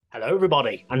Hello,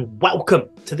 everybody, and welcome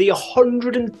to the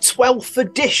 112th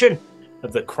edition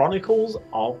of the Chronicles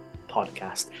of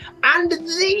Podcast. And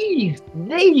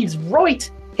these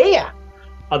right here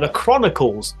are the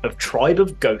Chronicles of Tribe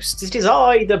of Ghosts. It is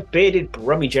I, the bearded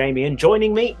Brummy Jamie, and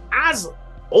joining me, as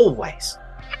always,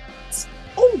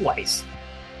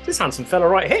 this handsome fella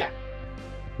right here.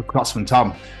 The Crossman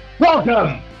Tom.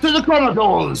 Welcome to the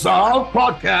Chronicles of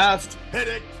Podcast. Hit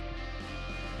it.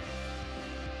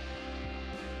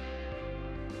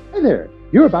 Hi there,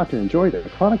 you're about to enjoy the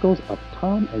Chronicles of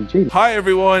Tom and Jamie. Hi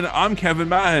everyone, I'm Kevin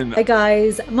Mann. Hey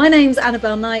guys, my name's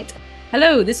Annabelle Knight.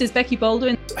 Hello, this is Becky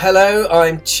Baldwin. Hello,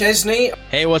 I'm Chesney.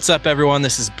 Hey, what's up everyone?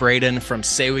 This is Braden from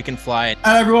Say We Can Fly.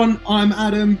 Hello everyone, I'm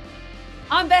Adam.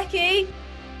 I'm Becky.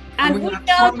 And we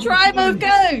are Tribe of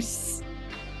Ghosts.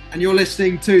 And you're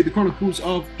listening to the Chronicles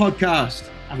of Podcast.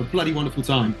 Have a bloody wonderful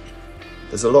time.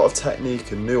 There's a lot of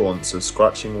technique and nuance of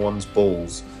scratching one's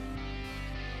balls.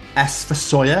 S for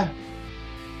Sawyer,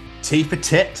 T for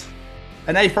Tit,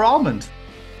 and A for Almond.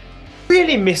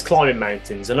 Really miss climbing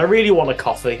mountains, and I really want a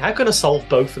coffee. How can I solve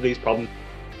both of these problems?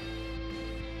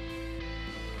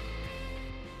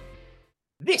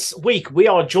 This week we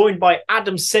are joined by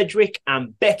Adam Sedgwick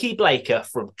and Becky Blaker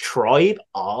from Tribe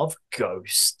of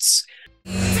Ghosts.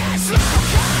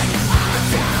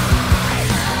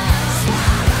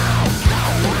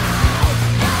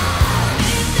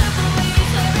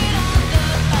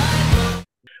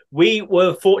 We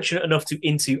were fortunate enough to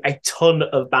interview a ton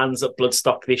of bands at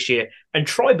Bloodstock this year, and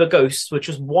Tribe of Ghosts was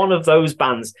just one of those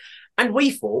bands. And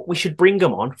we thought we should bring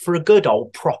them on for a good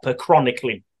old proper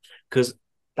chronicling, because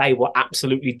they were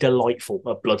absolutely delightful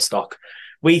at Bloodstock.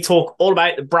 We talk all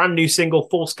about the brand new single,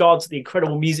 False Gods, the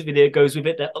incredible music video that goes with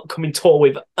it, the upcoming tour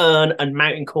with Urn and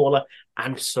Mountain Caller,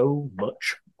 and so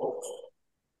much more.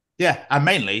 Yeah, and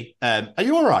mainly, are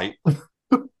you all right?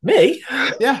 Me?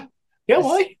 Yeah. Yeah,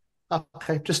 why?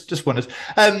 Okay, just wondered.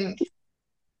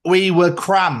 We were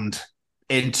crammed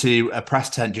into a press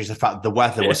tent due to the fact the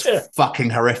weather was fucking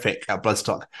horrific at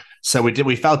Bloodstock. So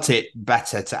we felt it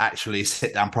better to actually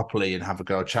sit down properly and have a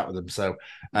go chat with them. So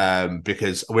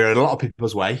because we're in a lot of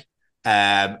people's way,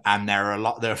 and there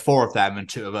are four of them and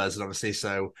two of us, and obviously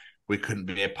so we couldn't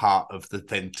be a part of the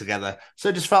thing together. So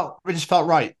it just felt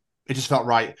right. It just felt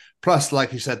right. Plus,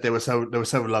 like you said, they were so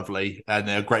lovely and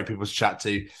they're great people to chat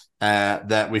to,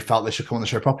 that we felt they should come on the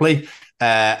show properly.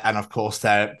 And of course,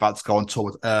 they're about to go on tour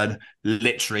with Urn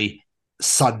literally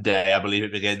Sunday, I believe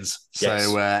it begins. Yes.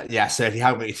 So so if you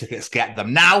haven't got your tickets, get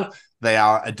them now. They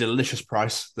are a delicious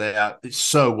price. It's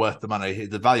so worth the money.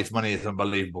 The value for money is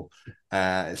unbelievable.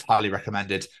 It's highly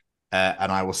recommended.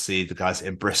 And I will see the guys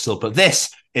in Bristol. But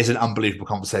this is an unbelievable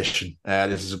conversation.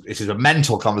 This is a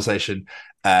mental conversation,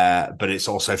 but it's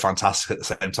also fantastic at the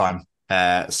same time.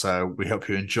 So we hope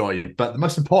you enjoy. But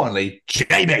most importantly,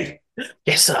 Jamie.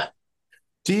 Yes, sir.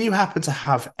 Do you happen to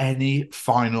have any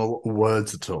final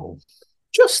words at all?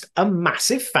 Just a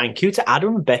massive thank you to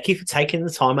Adam and Becky for taking the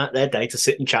time out of their day to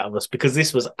sit and chat with us, because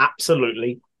this was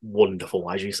absolutely wonderful,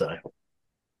 as you say.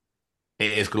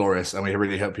 It is glorious, and we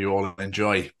really hope you all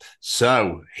enjoy.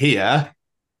 So, here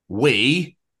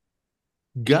we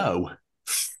go.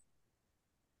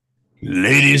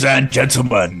 Ladies and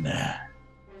gentlemen,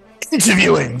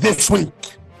 interviewing this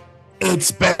week,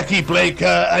 it's Becky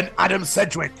Blaker and Adam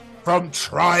Sedgwick from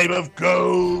Tribe of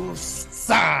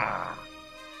Ghosts.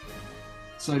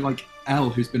 So, like, Elle,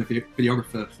 who's been a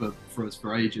videographer for us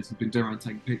for ages, has been doing around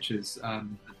taking pictures,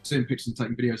 taking pictures and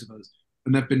taking videos of us.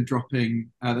 And they've been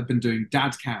doing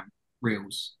dad cam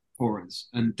reels for us.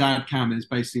 And dad cam is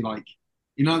basically like,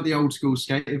 you know, the old school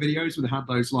skater videos where they had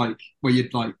those, like, where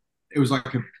you'd like, it was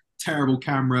like a terrible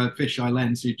camera, fisheye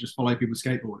lens, so you just follow people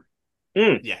skateboarding.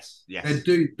 Yes.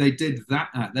 They did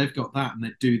that. They've got that, and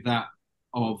they do that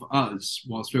of us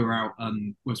whilst we're out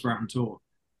on tour.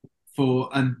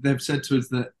 And they've said to us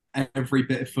that every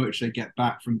bit of footage they get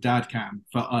back from dad cam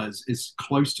for us is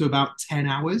close to about 10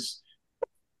 hours.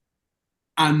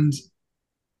 And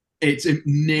it's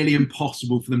nearly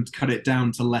impossible for them to cut it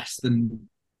down to less than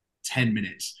 10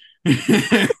 minutes.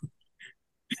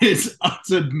 It's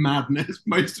utter madness.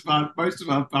 Most of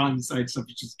our fans say stuff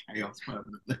is just chaos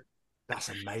permanently. That's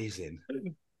amazing,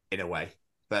 in a way.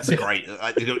 That's great.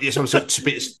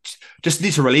 Just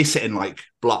need to release it in like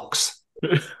blocks.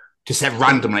 Just say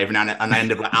randomly every now and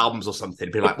end of like albums or something.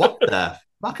 Be like, what the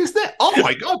fuck is that? Oh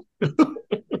my god!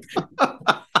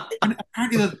 And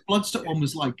apparently the Bloodstock one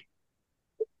was like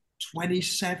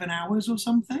 27 hours or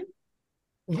something.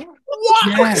 What?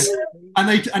 Yeah. And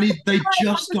they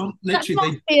just got literally. That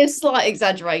must be a slight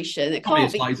exaggeration. It can't be a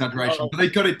slight exaggeration, but they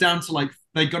got it down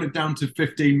to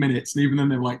 15 minutes, and even then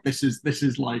they were like, "This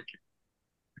is like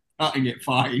cutting it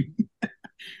fine.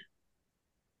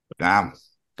 Damn,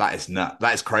 that is nut.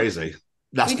 That is crazy.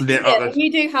 That's We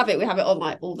do have it. We have it on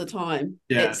like all the time.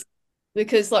 Yeah. It's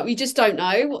because like we just don't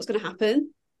know what's going to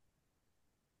happen,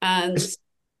 and it's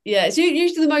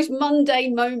usually the most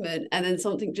mundane moment, and then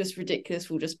something just ridiculous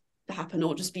will just happen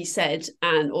or just be said,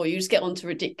 or you just get onto a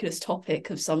ridiculous topic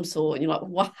of some sort, and you're like,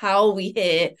 "Wow, how are we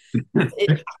here?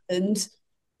 It happened."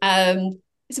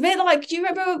 It's a bit like, do you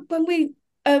remember when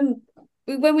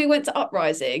we went to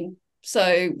Uprising?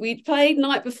 So we played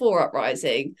night before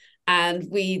Uprising, and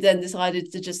we then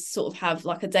decided to just sort of have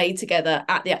like a day together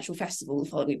at the actual festival the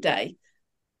following day.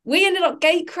 We ended up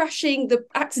gate crashing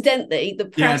accidentally the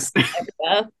press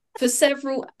area for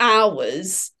several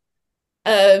hours.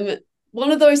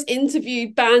 One of those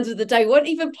interviewed bands of the day weren't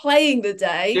even playing the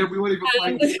day. Yeah, we weren't even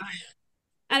playing the day.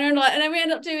 And then we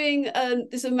ended up doing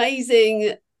this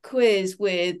amazing quiz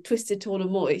with Twisted, Torn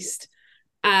and Moist.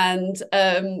 And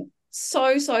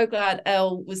so glad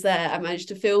Elle was there and managed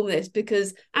to film this,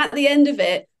 because at the end of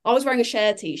it, I was wearing a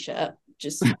Cher t-shirt,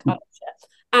 just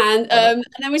and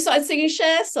then we started singing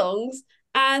Cher songs,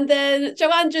 and then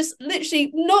Joanne just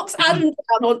literally knocks Adam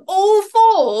down on all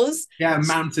fours. Yeah,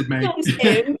 mounted me.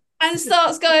 Him and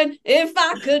starts going, "If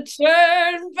I could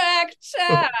turn back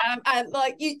time," and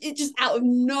like it just out of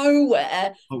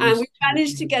nowhere, and we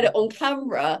managed to get it on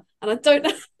camera, and I don't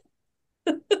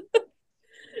know.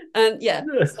 And you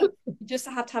just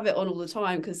have to have it on all the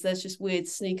time, because there's just weird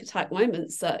sneak attack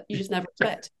moments that you just never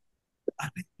expect.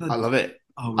 I love it.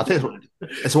 I think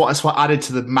it's what added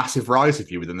to the massive rise of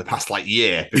you within the past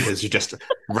year, because you're just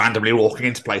randomly walking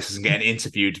into places and getting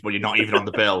interviewed when you're not even on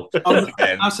the bill.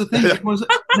 That's the thing. It was,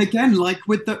 and again, like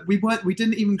with we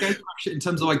didn't even go crash it in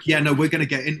terms of like, we're going to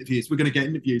get interviews. We're going to get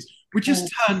interviews. We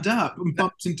just turned up and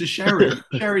bumped into Sherry.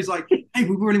 Sherry's like, "Hey,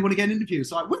 we really want to get an interview."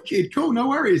 It's like, "Wicked, cool, no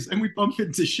worries." And we bump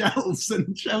into Shells,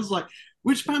 and Shells like,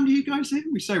 "Which band are you guys in?"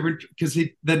 We say, because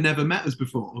they'd never met us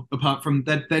before, apart from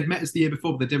they'd met us the year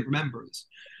before, but they didn't remember us.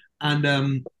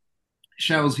 And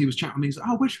Shells, he was chatting with me. He's like,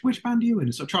 "Oh, which band are you in?"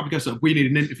 And so Travis goes, "Oh, we need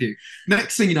an interview."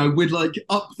 Next thing you know, we're like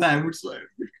up there, and we're just like,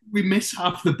 we miss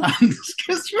half the bands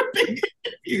because we're being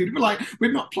interviewed. We're like,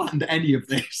 we've not planned any of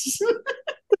this.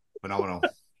 Phenomenal.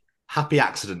 Happy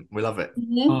accident. We love it.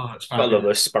 Mm-hmm. Oh, it's I love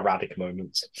those sporadic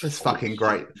moments. It's fucking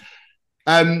great.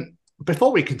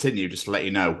 Before we continue, just to let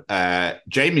you know,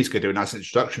 Jamie's going to do a nice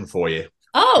introduction for you.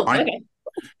 Oh, right? okay.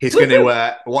 He's going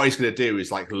to what he's going to do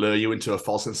is lure you into a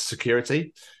false sense of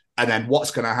security, and then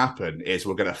what's going to happen is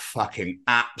we're going to fucking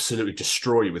absolutely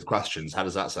destroy you with questions. How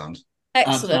does that sound?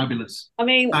 Excellent. Fabulous. I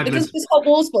mean, because this hot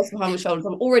water spots behind my shoulders,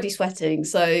 I'm already sweating.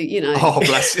 So Oh,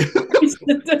 bless you.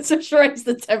 Just raise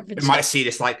the temperature. You might see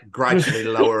this gradually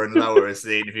lower and lower as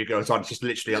the interview goes on. It's just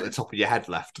literally at the top of your head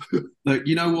left. Look,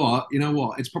 you know what?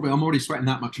 It's probably, I'm already sweating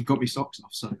that much. I've got my socks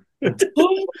off, so.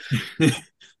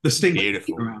 The sting.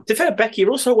 Beautiful. Around. To be fair, Becky, you're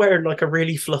also wearing a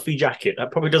really fluffy jacket. That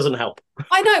probably doesn't help.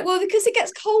 I know, well, because it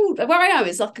gets cold. Where I am,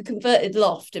 it's like a converted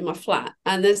loft in my flat,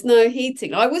 and there's no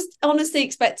heating. I was honestly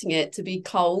expecting it to be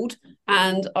cold,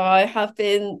 and I have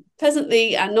been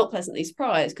pleasantly and not pleasantly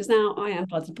surprised, because now I am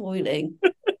bloody boiling.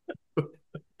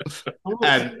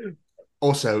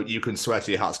 Also, you can swear to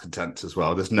your heart's content as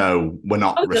well. We're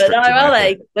not Oh, restricting. no, are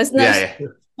they? There's no yeah.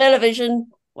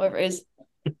 television, whatever it is.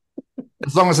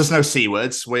 As long as there's no C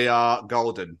words, we are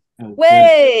golden.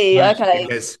 Way, okay.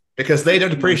 Because they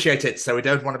don't appreciate it, so we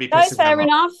don't want to be pissing That's them fair off.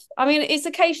 enough. I mean, it's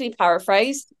occasionally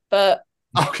paraphrased, but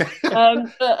okay.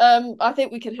 I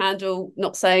think we can handle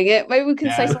not saying it. Maybe we can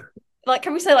say something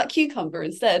can we say cucumber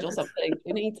instead or something?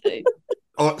 We need to.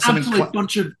 Or something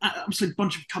absolute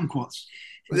bunch of kumquats.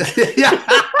 Yeah,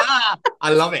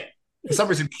 I love it. For some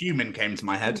reason, cumin came to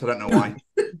my head. I don't know why.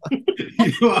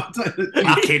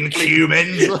 Fucking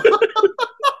cumins.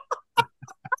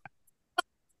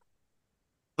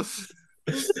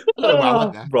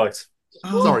 Right.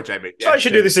 Sorry, Jamie. So I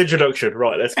should do this introduction.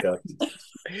 Right, let's go.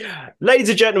 Ladies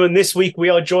and gentlemen, this week we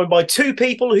are joined by two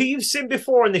people who you've seen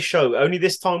before in this show. Only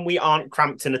this time we aren't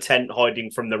cramped in a tent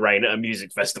hiding from the rain at a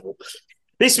music festival.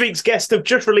 This week's guests have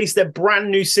just released their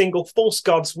brand new single, False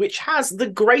Gods, which has the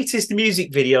greatest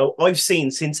music video I've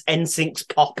seen since NSYNC's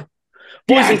Pop.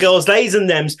 Boys and girls, theys and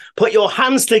thems, put your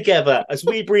hands together as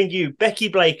we bring you Becky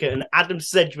Blaker and Adam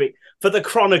Sedgwick for the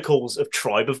Chronicles of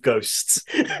Tribe of Ghosts.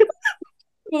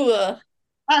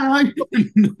 I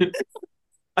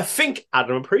think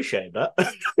Adam appreciated that.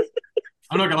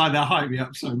 I'm not going to lie, that hyped me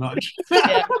up so much.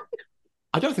 Yeah.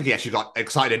 I don't think he actually got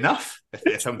excited enough,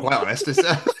 if I'm quite honest.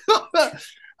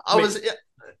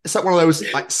 It's like one of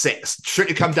those like 6.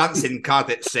 Strictly Come Dancing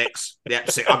card at 6. Yeah,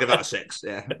 6. I'll give that a 6.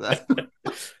 Yeah.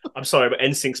 I'm sorry, but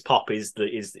NSYNC's Pop is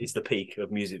the peak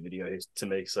of music videos to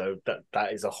me. So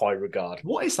that is a high regard.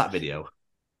 What is that video?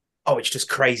 Oh, it's just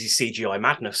crazy CGI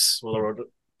madness. Well, there are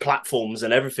platforms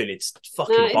and everything. It's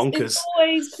fucking bonkers. It's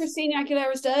always Christina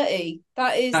Aguilera's Dirty.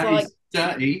 That is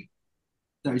Dirty.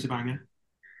 Dirty's a banger.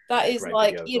 That is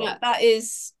like, that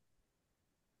is.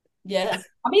 Yeah,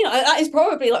 I mean that is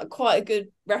probably like quite a good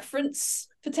reference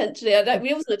potentially.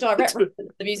 We wasn't a direct reference to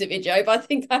the music video, but I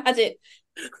think I had it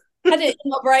in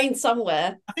my brain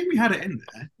somewhere. I think we had it in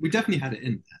there. We definitely had it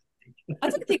in there. I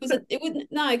don't think it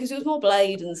wouldn't. No, because it was more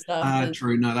Blade and stuff.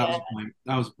 True. No, that was a point.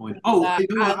 That was a point. Oh,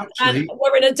 actually, and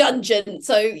we're in a dungeon,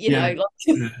 so you know.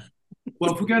 Like...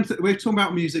 Well, if we're talking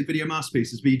about music video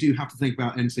masterpieces, but you do have to think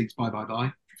about NSYNC's Bye Bye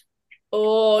Bye.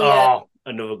 Oh yeah.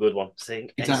 Another good one.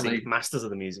 See, exactly. Masters of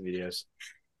the music videos.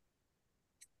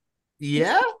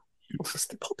 Yeah, it's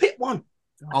the puppet one.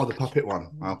 Oh, the puppet one.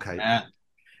 Okay. Yeah.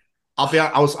 I'll be.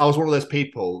 I was one of those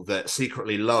people that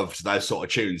secretly loved those sort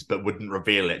of tunes, but wouldn't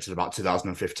reveal it until about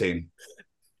 2015.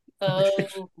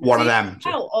 One of them.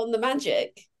 Out on the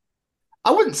magic. I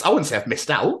wouldn't say I've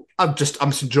missed out. I'm just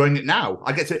enjoying it now.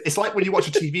 I get to. It's like when you watch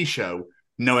a TV show,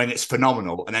 knowing it's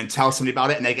phenomenal, and then tell somebody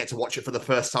about it, and they get to watch it for the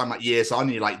first time, like years on,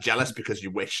 and you're like jealous because you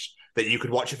wish that you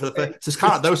could watch it for the first. So it's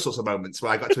kind of like those sorts of moments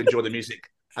where I got to enjoy the music.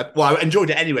 Well, I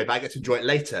enjoyed it anyway, but I get to enjoy it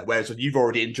later. Whereas when you've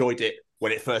already enjoyed it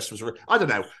when it first was, I don't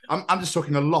know. I'm just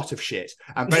talking a lot of shit,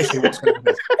 and basically what's going to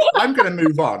happen is I'm going to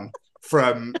move on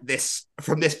from this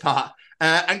part.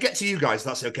 And get to you guys, if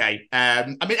that's okay. I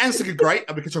mean, NSYNC are great,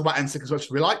 and we can talk about NSYNC as much as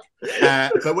we like.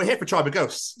 But we're here for Tribe of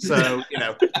Ghosts, so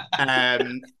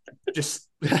just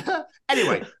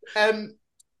anyway. I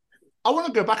want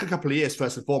to go back a couple of years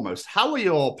first and foremost. How were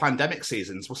your pandemic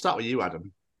seasons? We'll start with you,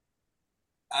 Adam.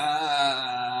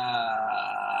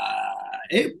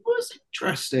 It was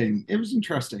interesting.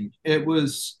 It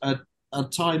was a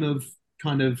time of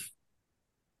kind of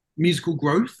musical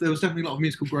growth. There was definitely a lot of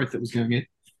musical growth that was going in.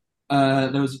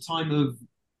 There was a time of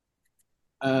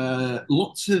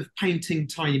lots of painting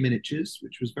tiny miniatures,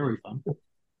 which was very fun.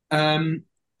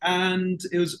 And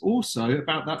it was also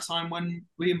about that time when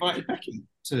we invited Becky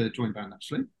to join the band,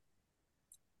 actually.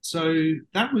 So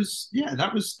that was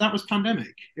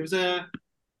pandemic. It was a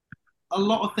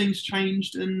lot of things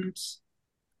changed and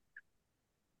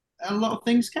a lot of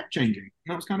things kept changing.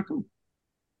 That was kind of cool.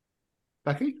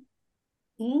 Becky?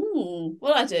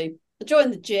 What I do? I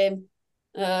joined the gym.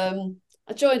 I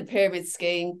joined the pyramid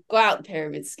scheme, got out the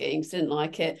pyramid schemes, didn't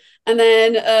like it. And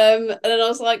then I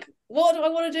was like, what do I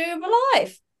want to do in my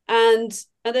life? And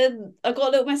then I got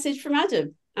a little message from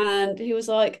Adam, and he was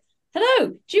like,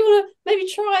 hello, do you want to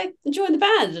maybe try and join the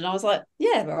band? And I was like,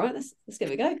 yeah, all right, let's give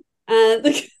it a go.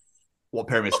 And what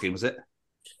pyramid scheme was it?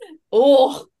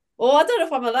 Oh, I don't know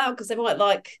if I'm allowed, because they might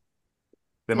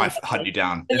hunt you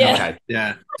down. Yeah. Okay.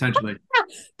 Yeah, potentially.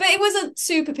 But it wasn't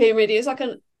super pyramid. It was like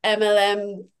an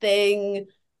MLM thing.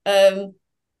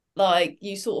 Like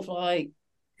you sort of like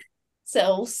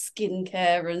sell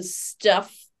skincare and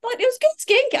stuff. Like it was good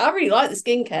skincare. I really like the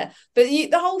skincare. But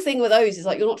the whole thing with those is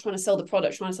like you're not trying to sell the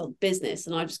product, you're trying to sell the business.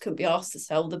 And I just couldn't be asked to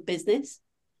sell the business.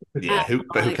 Yeah, who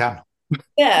can?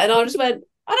 Yeah, and I just went,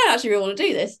 I don't actually really want to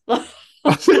do this. I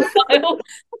was like, hold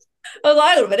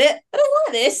on a minute, I don't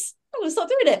like this. I'm going to stop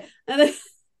doing it. And then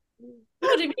I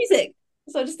want to do music.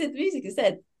 So I just did the music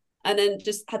instead. And then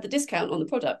just had the discount on the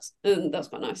products. And that was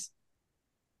quite nice.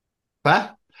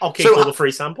 Fair. I'll keep all the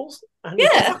free samples.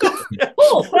 Yeah.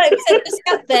 Oh, right. We said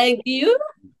discount. Thank you.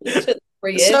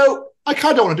 So I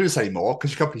kind of don't want to do this anymore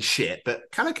because your company's shit, but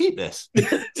can I keep this? Is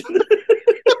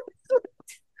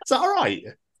that all right?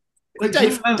 Like,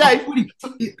 Dave,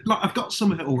 I've got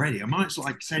some of it already. I might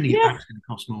sending it back. It's going to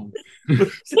cost more.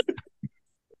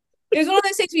 It was one of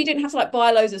those things where you didn't have to like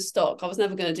buy loads of stock. I was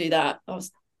never going to do that. I was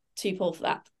too poor for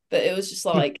that. But it was just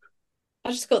like,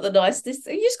 I just got the nice. You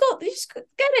just get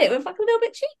it with like a little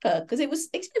bit cheaper because it was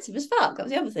expensive as fuck. That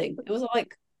was the other thing. It was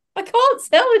like, I can't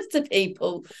sell this to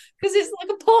people because it's like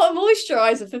a pot of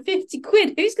moisturizer for 50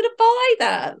 quid. Who's going to buy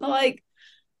that? Like,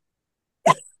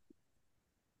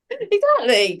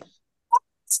 exactly.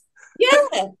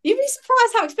 Yeah, you'd be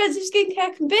surprised how expensive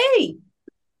skincare can be.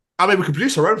 I mean, we could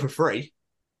produce our own for free.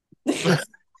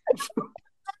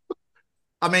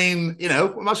 I mean, we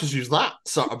might just use that.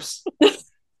 So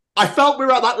I felt we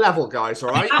were at that level, guys.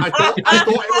 All right. I thought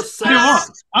it was safe. You know what?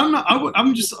 I'm not.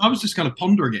 I was just kind of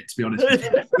pondering it, to be honest.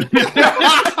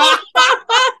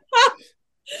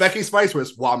 Becky's face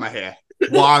was, "Why am I here?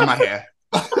 Why am I here?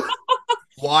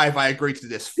 Why have I agreed to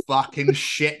this fucking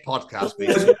shit podcast?"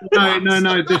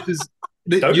 No.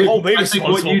 Don't You, hold me I think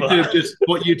what responsible for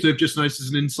that. you two have just noticed is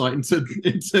an insight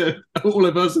into all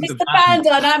of us and It's the band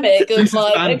dynamic of This is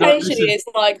like band- occasionally this is-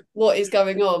 it's like, what is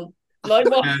going on? Like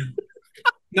what? Yeah.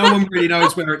 No one really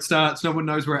knows where it starts. No one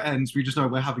knows where it ends. We just know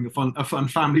we're having a fun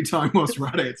family time whilst we're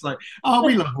at it. It's like, oh,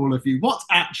 we love all of you. What's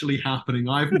actually happening?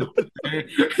 I have no idea.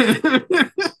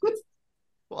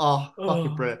 Oh,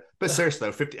 fucking brilliant. But seriously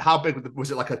though, 50, how big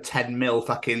was it? Like a 10 mil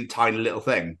fucking tiny little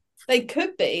thing? They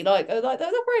could be like they're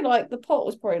probably like the pot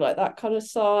was probably like that kind of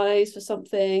size for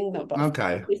something. That about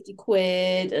Okay. 50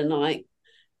 quid, and like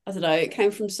I don't know, it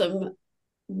came from some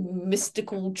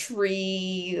mystical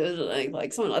tree, I don't know,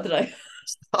 like something, I don't know.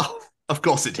 Oh, of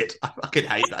course it did. I fucking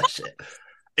hate that shit.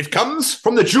 It comes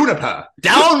from the juniper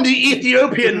down the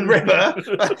Ethiopian river.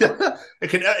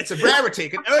 It's a rarity.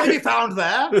 It can only be found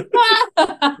there. We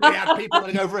had people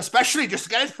running over especially just to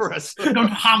get it for us. You don't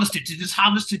harvest it. It is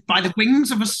harvested by the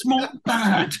wings of a small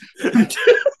bird.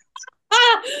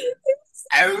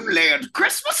 Only at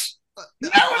Christmas.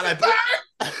 And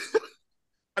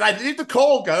I believe the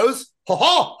call goes, ha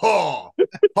ha ha,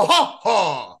 ha ha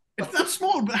ha. It's not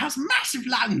small, but it has massive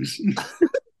lungs.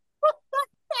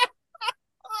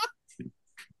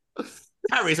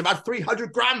 Carries about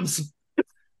 300 grams.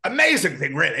 Amazing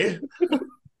thing, really.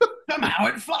 Somehow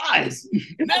it flies.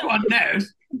 No one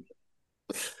knows.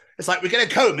 It's like we get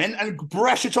a comb in and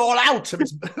brush it all out of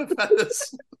its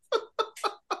feathers.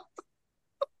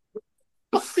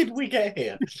 What did we get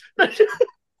here? I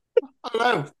don't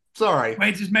know. Sorry.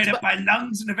 Weight is made up by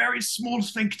lungs and a very small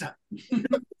sphincter.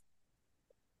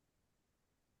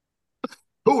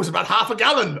 Oh, it's about half a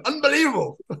gallon.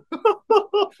 Unbelievable.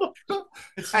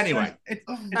 Anyway.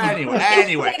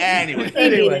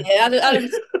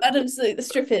 Adam's the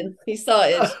stripping. He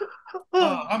started.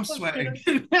 Oh, I'm sweating.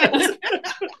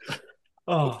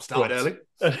 Started early.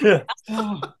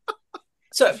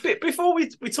 So before we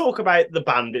talk about the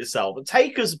band itself,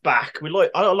 take us back. I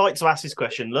like to ask this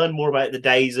question, learn more about the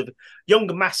days of young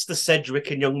Master Cedric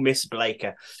and young Miss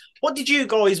Blaker. What did you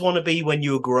guys want to be when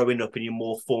you were growing up in your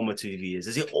more formative years?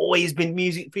 Has it always been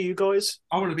music for you guys?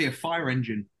 I want to be a fire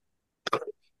engine.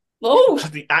 Oh,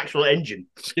 the actual engine.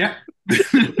 Yeah.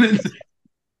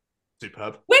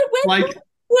 Superb. Where?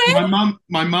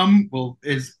 My mum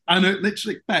is, I know,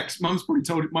 literally, Bex, my mum's probably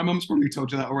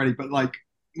told you that already, but like,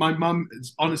 my mum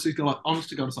is honest to God,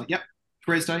 it's like, yep,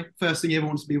 careers day, first thing he ever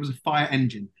wanted to be was a fire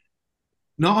engine.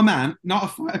 Not a man, not a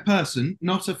fire person,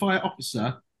 not a fire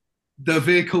officer, the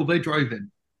vehicle they drove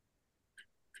in.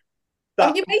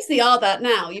 Well, you basically are that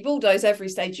now. You bulldoze every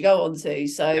stage you go on to,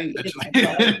 so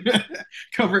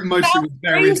cover it mostly with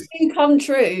dreams do come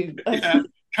true. Yeah,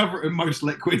 cover it in most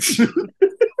liquids.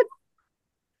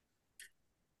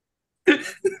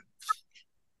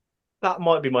 That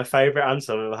might be my favourite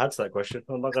answer I've ever had to that question.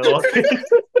 I'm not going to lie.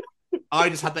 I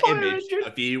just had the image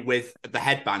of you with the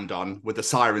headband on, with the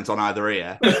sirens on either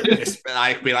ear.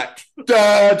 I could be like,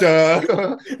 da da,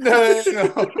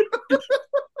 no.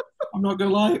 I'm not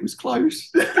gonna lie, it was close.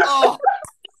 Oh,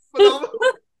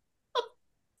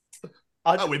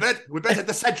 we better hit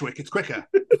the Sedgwick. It's quicker.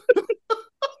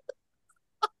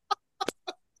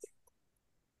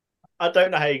 I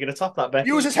don't know how you're going to top that, Becky.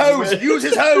 Use his hose. Use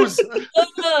his hose.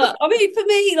 I mean, for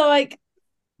me, like,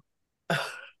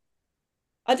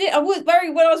 when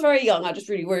I was very young, I just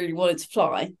really, really wanted to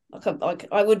fly. Like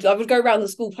I would go around the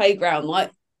school playground like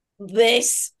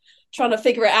this, trying to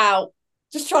figure it out,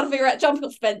 jumping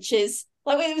off benches.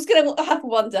 Like it was going to happen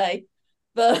one day,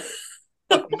 but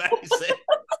amazing.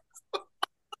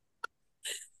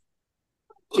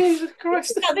 Jesus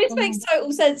Christ! Now, this makes total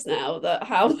sense now that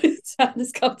how this band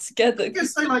has come together.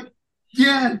 Because they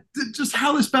just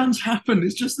how this band's happened.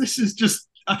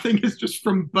 I think it's just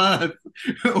from birth.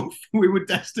 We were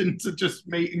destined to just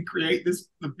meet and create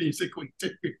the music we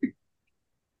do.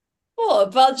 What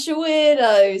a bunch of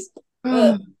weirdos!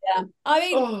 But, yeah, I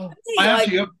mean,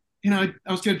 I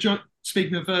was going to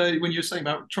speaking of when you were saying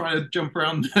about trying to jump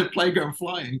around the playground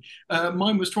flying,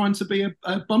 mine was trying to be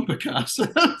a bumper car, so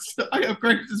I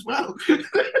upgraded as well.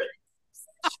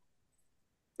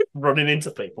 Running into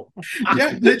people.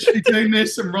 Yeah, literally doing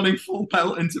this and running full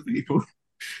pelt into people.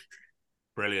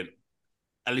 Brilliant.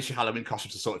 At least your Halloween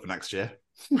costumes are sorted for next year.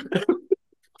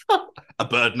 A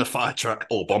bird and a fire truck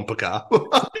or bumper car.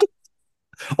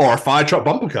 Or a fire truck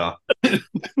bumper car.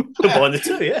 Combine the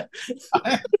two, yeah.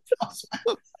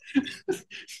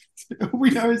 We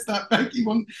know is that Becky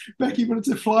wanted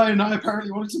to fly and I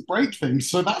apparently wanted to break things,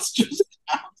 so that's just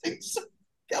how things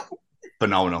go.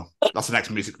 Phenomenal. That's the next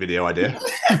music video idea.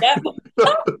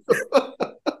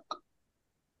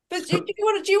 But do you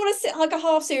want to sit like a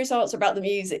half serious answer about the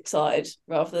music side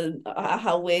rather than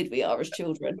how weird we are as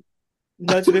children?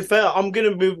 No, to be fair, I'm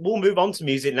gonna move. We'll move on to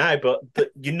music now, but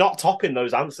you're not topping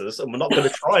those answers, and we're not going to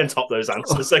try and top those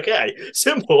answers. Okay,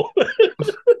 simple.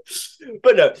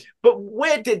 But no, but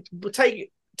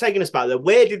taking us back there?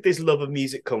 Where did this love of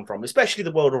music come from, especially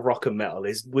the world of rock and metal?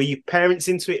 Were your parents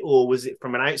into it, or was it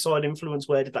from an outside influence?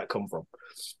 Where did that come from?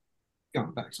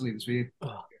 Going back to leave this for you.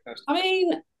 I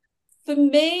mean, for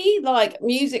me, like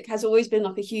music has always been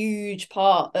like a huge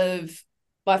part of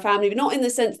my family, but not in the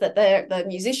sense that they're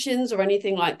musicians or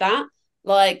anything like that.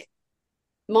 Like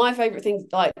my favorite thing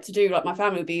like to do, like my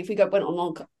family would be if we went on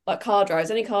long like car drives,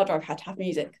 any car drive had to have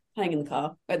music playing in the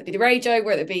car, whether it be the radio,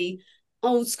 whether it be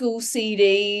old school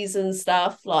CDs and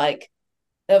stuff. Like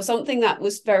there was something that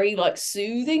was very like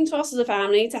soothing to us as a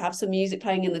family to have some music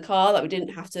playing in the car, that we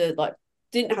didn't have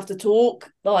to talk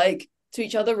like to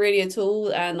each other really at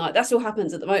all. And like that still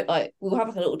happens at the moment. Like we'll have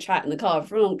like a little chat in the car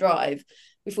for a long drive.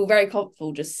 We feel very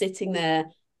comfortable just sitting there,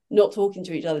 not talking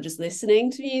to each other, just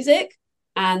listening to music.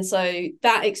 And so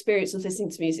that experience of listening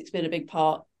to music's been a big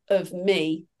part of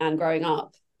me and growing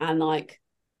up, and like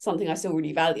something I still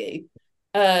really value.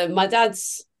 My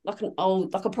dad's like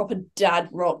like a proper dad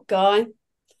rock guy.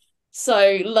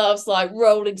 So loves like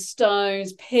Rolling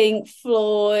Stones, Pink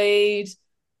Floyd,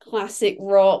 classic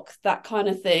rock, that kind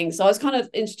of thing. So I was kind of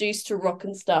introduced to rock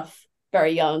and stuff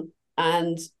very young.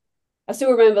 And I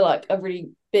still remember like a really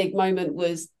big moment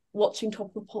was watching Top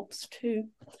of the Pops too,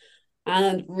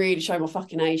 and really showing my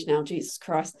fucking age now, Jesus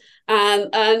Christ.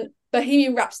 And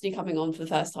Bohemian Rhapsody coming on for the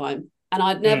first time. And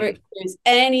I'd never experienced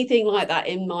anything like that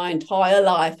in my entire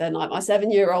life. And like my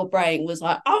 7-year-old brain was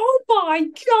like, oh my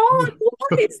God,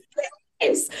 what is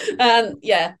this? And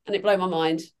it blew my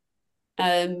mind.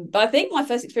 But I think my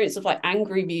first experience of like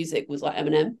angry music was like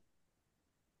Eminem.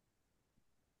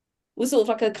 Was sort of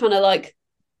like a kind of like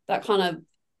that kind of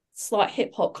slight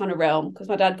hip hop kind of realm, because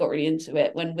my dad got really into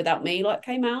it when Without Me like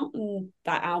came out, and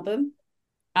that album.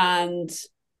 And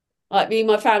like me and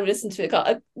my family listened to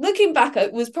it. Looking back,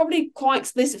 it was probably quite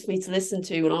explicit for me to listen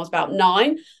to when I was about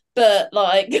 9, but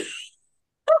like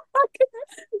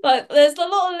like there's a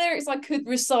lot of lyrics I could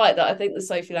recite that I think the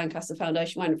Sophie Lancaster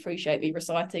Foundation won't appreciate me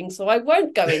reciting, so I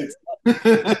won't go into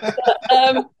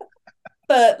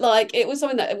but like it was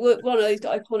something that one of those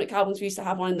iconic albums we used to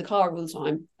have on in the car all the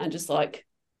time and just like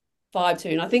vibe to.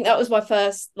 And I think that was my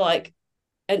first like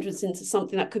entrance into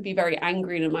something that could be very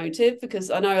angry and emotive,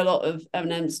 because I know a lot of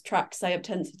Eminem's tracks, they have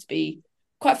tended to be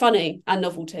quite funny and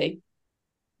novelty,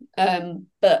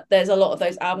 but there's a lot of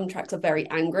those album tracks are very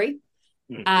angry.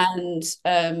 And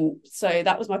so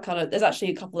that was my kind of, there's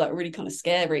actually a couple that are really kind of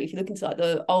scary if you look into like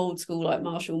the old school like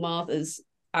Marshall Mathers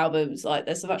albums. Like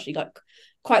there's some actually like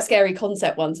quite scary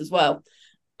concept ones as well.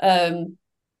 And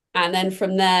then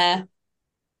from there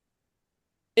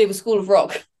it was School of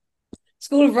Rock.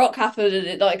 School of Rock happened, and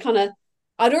it like kind of,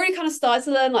 I'd already kind of started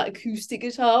to learn like acoustic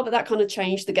guitar, but that kind of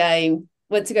changed the game.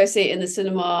 Went to go see it in the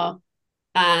cinema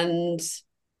and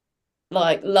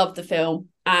like loved the film,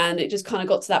 and it just kind of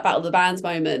got to that Battle of the Bands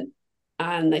moment,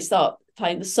 and they start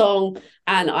playing the song,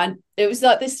 and it was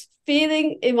like this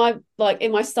feeling in my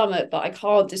stomach that I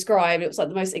can't describe. It was like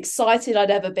the most excited I'd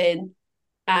ever been,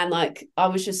 and like I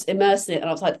was just immersed in it, and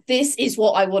I was like, this is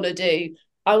what I want to do.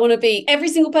 I want to be every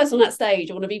single person on that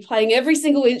stage. I want to be playing every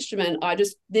single instrument.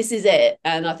 This is it.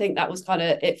 And I think that was kind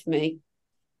of it for me.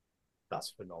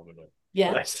 That's phenomenal.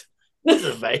 Yeah. That's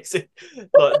amazing.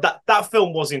 But that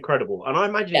film was incredible. And I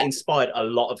imagine it inspired a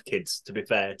lot of kids, to be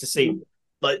fair, to see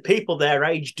like people their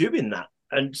age doing that.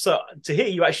 And so to hear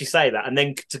you actually say that and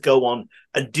then to go on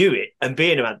and do it and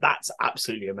be in it, that's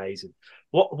absolutely amazing.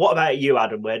 What about you,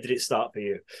 Adam? Where did it start for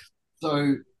you?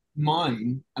 So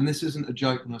mine, and this isn't a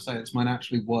joke when I say this, mine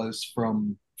actually was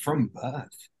from birth,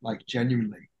 like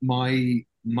genuinely. My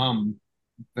mum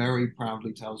very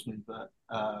proudly tells me that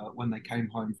when they came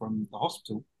home from the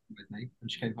hospital with me, and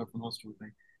she came home from the hospital with me,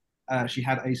 she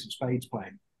had Ace of Spades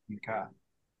playing in the car.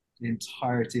 The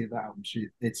entirety of that album. She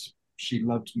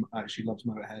loves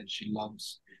Motorhead. She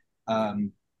loves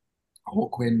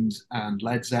Hawkwind and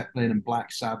Led Zeppelin and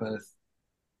Black Sabbath.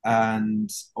 And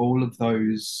all of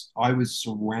those, I was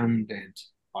surrounded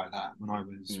by that when I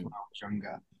was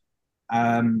younger.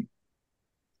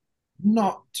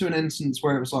 Not to an instance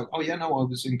where it was like, oh yeah, no, I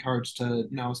was encouraged to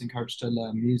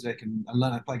learn music and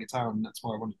learn how to play guitar, and that's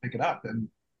why I wanted to pick it up. And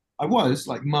I was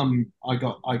like, mum, I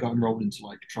got enrolled into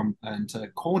like into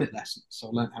cornet lessons, so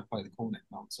I learned how to play the cornet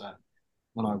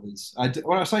when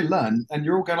I say learn, and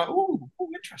you're all going like, oh,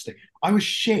 interesting. I was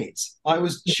shit. I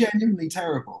was genuinely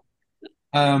terrible.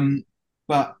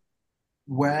 But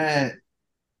where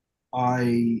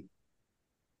I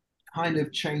kind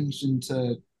of changed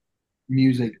into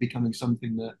music becoming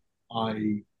something that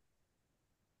I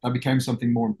that became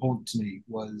something more important to me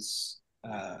was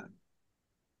I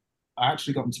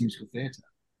actually got into musical theatre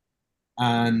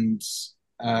and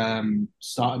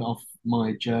started off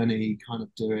my journey kind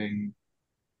of doing,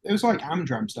 it was like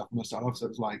Amdram stuff when I started off. So it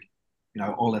was like,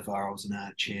 Oliver, I was an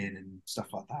urchin and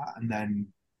stuff like that. And then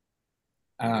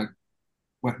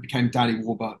became Daddy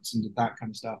Warbucks and did that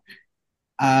kind of stuff.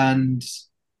 And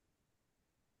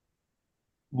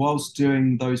when I was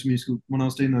doing those musical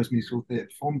theatre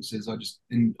performances,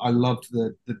 I loved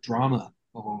the drama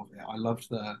of all of it. I loved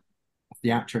the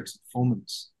theatrics of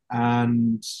performance.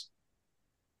 And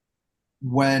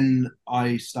when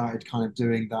I started kind of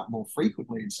doing that more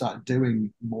frequently and started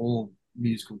doing more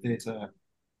musical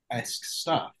theatre-esque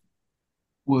stuff,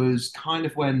 was kind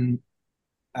of when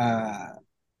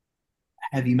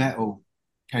heavy metal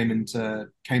came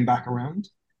back around.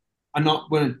 And not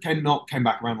came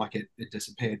back around like it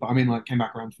disappeared, but I mean like came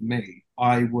back around for me.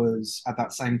 I was at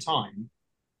that same time,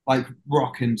 like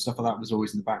rock and stuff like that was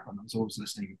always in the background. I was always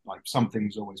listening, like something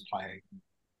was always playing.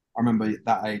 I remember at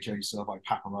that age I used to love like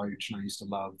Papa Roach, and I used to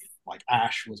love like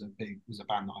Ash was a band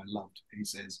that I loved to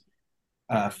pieces.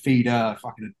 Feeder, I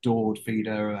fucking adored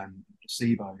Feeder and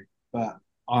Placebo. But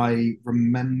I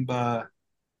remember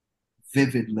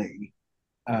vividly,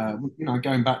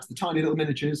 going back to the tiny little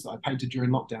miniatures that I painted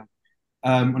during lockdown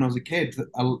when I was a kid,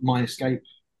 my escape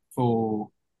for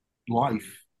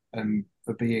life and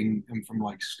for being and from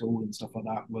like school and stuff like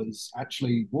that was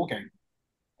actually wargame.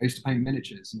 I used to paint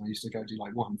miniatures and I used to go do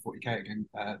like 140k again,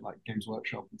 like Games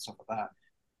Workshop and stuff like that.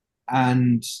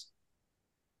 And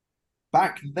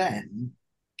back then,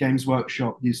 Games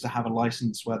Workshop used to have a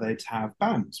license where they'd have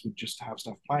bands with just to have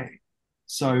stuff playing.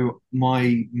 So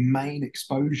my main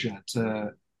exposure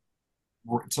to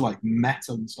like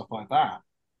metal and stuff like that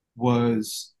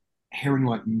was hearing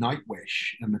like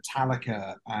Nightwish and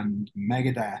Metallica and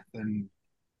Megadeth and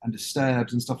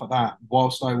Disturbed and stuff like that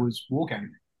whilst I was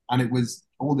wargaming. And it was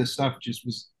all this stuff just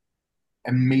was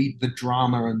the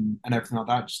drama and everything like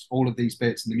that, just all of these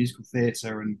bits and the musical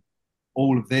theatre and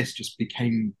all of this just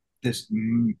became this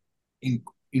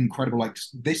incredible, like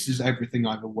this is everything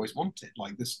I've always wanted.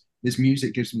 Like this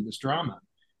music gives me this drama.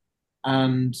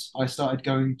 And I started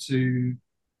going to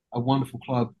a wonderful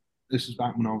club. This was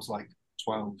back when I was like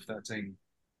 12, 13.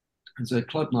 It's a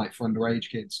club night for underage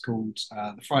kids called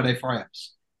the Friday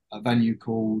Fry-Ups, a venue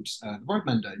called the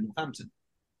Roadmender in Northampton.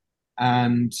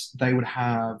 And they would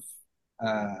have,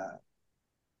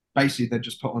 basically they'd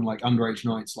just put on like underage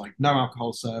nights, like no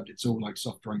alcohol served, it's all like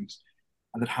soft drinks.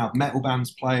 And they'd have metal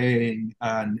bands playing,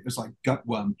 and it was like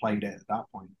Gutworm played it at that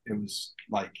point. It was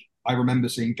like, I remember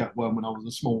seeing Gutworm when I was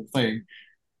a small thing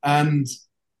and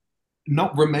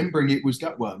not remembering it was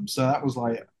Gutworm. So that was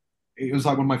like, it was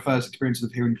like one of my first experiences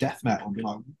of hearing death metal and being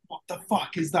like, what the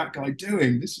fuck is that guy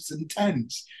doing? This is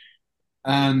intense.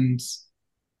 And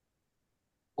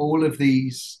all of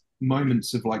these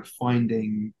moments of like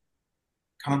finding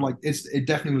kind of like, it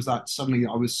definitely was that suddenly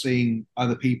I was seeing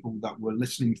other people that were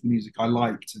listening to the music I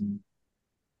liked and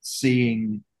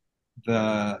seeing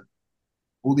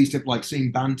all these different, like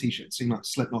seeing band t-shirts, seeing like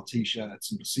Slipknot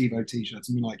t-shirts and Placebo t-shirts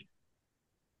and being like,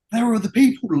 there are other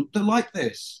people that like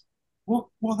this. What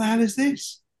the hell is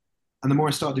this? And the more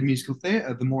I started doing musical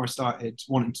theatre, the more I started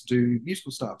wanting to do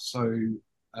musical stuff. So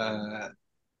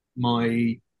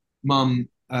my mum,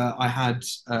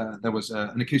 there was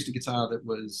an acoustic guitar that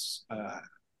was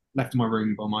left in my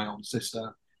room by my older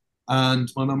sister. And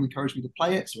my mum encouraged me to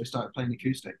play it. So I started playing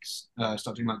acoustics,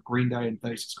 started doing like Green Day and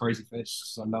 36 Crazy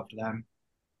Fists. I loved them.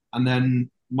 And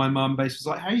then my mum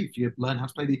basically was like, hey, if you learn how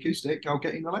to play the acoustic, I'll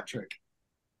get you an electric.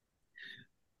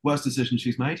 Worst decision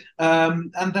she's made.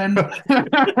 And then, but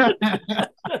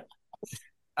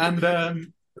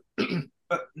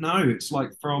no, it's like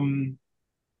from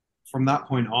that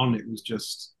point on, it was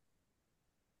just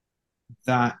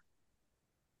that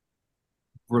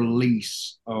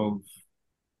release of,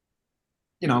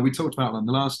 we talked about that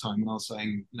the last time when I was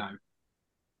saying,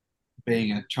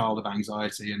 being a child of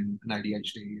anxiety and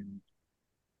ADHD and,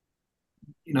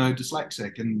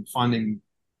 dyslexic and finding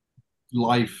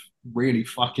life really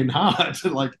fucking hard.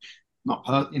 Like not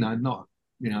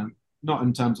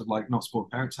in terms of like not support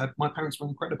parents. My parents were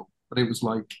incredible, but it was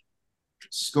like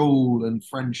school and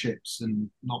friendships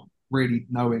and not really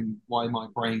knowing why my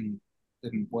brain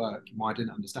didn't work and why I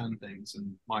didn't understand things.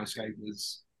 And my escape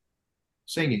was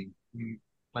singing and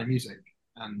playing music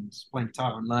and playing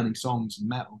guitar and learning songs and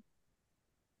metal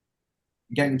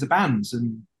and getting into bands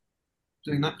and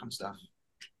doing that kind of stuff.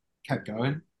 Kept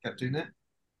going, kept doing it.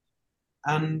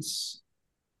 And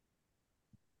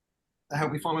that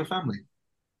helped me find my family.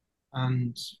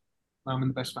 And now I'm in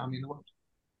the best family in the world.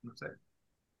 And that's it.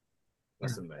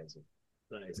 That's amazing.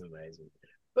 That is amazing.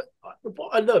 But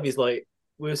what I love is like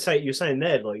you're saying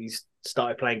there, like you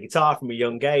started playing guitar from a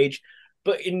young age,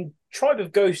 but in Tribe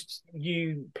of Ghosts,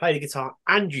 you play the guitar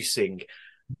and you sing.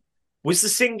 Was the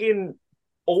singing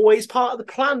always part of the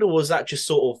plan, or was that just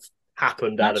sort of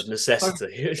happened out of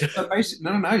necessity? So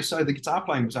basically, no. So the guitar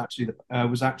playing was actually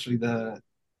the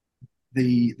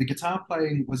guitar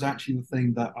playing was actually the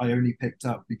thing that I only picked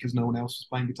up because no one else was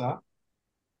playing guitar.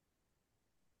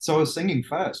 So I was singing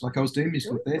first, like I was doing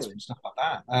musical theatre and stuff like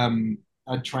that.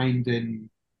 I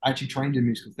actually trained in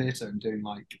musical theatre and doing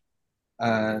like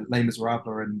Les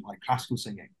Miserables and like classical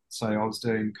singing. So I was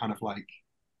doing kind of like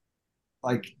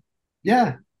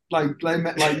yeah, I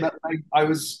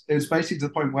was. It was basically to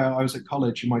the point where I was at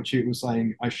college and my tutor was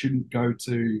saying I shouldn't go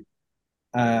to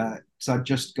because I'd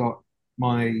just got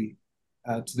my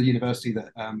to the university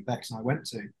that Bex and I went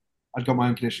to. I'd got my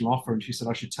unconditional offer, and she said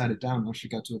I should turn it down and I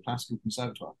should go to a classical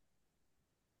conservatoire.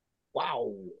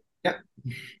 Wow. Yep.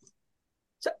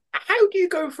 So how do you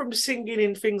go from singing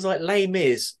in things like Les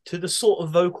Mis to the sort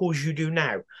of vocals you do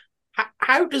now?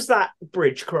 How does that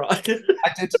bridge cross? I did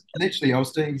literally. I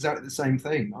was doing exactly the same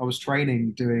thing. I was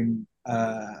training doing.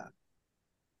 I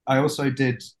also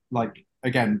did like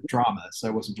again drama, so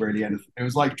it wasn't really anything. It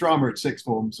was like drama at sixth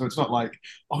form, so it's not like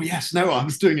oh yes, no, I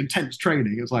was doing intense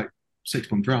training. It was like sixth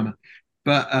form drama,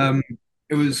 but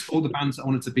it was all the bands that I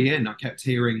wanted to be in. I kept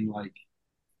hearing like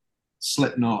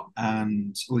Slipknot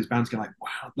and all these bands going like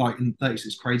wow, like in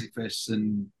 36 Crazy Fists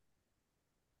and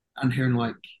hearing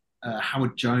like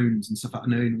Howard Jones and stuff like that.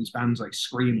 I know these bands like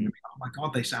screaming, oh my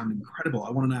god, they sound incredible. I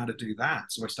want to know how to do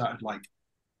that. So I started like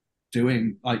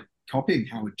doing like copying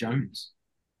Howard Jones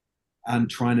and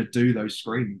trying to do those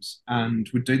screams and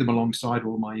would do them alongside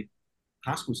all my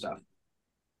classical stuff.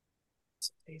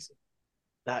 That's amazing.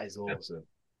 That is awesome.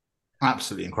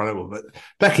 Absolutely incredible. But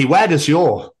Becky, where does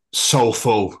your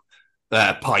soulful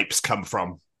pipes come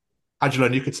from? How'd you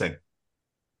learn you could sing?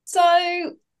 So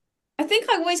I think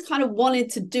I always kind of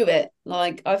wanted to do it.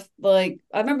 Like I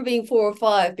remember being 4 or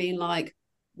 5, being like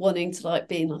wanting to like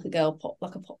being like a girl pop,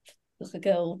 like a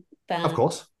girl band, of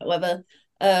course, whatever.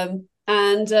 I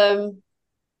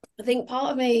think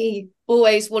part of me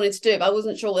always wanted to do it, but I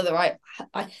wasn't sure whether I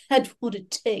had what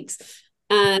it takes.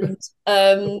 And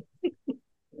I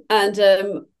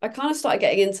kind of started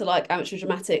getting into like amateur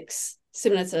dramatics,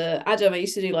 similar to Adam. I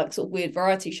used to do like sort of weird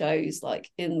variety shows, like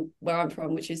in where I'm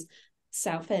from, which is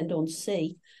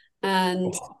Southend-on-Sea,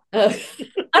 and that's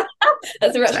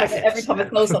the reaction every time I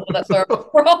tell someone that's where I'm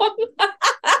from.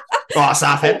 Oh,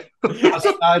 Southend. It's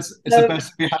the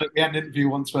best. We had an interview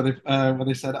once where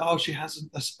they said, "Oh, she has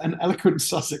an eloquent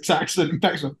Sussex accent," and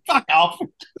Bex went, "Fuck off."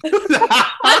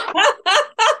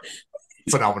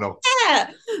 Phenomenal.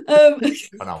 Yeah.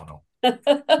 Phenomenal.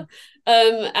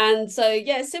 And so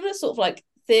yeah, similar sort of like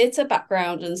theatre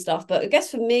background and stuff. But I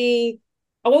guess for me,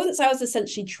 I wouldn't say I was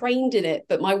essentially trained in it,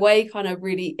 but my way kind of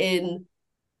really in,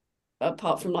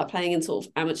 apart from like playing in sort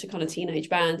of amateur kind of teenage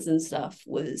bands and stuff,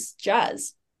 was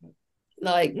jazz.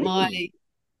 Like my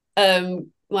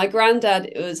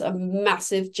granddad was a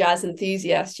massive jazz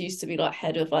enthusiast, used to be like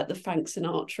head of like the Frank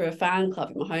Sinatra fan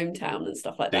club in my hometown and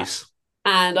stuff like that. Nice.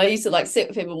 And I used to like sit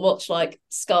with him and watch like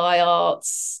Sky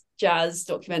Arts jazz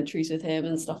documentaries with him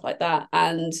and stuff like that.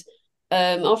 And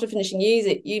after finishing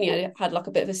uni, I had like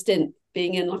a bit of a stint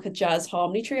being in like a jazz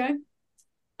harmony trio.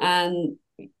 And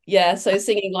yeah, so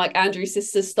singing like Andrew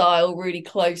Sister style, really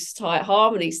close, tight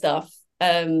harmony stuff.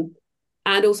 And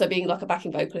also being like a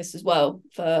backing vocalist as well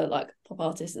for like pop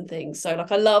artists and things. So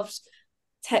like I loved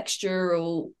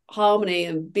textural harmony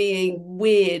and being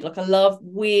weird. Like I love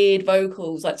weird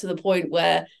vocals, like to the point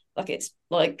where like it's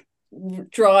like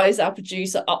drives our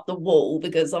producer up the wall,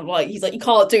 because I'm like, he's like, you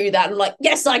can't do that. And I'm like,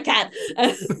 yes, I can.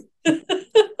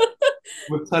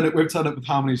 We've turned up with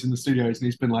harmonies in the studios, and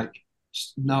he's been like,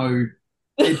 no,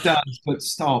 it does, but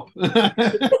stop.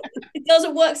 It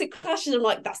doesn't work, so it clashes. I'm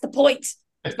like, that's the point.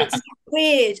 It's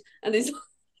weird. And it's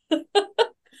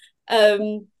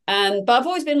but I've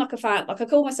always been like a fan, like I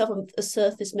call myself a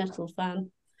surface metal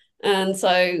fan, and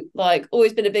so like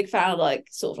always been a big fan of like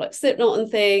sort of like Slipknot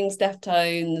and things,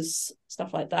 Deftones,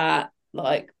 stuff like that,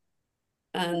 like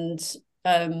and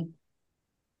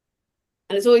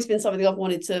it's always been something I've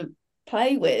wanted to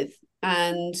play with.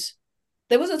 And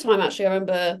there was a time actually I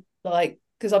remember, like,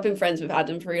 because I've been friends with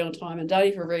Adam for a really long time and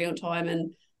Danny for a really long time,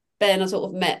 and Ben I sort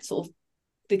of met sort of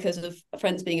because of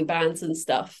friends being in bands and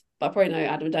stuff, but I probably know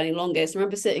Adam and Danny longest. I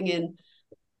remember sitting in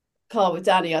car with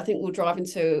Danny, I think we were driving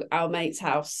to our mate's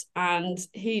house, and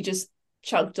he just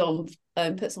chugged on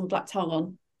and put some Black Tongue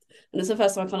on, And it's the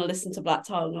first time I kind of listened to Black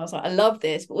Tongue, and I was like, I love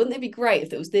this, but wouldn't it be great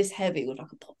if it was this heavy with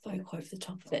like a pop vocal over the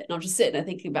top of it? And I'm just sitting there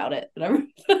thinking about it. And I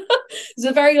remember it was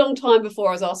a very long time before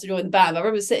I was asked to join the band. I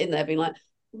remember sitting there being like,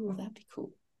 oh, that'd be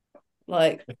cool.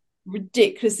 Like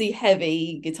ridiculously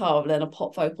heavy guitar and then a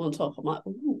pop vocal on top. I'm like,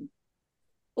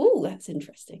 ooh, that's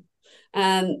interesting.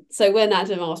 And so when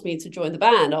Adam asked me to join the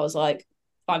band, I was like,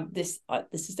 this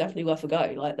is definitely worth a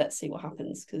go. Like, let's see what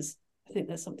happens, because I think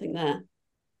there's something there.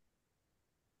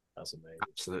 That's amazing.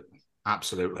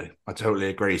 Absolutely. I totally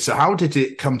agree. So how did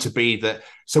it come to be that,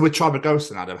 so with Tribe of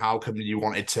Ghosts and Adam, how come you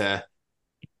wanted to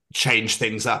change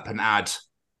things up and add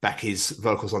Becky's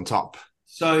vocals on top?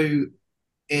 So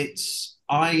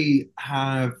I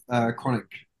have chronic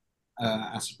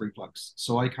acid reflux.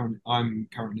 So I'm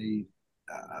currently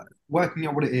working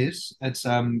out what it is. It's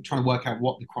trying to work out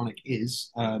what the chronic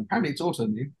is. Apparently it's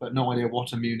autoimmune, but no idea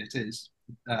what immune it is.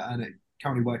 And it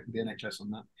currently working with the NHS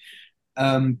on that.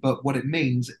 But what it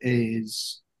means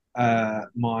is I'm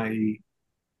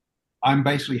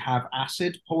basically have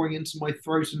acid pouring into my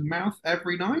throat and mouth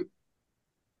every night.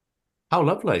 How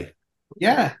lovely.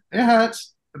 Yeah, it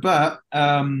hurts. But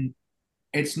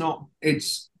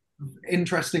it's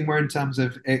interesting where in terms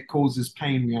of it causes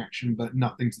pain reaction, but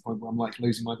nothing to the point where I'm like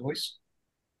losing my voice.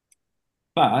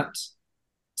 But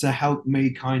to help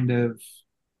me kind of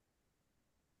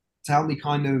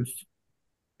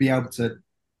be able to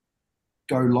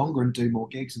go longer and do more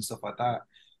gigs and stuff like that,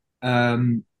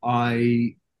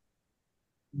 I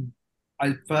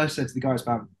first said to the guys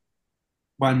about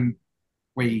when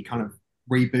we kind of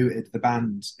rebooted the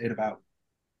band in about.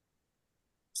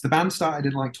 So the band started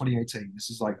in like 2018. This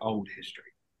is like old history.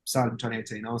 Started in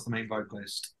 2018. I was the main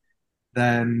vocalist.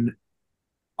 Then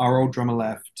our old drummer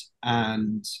left,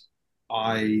 and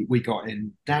we got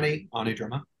in Danny, our new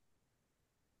drummer.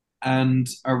 And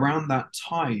around that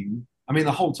time, I mean,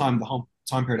 the whole time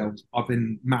period, I've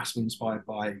been massively inspired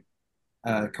by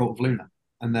Cult of Luna,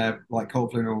 and they're like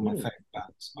Cult of Luna are one of my favorite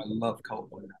bands. I love Cult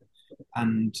of Luna,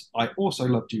 and I also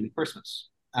love Julie Christmas.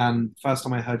 And first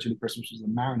time I heard Julie Christmas was the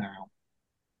Mariner album.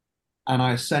 And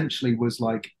I essentially was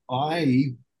like,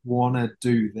 I want to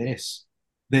do this.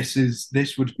 This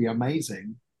would be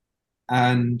amazing.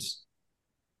 And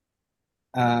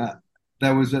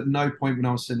there was at no point when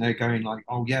I was sitting there going like,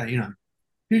 oh yeah,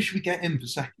 who should we get in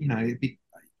for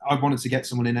I wanted to get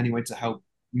someone in anyway to help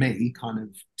me kind of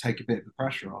take a bit of the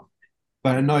pressure off.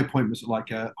 But at no point was it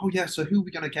like, oh yeah, so who are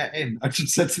we going to get in? I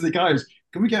just said to the guys,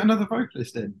 can we get another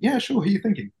vocalist in? Yeah, sure. Who are you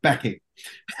thinking? Becky.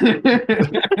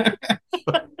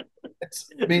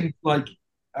 I mean, like,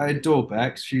 I adore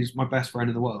Bex. She's my best friend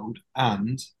in the world.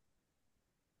 And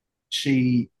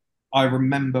I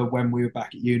remember when we were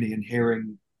back at uni and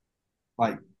hearing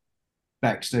like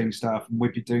Bex doing stuff, and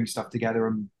we'd be doing stuff together,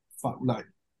 and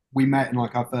we met in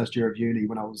like our first year of uni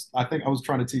when I think I was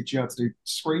trying to teach you how to do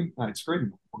screaming,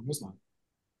 wasn't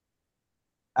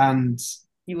I? And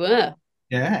you were.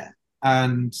 Yeah.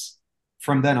 And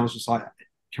from then I was just like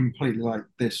completely like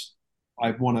this.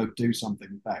 I want to do something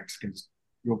with Bex because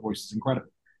your voice is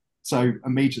incredible. So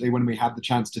immediately when we had the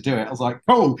chance to do it, I was like,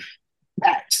 oh,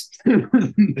 Bex.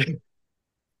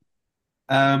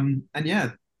 And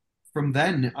yeah, from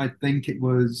then I think it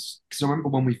was because I remember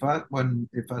when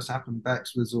it first happened,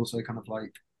 Bex was also kind of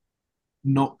like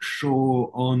not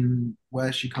sure on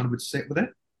where she kind of would sit with it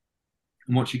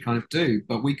and what she kind of do.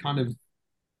 But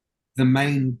the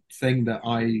main thing that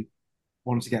I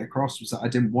wanted to get across was that I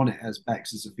didn't want it as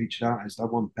Bex as a featured artist. I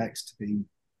want Bex to be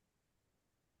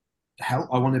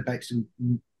I wanted Bex to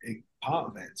be part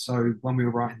of it. So when we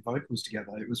were writing vocals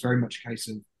together, it was very much a case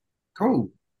of,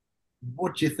 cool,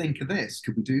 what do you think of this?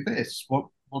 Could we do this? What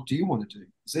do you want to do?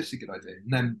 Is this a good idea?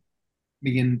 And then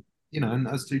me and and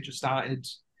us two just started.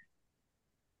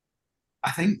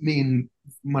 I think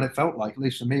what it felt like, at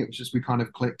least for me, it was just we kind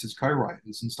of clicked as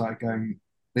co-writers and started going,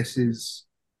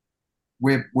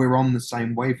 we're on the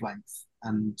same wavelength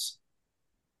and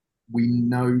we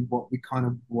know what we kind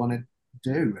of want to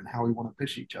do and how we want to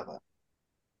push each other.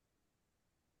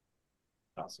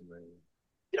 That's amazing.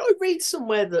 Did I read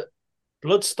somewhere that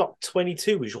Bloodstock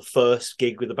 22 was your first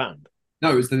gig with the band?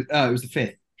 No, it was the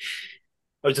fifth.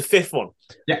 Oh, it was the fifth one.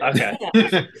 Yeah.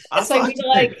 Okay. So we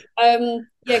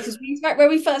because when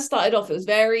we first started off, it was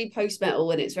very post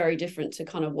metal and it's very different to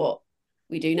kind of what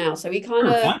we do now. So we kind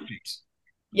of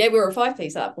we were a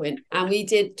 5-piece at that point, and we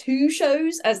did 2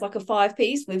 shows as like a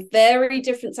 5-piece with very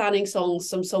different sounding songs,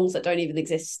 some songs that don't even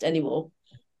exist anymore.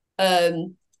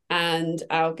 And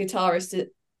our guitarist,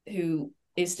 who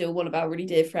is still one of our really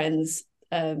dear friends,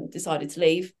 decided to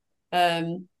leave.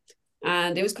 And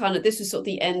it was this was sort of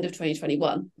the end of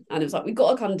 2021, and it was like we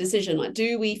got a kind of decision, like,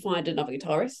 do we find another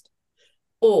guitarist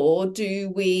or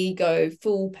do we go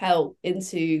full pelt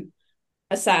into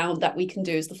a sound that we can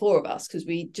do as the four of us, because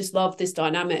we just love this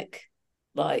dynamic,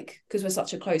 like, because we're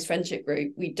such a close friendship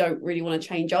group, we don't really want to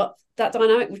change up that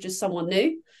dynamic with just someone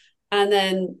new. And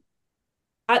then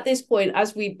at this point,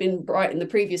 as we've been writing the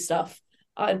previous stuff,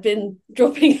 I'd been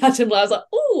dropping Adam. I was like,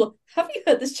 "Oh, have you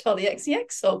heard this Charlie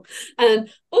XCX song?" And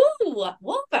 "Oh,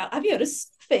 what about? Have you heard of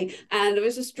Stuffy?" And it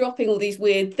was just dropping all these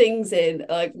weird things in,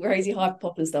 like crazy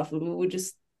hyperpop and stuff, and we were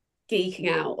just geeking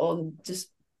out on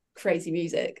just crazy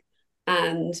music.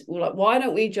 And we're like, "Why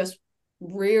don't we just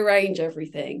rearrange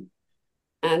everything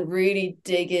and really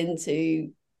dig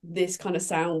into this kind of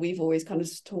sound we've always kind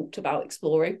of talked about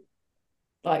exploring,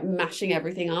 like mashing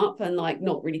everything up and like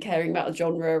not really caring about a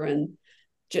genre and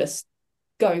just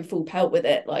going full pelt with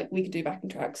it. Like, we could do backing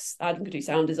tracks, Adam could do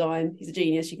sound design, he's a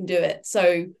genius, you can do it."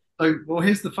 So well,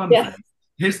 here's the fun thing.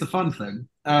 Here's the fun thing.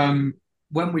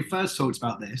 When we first talked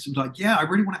about this, I was like, yeah, I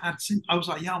really want to add synth. I was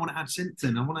like, yeah, I want to add synth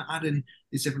in. I want to add in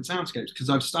these different soundscapes, because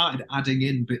I've started adding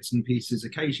in bits and pieces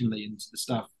occasionally into the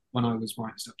stuff when I was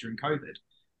writing stuff during COVID.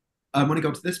 When it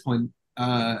got to this point,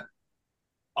 I'd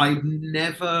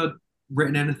never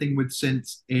written anything with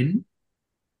synths in.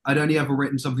 I'd only ever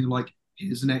written something like,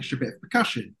 here's an extra bit of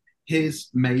percussion. Here's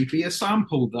maybe a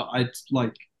sample that I'd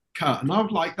like cut, and I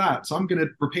would like that, so I'm going to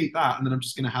repeat that, and then I'm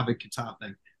just going to have a guitar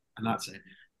thing, and that's it.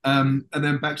 And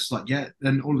then Bex was like, yeah.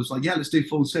 Then all of us like, yeah, let's do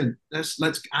full synth.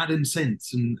 Let's add in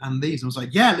synths and these. And I was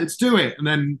like, yeah, let's do it. And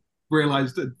then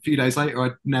realized that a few days later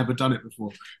I'd never done it before.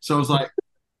 So I was like,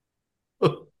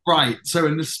 right. So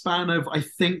in the span of, I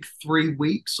think, 3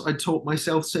 weeks, I taught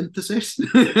myself synthesis,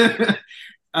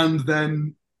 and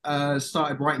then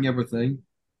started writing everything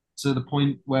to the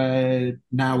point where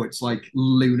now it's like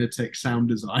lunatic sound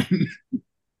design.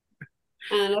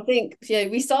 And I think, yeah,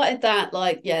 we started that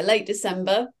like, yeah, late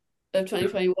December of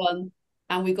 2021,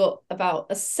 and we got about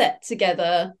a set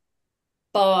together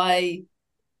by,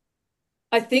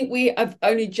 I think I've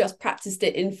only just practiced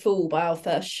it in full by our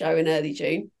first show in early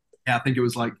June. Yeah, I think it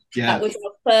was like, yeah. That was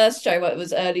our first show, it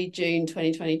was early June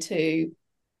 2022.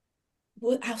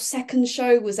 Our second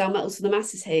show was our Metal to the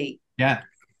Masses heat. Yeah.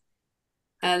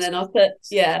 And then our third,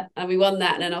 yeah, and we won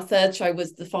that. And then our third show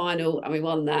was the final, and we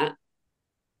won that.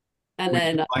 And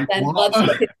then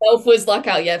Bloodstock itself was like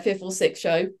our fifth or sixth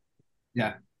show.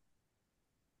 Yeah.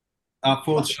 Our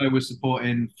fourth show was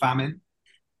supporting Famine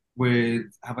with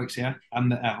Havexia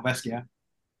and Havexia.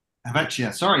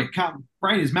 Sorry,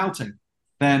 brain is melting.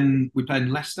 Then we played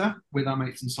in Leicester with our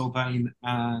mates in Sylvain,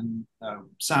 and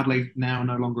sadly now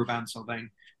no longer a band,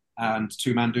 Sylvain, and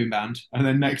two-man doom band. And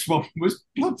then next one was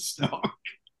Bloodstock.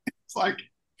 It's like,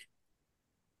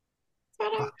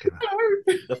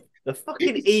 the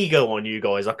fucking ego on you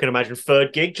guys. I can imagine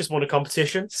third gig, just won a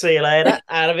competition. See you later.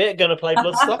 Out of it, gonna play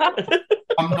Bloodstock.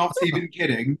 I'm not even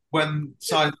kidding.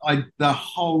 The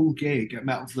whole gig at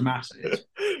Metal to the Masses,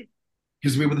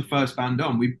 because we were the first band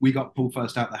on, we got pulled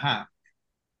first out the hat.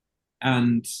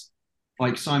 And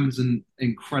like, Simon's an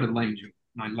incredible angel,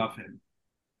 and I love him.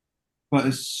 But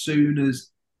as soon as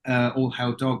All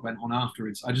Hell Dog went on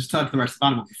afterwards, I just turned to the rest of the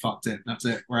band and went, fucked it. That's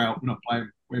it. We're out. We're not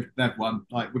playing. They've won.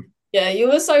 Yeah, you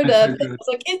were so nervous. I was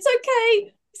like, it's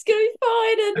okay. It's gonna be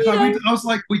fine. And I was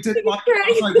like, we did. Like, I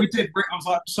was like, we did. I was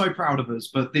like, I'm so proud of us.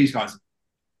 But these guys,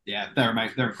 yeah, they're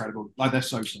amazing. They're incredible. Like, they're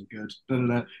so good.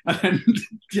 And then,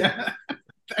 yeah,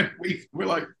 then we're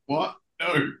like, what?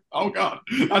 No. Oh God,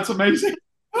 that's amazing.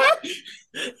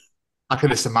 I can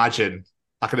just imagine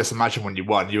when you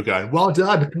won, you were going, well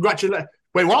done, congratulations.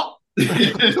 Wait, what?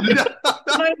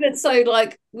 So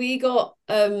like, we got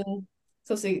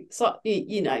obviously, so,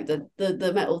 you know,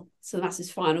 the Metal to the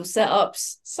Masses final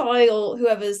setups. Sai or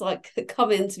whoever's like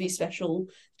come in to be special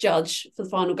judge for the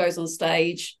final goes on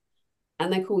stage,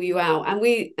 and they call you out. And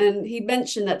he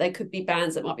mentioned that there could be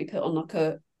bands that might be put on like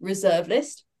a reserve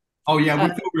list. Oh yeah, we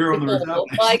thought we were on the reserve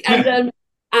list. Like,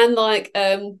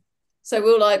 so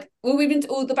we were like, well,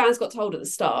 all the bands got told at the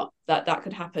start that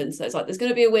could happen. So it's like, there's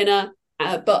going to be a winner,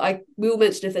 but we will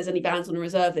mention if there's any bands on the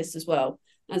reserve list as well.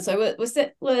 And so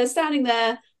we're standing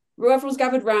there, everyone's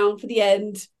gathered round for the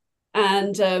end,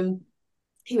 and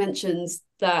he mentions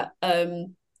that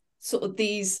sort of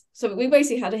these. So we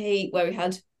basically had a heat where we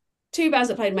had two bands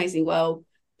that played amazingly well.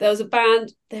 There was a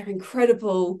band, they're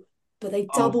incredible, but they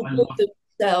double booked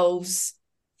themselves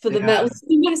for the Metal to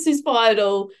the Masses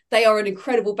final. They are an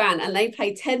incredible band, and they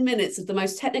played 10 minutes of the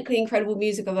most technically incredible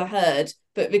music I've ever heard.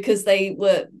 But because they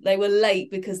were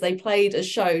late, because they played a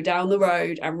show down the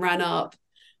road and ran up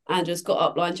and just got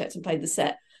up, line checked, and played the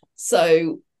set.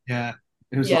 So yeah,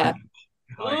 it was like,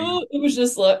 it was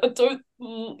just like, I don't,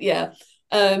 yeah.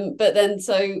 But then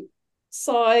so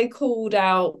Sai called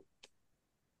out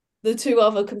the two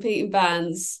other competing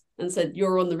bands and said,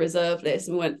 "You're on the reserve list,"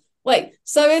 and we went, "Wait,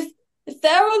 so if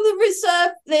they're on the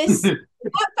reserve list,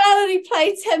 that band only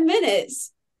played 10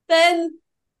 minutes, then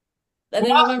I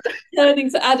remember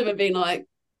turning to Adam and being like,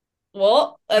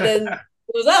 what? And then it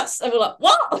was us, and we're like,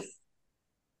 what?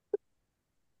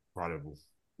 Incredible.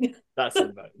 That's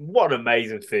what an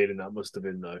amazing feeling that must have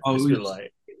been, though. Oh,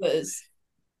 it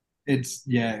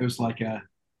was like a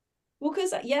well,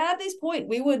 because at this point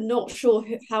we were not sure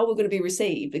how we're going to be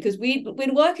received, because we'd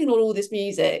been working on all this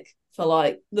music for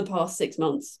like the past 6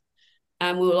 months,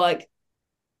 and we were like,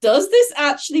 does this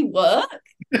actually work?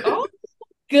 Oh,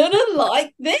 gonna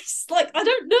like this? Like, I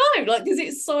don't know, like, because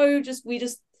it's so just, we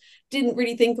just didn't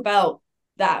really think about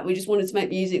that. We just wanted to make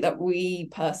music that we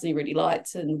personally really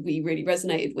liked and we really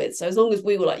resonated with. So as long as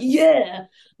we were like, yeah,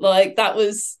 like that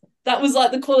was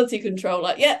like the quality control,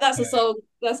 like, yeah, that's a song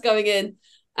that's going in.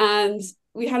 And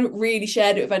we hadn't really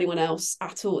shared it with anyone else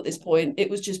at all at this point. It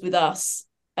was just with us,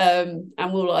 and we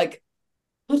were like,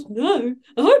 I don't know,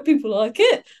 I hope people like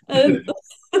it.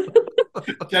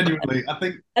 Genuinely, I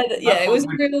think it was a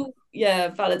real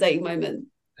validating moment.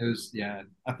 It was,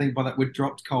 I think by that we'd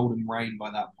dropped Cold and Rain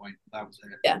by that point. That was it.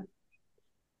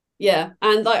 Yeah,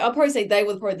 and like, I'll probably say they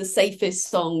were probably the safest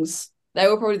songs. They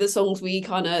were probably the songs they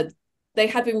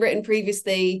had been written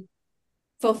previously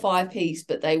for 5-piece,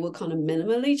 but they were kind of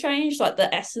minimally changed. Like,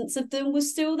 the essence of them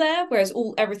was still there, whereas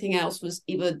everything else was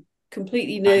either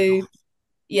completely new,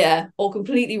 or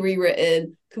completely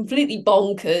rewritten, completely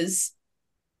bonkers.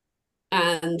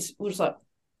 And we're just like,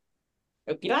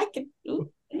 hope you like it.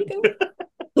 Ooh, there you go.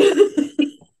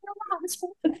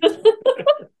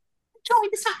 Enjoy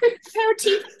this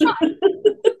aperitif.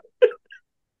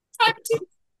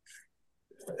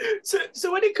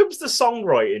 So when it comes to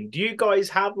songwriting, do you guys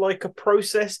have like a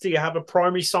process? Do you have a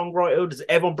primary songwriter? Does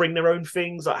everyone bring their own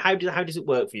things? Like, how does it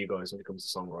work for you guys when it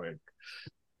comes to songwriting?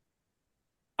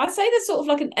 I'd say there's sort of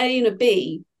like an A and a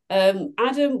B. Adam,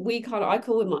 I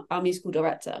call him our musical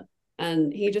director,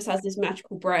 and he just has this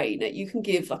magical brain that you can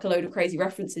give like a load of crazy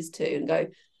references to and go,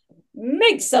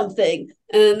 make something,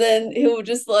 and then he'll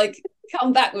just like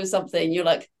come back with something. You're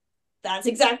like, that's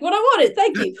exactly what I wanted,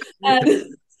 thank you.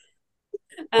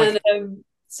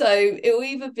 So it'll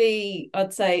either be,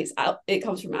 I'd say it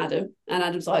comes from Adam, and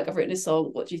Adam's like, I've written this song,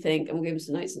 what do you think? And we'll give him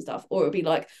some notes and stuff. Or it'll be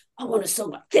like, I want a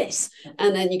song like this,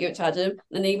 and then you give it to Adam,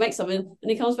 and he makes something,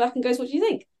 and he comes back and goes, what do you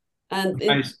think? And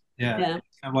it's kind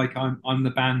of like I'm the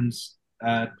band's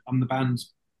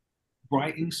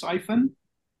writing siphon.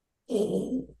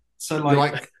 So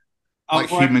like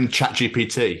human chat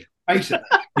GPT. Basically.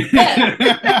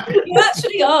 You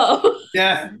actually are.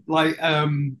 Yeah, like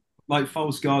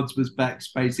False Gods was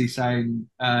Bex basically saying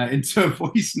into a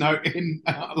voice note in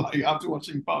like after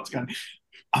watching parts, going,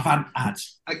 I've had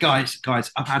ads. Guys,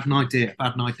 I've had an idea.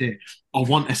 I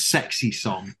want a sexy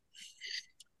song.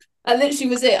 And literally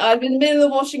was it. I'd been in the middle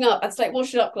of washing up. I'd take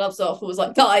washing up gloves off and was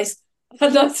like, guys, I've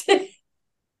had an idea.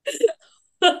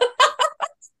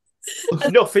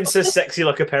 Nothing so sexy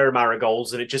like a pair of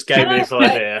marigolds, and it just gave me this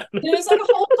idea. It was like a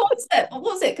whole concept. What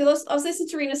was it? Because I was listening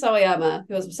to Rina Sawayama,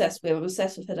 who I was obsessed with. I'm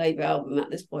obsessed with her debut album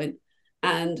at this point.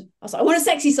 And I was like, I want a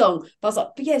sexy song. But I was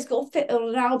like, but yeah, it's got to fit on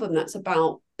an album that's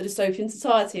about a dystopian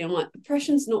society. I'm like,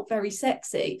 oppression's not very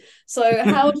sexy. So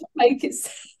how do I make it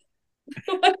sexy?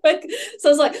 So I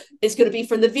was like, it's going to be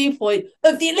from the viewpoint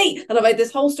of the elite. And I made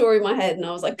this whole story in my head. And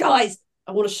I was like, guys,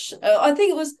 I want to, I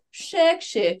think it was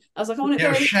sexy. I was like, I want it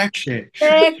very sexy.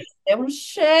 I want a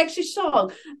sexy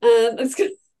song. And it's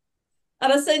good.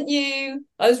 And I sent you,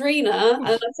 I was Rena, and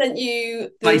I sent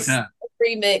you this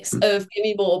remix of Give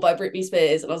Me More by Britney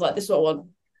Spears. And I was like, this is what I want.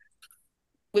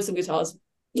 With some guitars.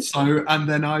 So, and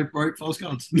then I wrote False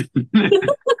Gods.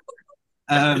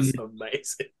 That's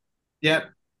amazing.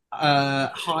 Yep.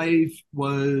 Hive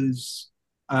was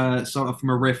sort of from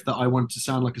a riff that I wanted to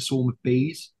sound like a swarm of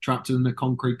bees trapped in a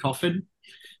concrete coffin.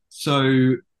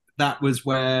 So that was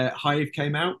where Hive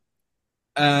came out.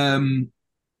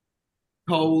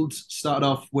 Cold started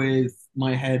off with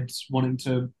my head wanting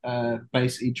to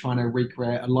basically trying to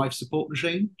recreate a life support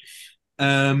machine.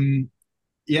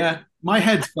 My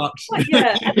head's fucked.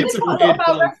 Yeah, I think a lot of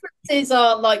our references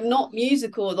are like not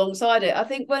musical alongside it. I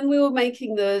think when we were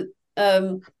making the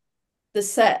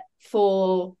set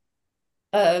for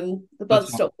the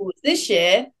Bloodstock Wars this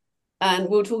year, and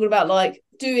we were talking about like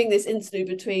doing this interlude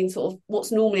between sort of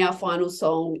what's normally our final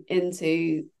song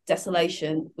into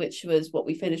Desolation, which was what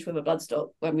we finished with a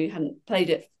Bloodstock when we hadn't played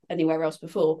it anywhere else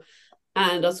before.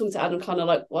 And I was talking to Adam kind of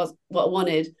like what I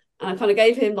wanted, and I kind of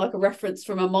gave him like a reference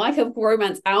from a My Chemical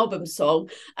Romance album song,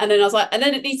 and then I was like, and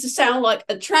then it needs to sound like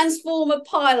a Transformer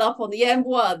pile up on the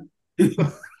M1.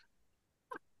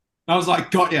 I was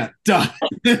like, got ya, done.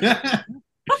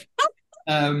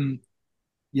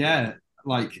 Yeah,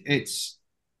 like it's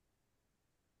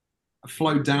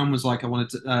Float Down was like I wanted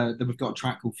to. Then we've got a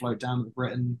track called Float Down that we've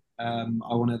written.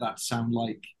 I wanted that to sound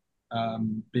like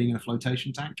being in a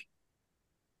flotation tank,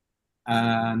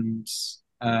 and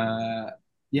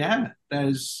yeah,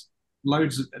 there's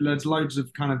loads of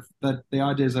kind of the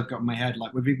ideas I've got in my head.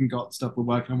 Like we've even got stuff we're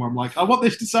working on where I'm like, I want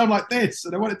this to sound like this,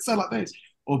 and I want it to sound like this.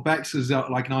 Or Bex has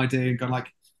got like an idea and gone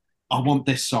like, I want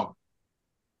this song,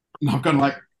 and I've gone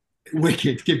like,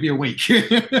 wicked, give me a week.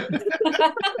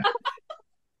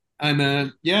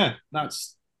 And yeah,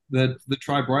 that's the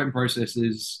tribe writing process.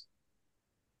 Is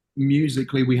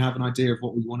musically we have an idea of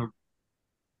what we want to.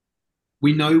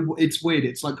 We know it's weird.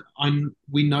 It's like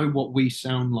we know what we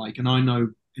sound like, and I know,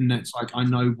 and it's like I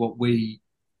know what we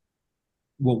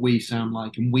sound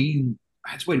like, and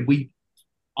it's weird.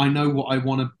 I know what I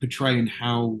want to portray and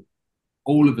how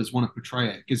all of us want to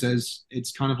portray it, because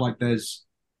it's kind of like there's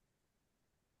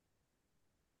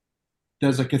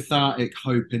a cathartic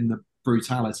hope in the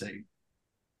brutality,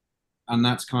 and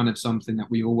that's kind of something that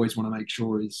we always want to make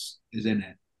sure is in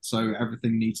it. So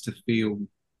everything needs to feel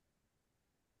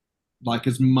like,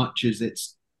 as much as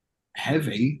it's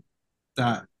heavy,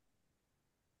 that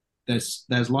there's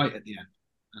light at the end,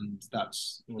 and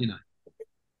that's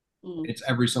it's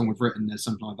every song we've written. There's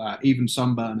something like that. Even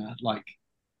Sunburner, like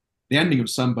the ending of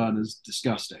Sunburner is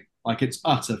disgusting. Like it's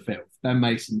utter filth. Ben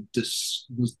Mason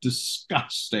was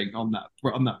disgusting on that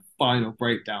final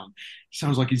breakdown. It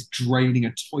sounds like he's draining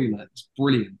a toilet. It's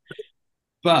brilliant.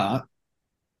 But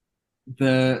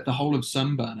the whole of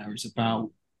Sunburner is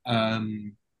about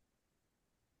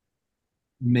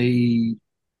me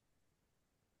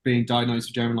being diagnosed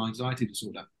with general anxiety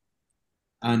disorder,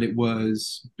 and it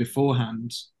was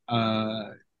beforehand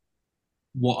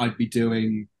what I'd be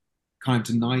doing, kind of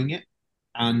denying it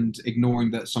and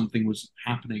ignoring that something was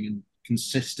happening, and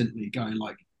consistently going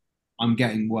like, I'm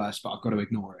getting worse, but I've got to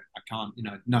ignore it. I can't,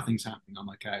 nothing's happening. I'm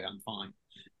okay. I'm fine.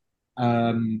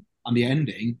 And the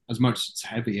ending, as much as it's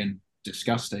heavy and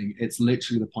disgusting, it's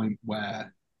literally the point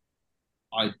where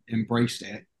I embraced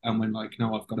it and went like,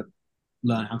 no, I've got to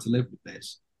learn how to live with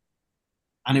this.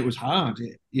 And it was hard.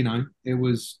 It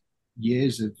was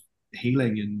years of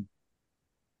healing and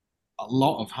a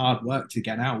lot of hard work to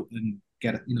get out and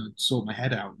sort my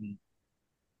head out, and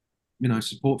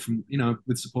support from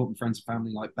with support from friends and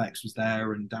family. Like Bex was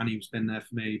there, and Danny was been there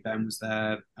for me, Ben was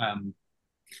there,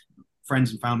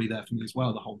 friends and family there for me as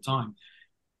well the whole time.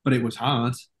 But it was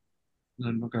hard,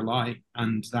 I'm not gonna lie,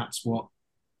 and that's what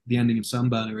the ending of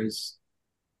Sunburner is.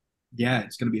 Yeah,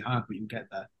 it's gonna be hard, but you'll get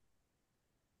there.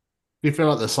 Do you feel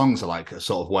like the songs are like a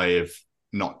sort of way of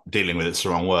not dealing with it's the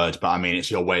wrong word, but I mean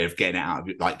it's your way of getting it out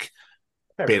of like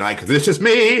being like, this is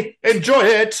me, enjoy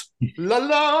it, la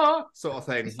la, sort of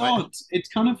thing. It's odd. It's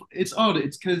odd.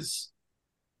 It's because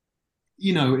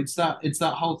it's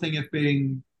that whole thing of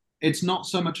being. It's not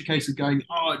so much a case of going,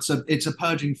 oh, it's a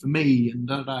purging for me, and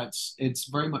it's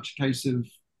very much a case of,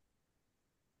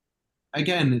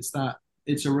 again, it's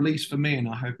a release for me, and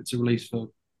I hope it's a release for,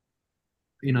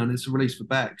 and it's a release for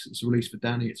Bex, it's a release for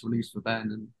Danny, it's a release for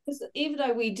Ben, and even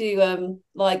though we do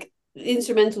like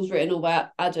instrumentals written all by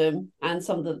Adam, and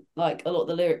some of the like a lot of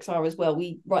the lyrics are as well,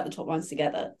 we write the top lines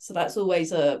together, so that's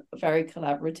always a very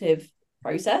collaborative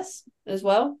process as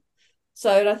well.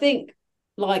 So, and I think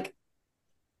like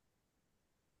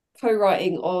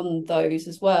co-writing on those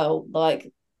as well,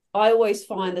 like I always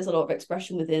find there's a lot of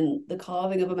expression within the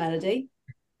carving of a melody,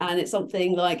 and it's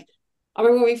something like I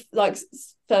remember when we like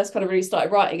first kind of really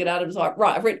started writing, and Adam was like,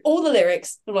 right, I've written all the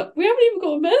lyrics. I'm like, we haven't even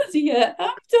got a melody yet. How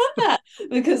have you done that?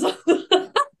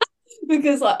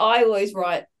 Because like I always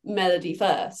write melody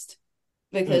first,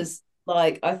 because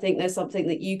like I think there's something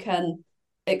that you can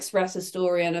express a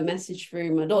story and a message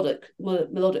through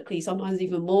melodically, sometimes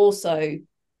even more so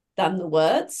than the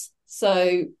words.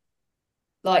 So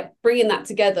like bringing that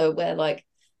together, where like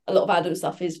a lot of Adam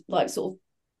stuff is like sort of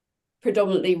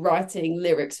predominantly writing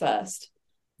lyrics first.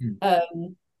 I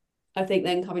think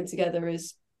then coming together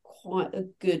is quite a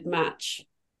good match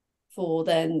for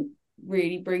then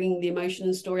really bringing the emotion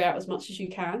and story out as much as you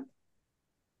can.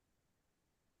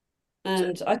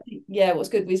 And I think, what's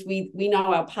good is we know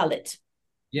our palette.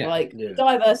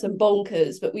 Diverse and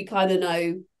bonkers, but we kind of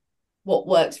know what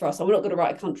works for us. And we're not going to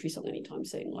write a country song anytime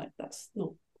soon. Like that's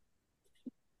not.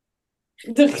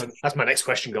 That's my next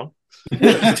question gone. Sorry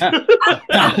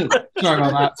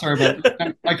about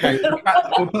that. Okay,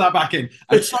 we'll put that back in.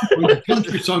 At some point, the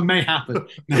country song may happen.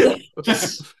 But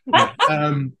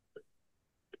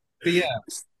yeah,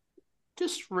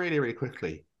 just really, really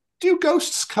quickly, do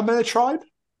ghosts come in a tribe?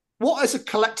 What is a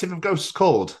collective of ghosts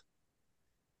called?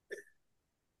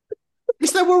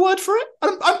 Is there a word for it?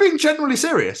 I'm being genuinely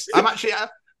serious. I'm actually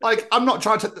I'm not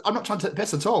trying to take the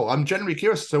piss at all. I'm genuinely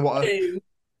curious as to what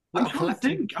I'm trying to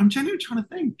think. I'm genuinely trying to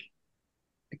think.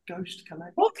 A ghost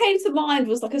collective. What came to mind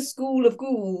was like a school of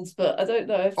ghouls, but I don't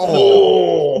know if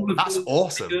that's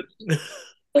awesome.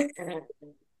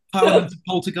 Parliament of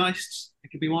Poltergeists.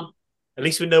 It could be one. At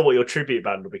least we know what your tribute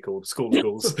band will be called. School of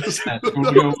Ghouls. Yeah, School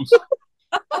of Ghouls.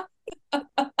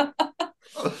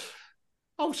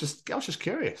 I was just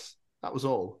curious. That was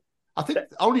all. I think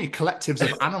only collectives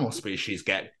of animal species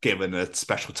get given a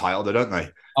special title, don't they?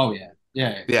 Oh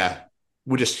yeah.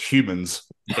 We're just humans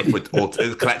if we're all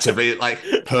collectively like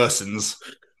persons.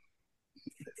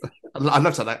 I'd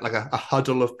love to like a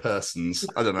huddle of persons.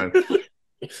 I don't know.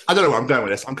 I don't know where I'm going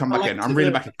with this. I'm coming back in. I'm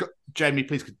really back in. Jamie,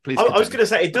 please. I was going to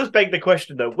say, it does beg the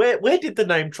question though. Where did the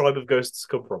name Tribe of Ghosts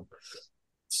come from?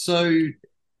 So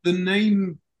the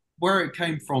name, where it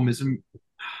came from, isn't.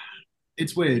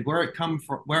 It's weird. Where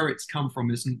it's come from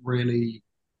isn't really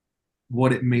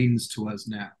what it means to us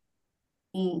now.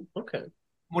 Okay.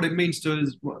 What it means to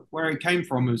us, where it came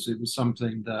from, is it was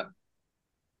something that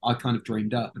I kind of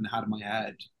dreamed up and had in my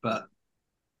head. But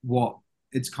what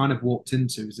it's kind of walked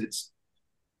into is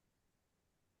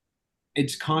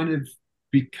it's kind of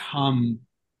become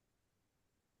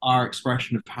our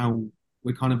expression of how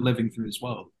we're kind of living through this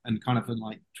world, and kind of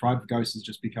like Tribe of Ghosts has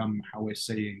just become how we're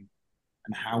seeing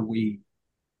and how we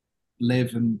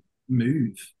live and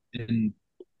move in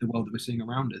the world that we're seeing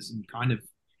around us. And kind of,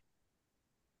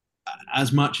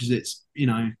 as much as it's,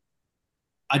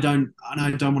 I don't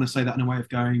want to say that in a way of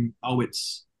going, oh,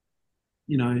 it's,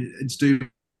 it's doom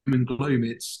and gloom.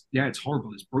 It's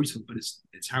horrible, it's brutal, but it's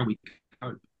how we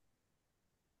cope.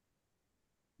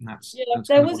 That's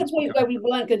there was a point where we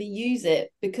weren't going to use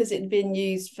it because it had been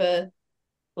used for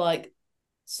like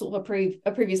sort of a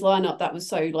previous lineup that was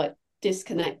so like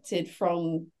disconnected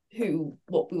from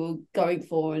what we were going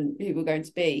for and who we were going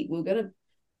to be. We were going to, it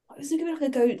was going to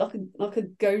be like a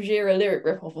Gojira lyric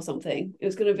ripoff or something. It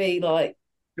was going to be like,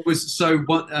 it was so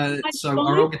what so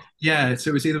our, so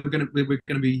it was either we were either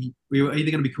going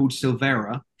to be called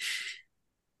Silvera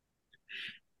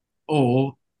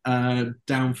or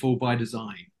Downfall by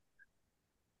Design.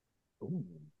 Ooh.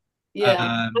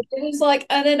 Yeah, it was like,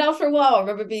 and then after a while, I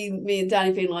remember me and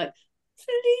Danny being like,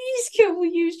 "Please, can we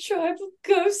use Tribe of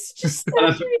Ghosts?" Just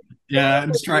yeah,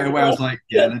 and straight away I was like,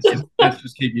 "Yeah, let's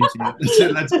just keep using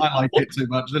it. I like it too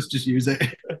much. Let's just use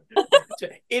it."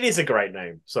 It is a great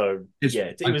name, so it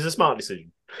was a smart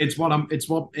decision. It's one I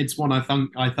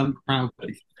thunk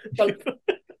proudly.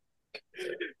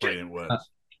 Brilliant work.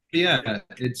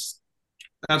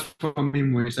 That's what I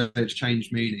mean when we say it's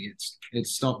changed meaning.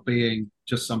 It's stopped being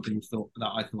just something that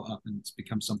I thought up, and it's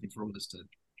become something for all of us to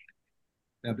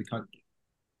be coped.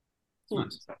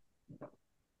 Nice.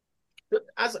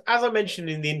 As I mentioned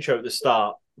in the intro at the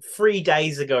start, 3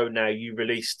 days ago now you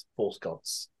released False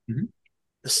Gods. Mm-hmm.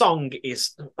 The song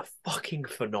is fucking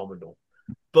phenomenal.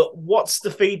 But what's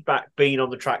the feedback been on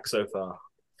the track so far?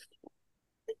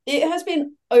 It has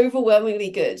been overwhelmingly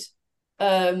good.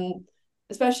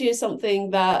 Especially as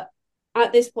something that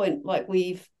at this point, like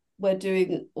we're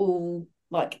doing all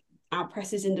like our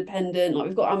press is independent. Like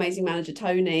we've got our amazing manager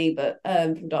Tony, but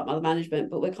from Dark Mother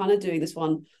Management, but we're kind of doing this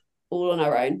one all on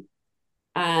our own.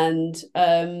 And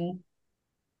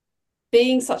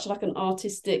being such like an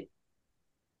artistic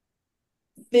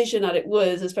vision that it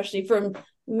was, especially from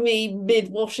me mid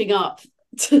washing up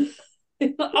to I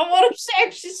want to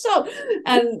search this song,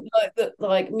 and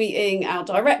like meeting our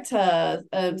director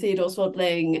Theodore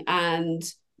Swadling and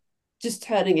just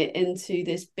turning it into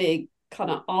this big kind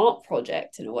of art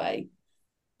project in a way.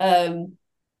 I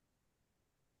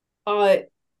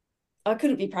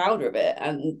couldn't be prouder of it,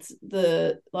 and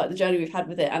the journey we've had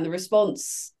with it and the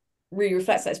response really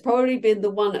reflects that. It's probably been the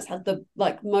one that's had the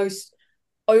like most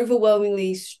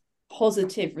overwhelmingly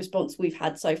positive response we've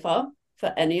had so far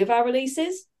for any of our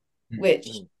releases. Which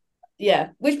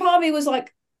part of me was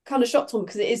like kind of shocked on,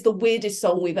 because it is the weirdest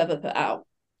song we've ever put out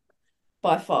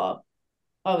by far,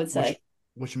 I would say.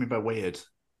 What do you mean by weird?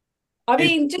 I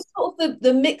mean, just sort of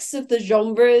the mix of the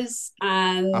genres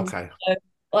and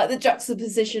like the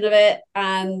juxtaposition of it,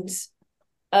 and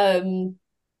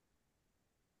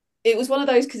it was one of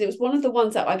those, because it was one of the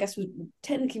ones that I guess was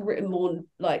technically written more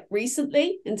like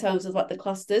recently in terms of like the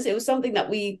clusters. It was something that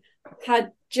we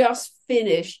had just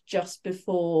finished just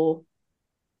before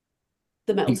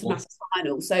the Metal to Masses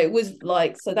final. So it was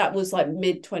like, so that was like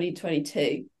mid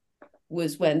 2022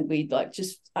 was when we like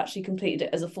just actually completed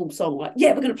it as a full song. Like,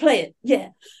 yeah, we're going to play it. Yeah.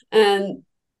 And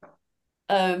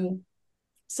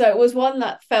so it was one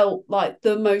that felt like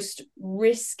the most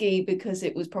risky, because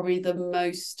it was probably the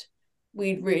most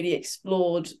we'd really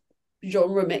explored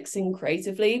genre mixing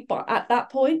creatively. But at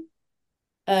that point,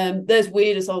 there's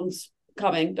weirder songs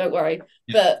coming, don't worry.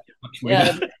 Yeah,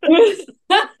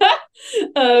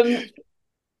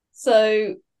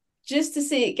 So just to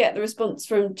see it get the response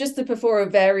from just the plethora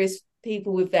of various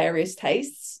people with various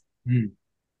tastes.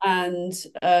 And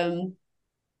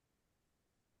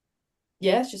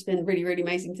it's just been really, really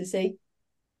amazing to see.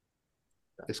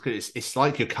 It's good. It's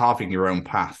like you're carving your own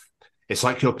path. It's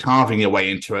like you're carving your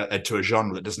way into a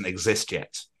genre that doesn't exist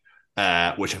yet,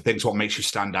 which I think is what makes you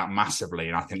stand out massively.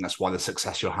 And I think that's why the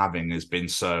success you're having has been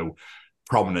so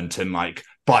prominent. And like,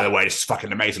 by the way, this is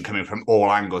fucking amazing coming from all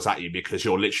angles at you, because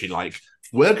you're literally like,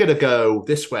 we're going to go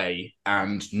this way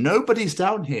and nobody's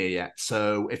down here yet.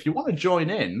 So if you want to join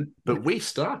in, but we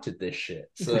started this shit.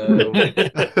 So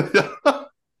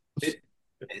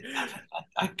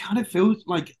I kind of feel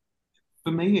like,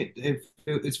 for me,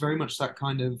 it's very much that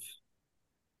kind of,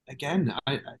 again,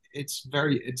 it's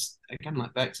again,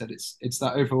 like Beck said, it's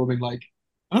that overwhelming, like,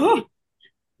 oh,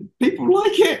 people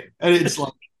like it. And it's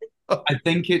like, I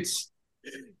think it's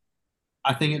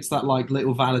that like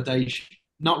little validation,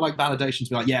 not like validation to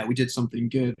be like, yeah, we did something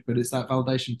good, but it's that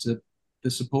validation to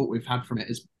the support we've had from it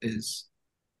is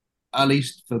at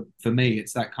least for me,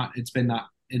 it's been that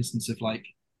instance of like,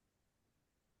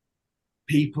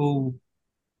 people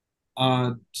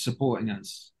are supporting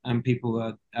us and people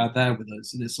are there with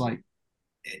us, and it's like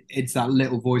it's that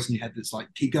little voice in your head that's like,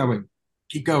 keep going,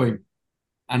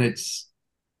 and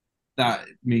that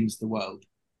means the world.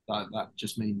 That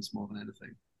just means more than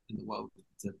anything in the world,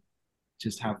 to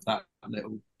just have that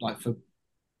little, like, for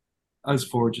us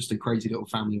four, just a crazy little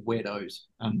family of weirdos,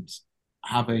 and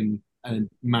having a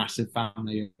massive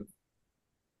family of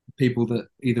people that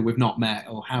either we've not met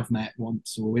or have met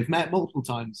once, or we've met multiple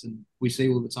times and we see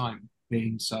all the time,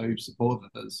 being so supportive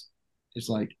of us. It's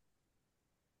like,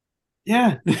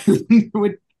 yeah,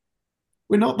 we're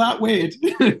not that weird.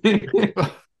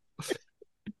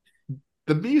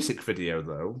 The music video,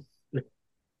 though,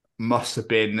 must have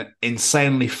been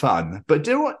insanely fun. But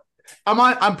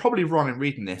I'm probably wrong in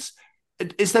reading this.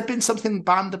 Is there been something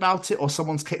banned about it, or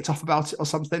someone's kicked off about it, or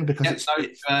something? Because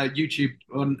YouTube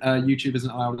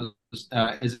isn't allowing us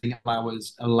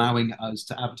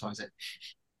to advertise it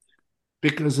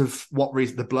because of what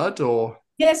reason? The blood, or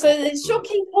so the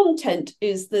shocking content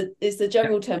is the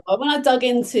general term. But when I dug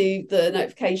into the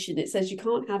notification, it says you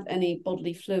can't have any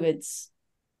bodily fluids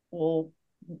or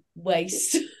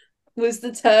waste. Was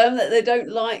the term that they don't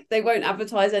like. They won't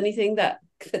advertise anything that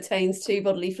pertains to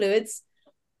bodily fluids.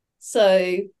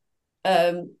 So,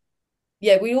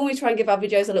 we always try and give our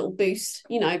videos a little boost,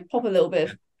 pop a little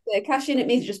bit of cash in. It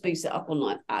means just boost it up on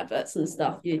like adverts and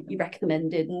stuff you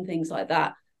recommended and things like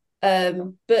that.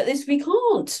 But this we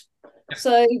can't.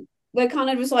 So we're kind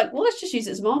of just like, well, let's just use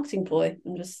it as a marketing ploy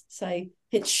and just say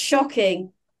it's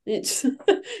shocking. It's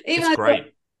it's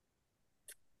great.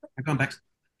 I've gone back.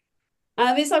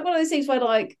 It's like one of those things where,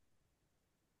 like,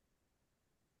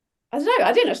 I don't know.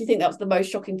 I didn't actually think that was the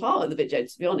most shocking part of the video,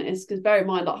 to be honest, because bear in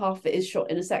mind, like, half of it is shot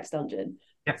in a sex dungeon.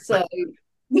 Yeah. So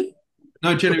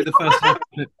no, generally the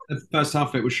first half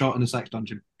of it was shot in a sex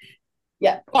dungeon.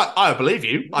 Yeah. I believe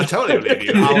you. I totally believe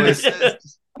you. I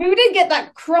mean, we didn't get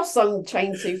that cross on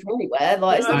chain to from anywhere.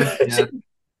 Like, it's not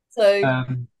so.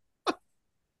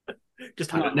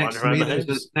 Just had next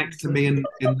to me in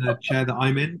the chair that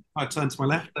I'm in. I turned to my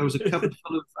left. There was a cupboard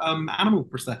full of animal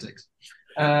prosthetics.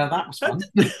 That was fun.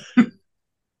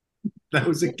 That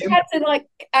was They had to like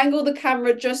angle the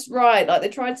camera just right. Like they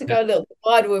tried to go a little bit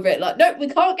wider with it. Like, nope, we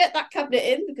can't get that cabinet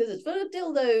in because it's full of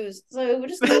dildos. So we're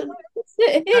just gonna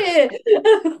sit here.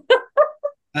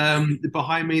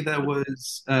 Behind me there were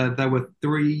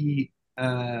three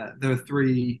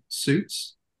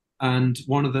suits. And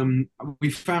one of them,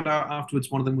 we found out afterwards,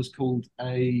 one of them was called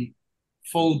a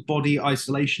full body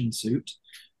isolation suit.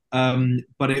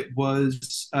 But it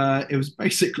was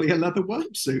basically a leather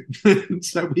worm suit.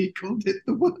 So we called it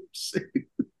the worm suit.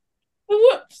 The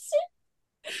worm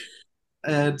suit.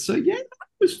 And so yeah, that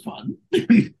was fun.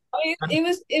 It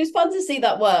was fun to see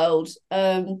that world.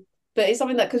 But it's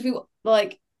something that, because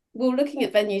we were looking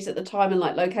at venues at the time and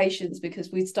like locations, because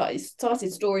we started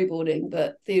storyboarding,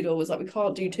 but Theodore was like, we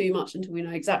can't do too much until we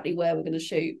know exactly where we're going to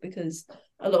shoot, because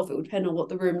a lot of it would depend on what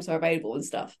the rooms are available and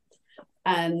stuff.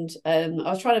 And I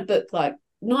was trying to book like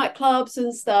nightclubs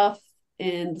and stuff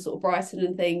in sort of Brighton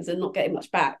and things, and not getting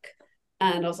much back.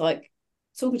 And I was like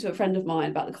talking to a friend of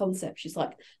mine about the concept. She's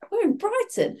like, we're in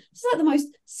Brighton, it's like the most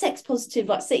sex positive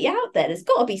like city out there, there's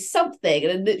got to be something. And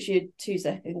then literally a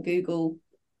 2-second Google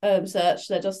search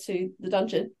led us to the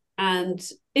dungeon, and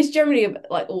it's generally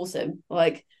like awesome.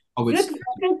 Like Oh, You're looking for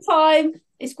a good time.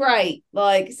 It's great.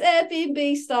 Like it's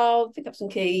Airbnb style. Pick up some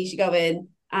keys. You go in,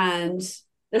 and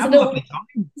there's have a a little. lovely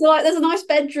time. So like, there's a nice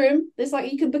bedroom. There's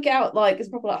like you can book out like it's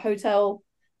proper like hotel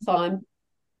time.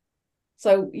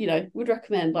 So would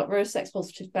recommend like we're a sex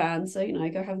positive band. So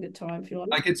go have a good time if you like.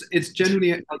 Like it's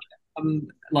generally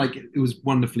like it was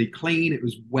wonderfully clean. It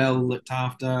was well looked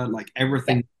after. Like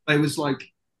everything. It was like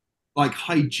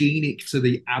hygienic to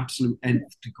the absolute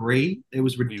nth degree. It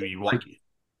was ridiculous.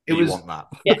 It was want that.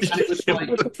 Yeah. And it was like,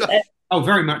 oh,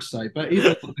 very much so. But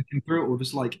even looking through it, all, it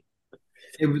was like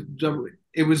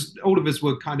it was all of us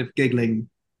were kind of giggling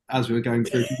as we were going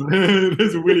through.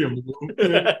 There's a Willie on the wall.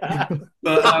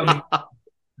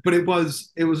 But it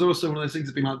was also one of those things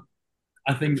that being like,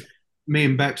 I think me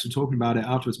and Bex were talking about it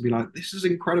afterwards and be like, this is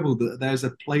incredible that there's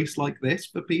a place like this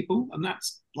for people, and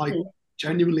that's like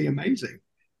genuinely amazing.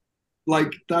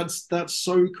 Like that's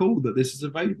so cool that this is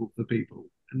available for people.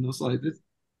 And I was like,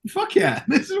 fuck yeah,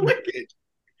 this is wicked.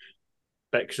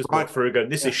 Bex just walked through going,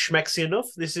 this is schmexy enough.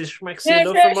 This is schmexy Yeah,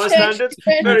 enough very for my schmeck, standards.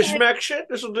 very Very schmeck. schmeck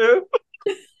this will do.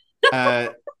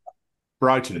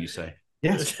 Brighton, you say?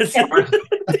 Yes. It's Brighton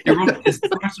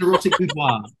erotic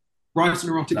boudoir. Brighton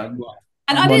erotic boudoir.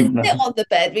 And I didn't sit on the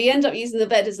bed. We ended up using the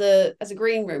bed as a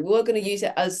green room. We were going to use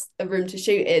it as a room to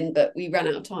shoot in, but we ran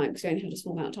out of time because we only had a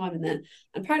small amount of time in there.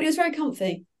 And apparently it was very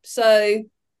comfy. So,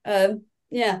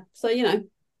 yeah. So,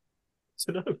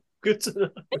 To know. Good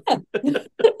to know.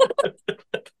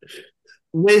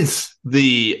 With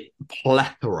the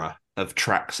plethora of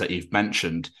tracks that you've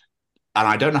mentioned, and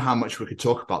I don't know how much we could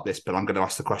talk about this, but I'm going to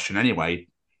ask the question anyway.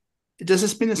 Does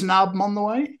this mean there's an album on the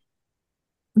way?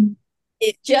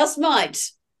 It just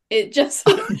might. It just.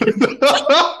 We've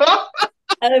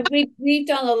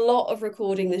done a lot of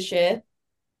recording this year,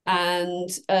 and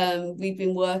we've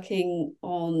been working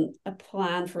on a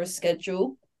plan for a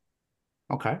schedule.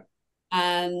 Okay.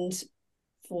 And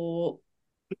for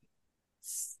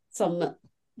some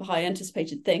high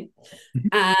anticipated thing,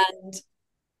 and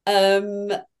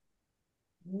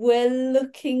we're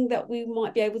looking that we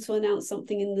might be able to announce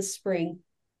something in the spring.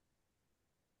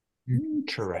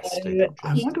 Interesting.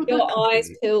 So keep your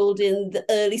eyes peeled in the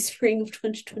early spring of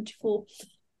 2024.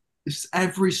 It's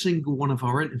every single one of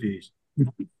our interviews.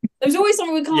 There's always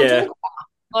something we can't talk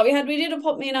about. Like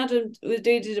me and Adam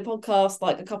did a podcast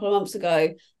like a couple of months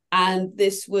ago, and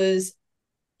this was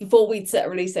before we'd set a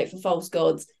release date for False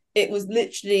Gods. It was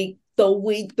literally the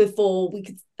week before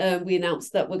we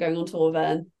announced that we're going on tour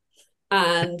then.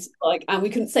 And we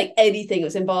couldn't say anything. It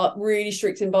was really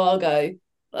strict embargo.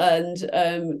 And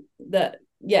and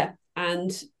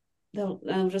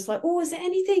they're just like, oh, is there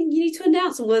anything you need to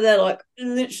announce? And they're like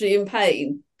literally in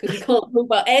pain because we can't talk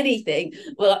about anything.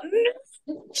 We're like,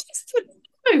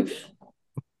 no.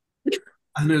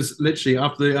 And there's literally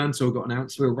after the Earn Tour got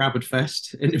announced, we were Rabid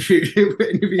Fest interviewed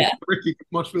Ricky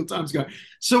Moshfield times ago.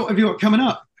 So what have you got coming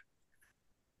up?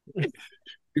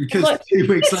 Because 2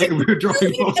 weeks later we were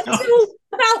dropping podcasts.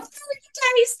 About 3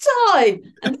 days' time,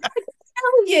 and I can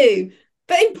tell you,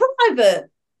 but in private,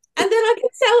 and then I can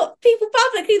tell people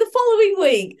publicly the following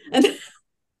week, and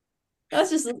that's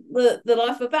just the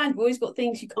life of a band. We've always got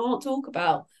things you can't talk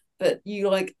about, but you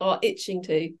are itching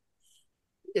to.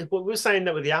 What we were saying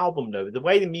that with the album, though, the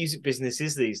way the music business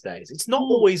is these days, it's not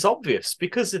always obvious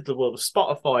because of the world of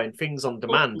Spotify and things on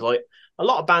demand. Like a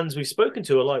lot of bands we've spoken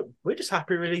to are like, we're just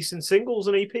happy releasing singles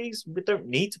and EPs. We don't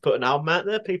need to put an album out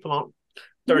there. Don't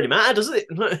really matter, does it?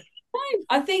 No,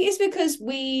 I think it's because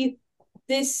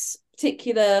this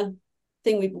particular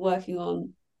thing we've been working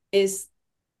on is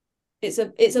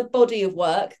it's a body of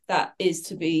work that is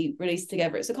to be released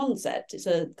together. It's a concept. It's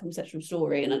a conceptual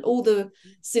story, and all the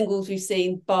singles we've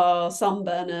seen, bar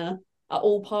Sunburner, are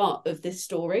all part of this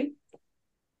story.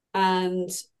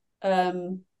 And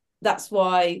that's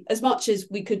why, as much as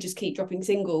we could just keep dropping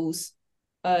singles,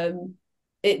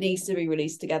 it needs to be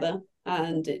released together,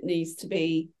 and it needs to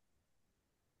be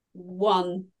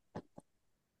one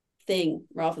thing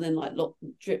rather than like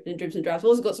dribs and drabs. We've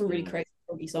also got some really crazy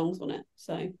proggy songs on it,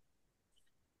 so.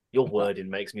 Your wording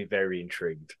makes me very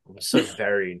intrigued. I'm so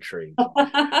very intrigued.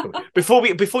 Before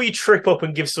you trip up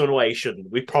and give someone away, you shouldn't.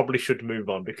 We probably should move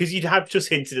on because you have just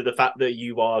hinted at the fact that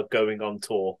you are going on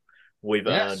tour with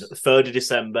 3rd of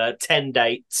December, 10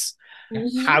 dates.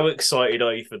 Mm-hmm. How excited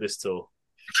are you for this tour?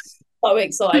 So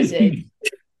excited.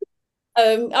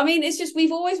 I mean, it's just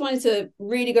we've always wanted to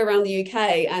really go around the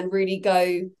UK and really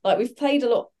go, like we've played a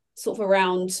lot sort of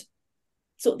around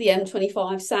sort of the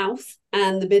M25 South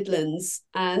and the Midlands,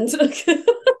 and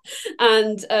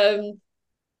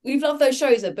we've loved those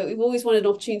shows, but we've always wanted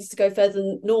an opportunity to go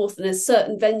further north, and there's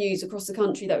certain venues across the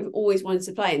country that we've always wanted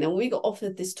to play. And then when we got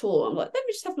offered this tour, I'm like, let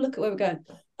me just have a look at where we're going.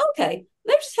 okay,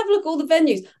 let's just have a look at all the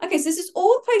venues. Okay, so this is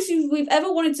all the places we've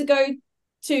ever wanted to go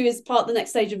to as part of the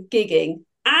next stage of gigging,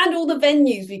 and all the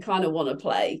venues we kind of want to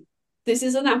play. This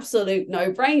is an absolute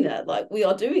no-brainer. Like, we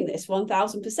are doing this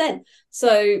 1000%.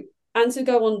 So, and to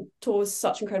go on tour with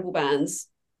such incredible bands.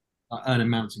 Ern and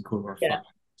Mountain Caller are fucking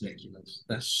ridiculous.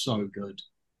 They're so good.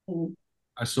 Mm.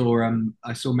 I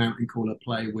saw Mountain Caller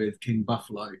play with King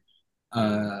Buffalo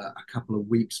a couple of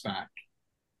weeks back,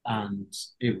 and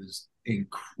it was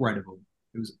incredible.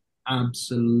 It was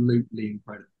absolutely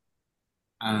incredible.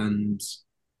 And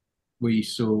I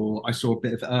saw a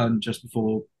bit of Ern just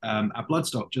before at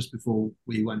Bloodstock, just before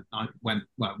we went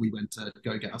to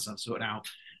go get ourselves sorted out.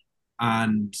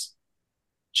 And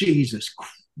Jesus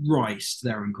Christ,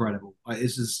 they're incredible. Like,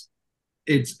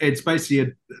 it's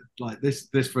basically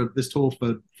this tour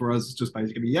for us is just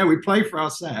basically, we play for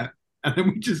our set, and then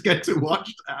we just get to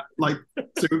watch that, like,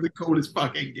 two of the coolest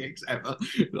fucking gigs ever.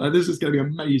 Like, this is going to be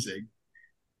amazing.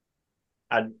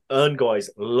 And Ern guys,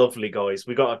 lovely guys.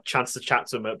 We got a chance to chat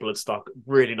to them at Bloodstock.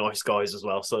 Really nice guys as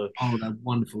well. So they're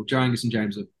wonderful. Joe Angus and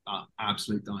James are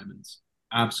absolute diamonds.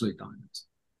 Absolute diamonds.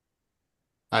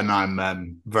 And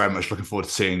I'm very much looking forward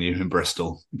to seeing you in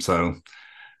Bristol. So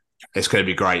it's going to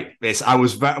be great.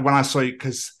 When I saw you,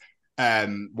 because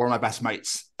one of my best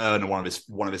mates, Ern, one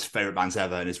of his favorite bands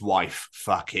ever, and his wife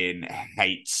fucking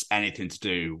hates anything to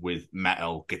do with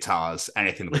metal, guitars,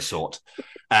 anything of the sort.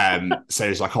 So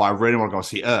he's like, "Oh, I really want to go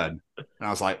see Ern," and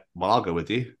I was like, "Well, I'll go with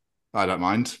you. I don't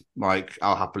mind. Like,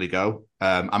 I'll happily go."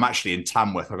 I'm actually in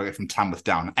Tamworth. I got it from Tamworth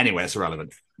down. Anyway, it's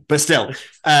irrelevant. But still,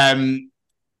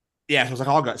 yeah, so I was like,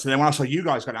 I'll go. So then when I saw you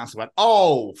guys go down, I went,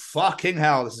 oh, fucking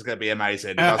hell, this is going to be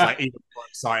amazing. And I was like, even more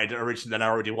excited originally than I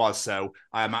already was. So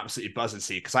I am absolutely buzzing to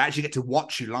see, because I actually get to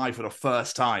watch you live for the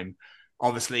first time.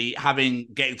 Obviously,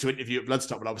 getting to interview at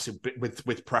Bloodstock, but obviously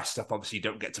with press stuff, obviously you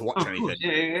don't get to watch anything.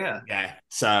 Yeah.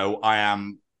 So I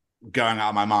am going out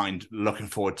of my mind, looking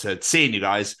forward to seeing you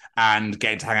guys and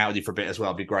getting to hang out with you for a bit as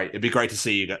well. It'd be great. It'd be great to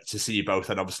see you both,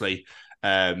 and obviously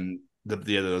the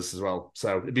others as well.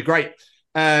 So it'd be great.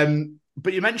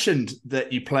 But you mentioned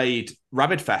that you played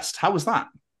Rabid Fest. How was that?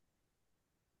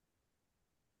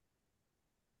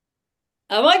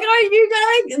 Oh my God, you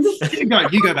going? You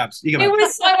go, Babs. You go, Babs. It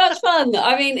was so much fun.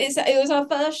 I mean, it was our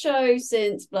first show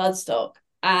since Bloodstock,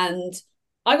 and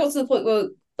I got to the point where,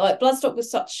 like, Bloodstock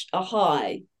was such a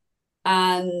high,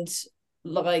 and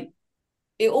like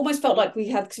it almost felt like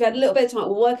because we had a little bit of time.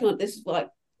 We're working on this, like,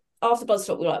 after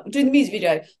Bloodstock, we're doing the music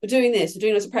video, we're doing this, we're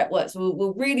doing lots of prep work. So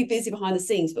we're really busy behind the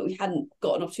scenes, but we hadn't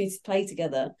got an opportunity to play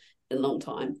together in a long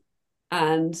time.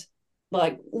 And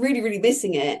like really, really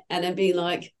missing it. And then being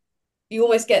like, you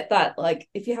almost get that, like,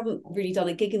 if you haven't really done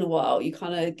a gig in a while, you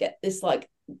kind of get this like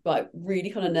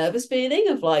really kind of nervous feeling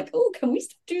of like, oh, can we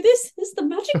still do this? Is the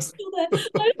magic still there?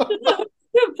 I don't know.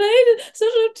 I've played in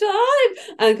such a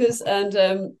time.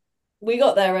 And we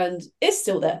got there and it's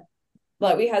still there.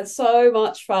 Like, we had so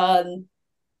much fun,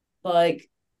 like,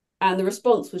 and the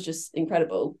response was just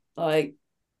incredible. Like,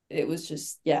 it was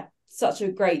just, and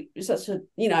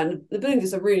the building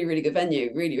is a really, really good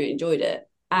venue. Really, really enjoyed it.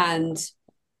 And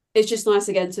it's just nice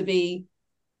again to be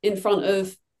in front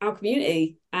of our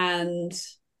community, and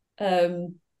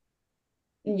you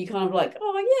kind of like,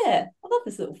 oh yeah, I love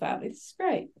this little family. This is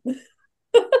great.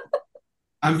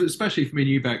 And especially for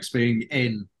me and Ubex being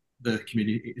in the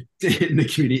community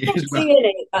as well.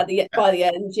 By the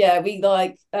end, we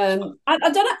like I don't know,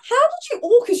 how did you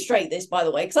orchestrate this, by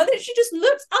the way? Because I literally just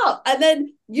looked up and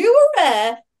then you were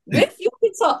there with your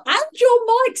guitar and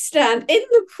your mic stand in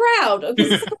the crowd.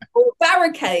 It's like a full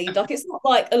barricade, like it's not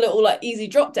like a little like easy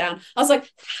drop down. I was like,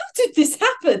 how did this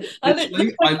happen? I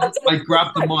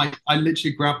grabbed the mic. I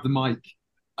literally grabbed the mic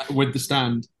with the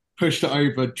stand, pushed it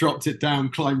over, dropped it down,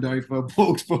 climbed over,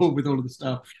 walked forward with all of the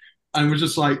stuff, and was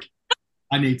just like,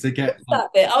 I need to get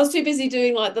that bit. I was too busy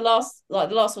doing like the last one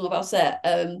of our set.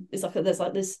 It's like there's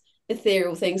like this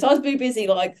ethereal thing, so I was too busy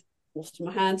like washing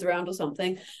my hands around or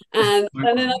something, and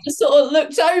then I just sort of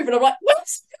looked over and I'm like,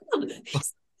 what's going on? And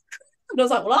I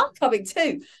was like, well, I'm coming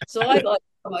too. So I like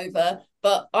come over,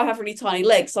 but I have really tiny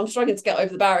legs, so I'm struggling to get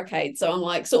over the barricade. So I'm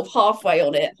like sort of halfway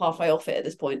on it, halfway off it at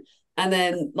this point, and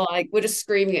then like we're just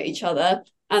screaming at each other,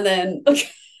 and then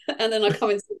and then I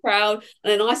come into the crowd,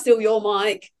 and then I steal your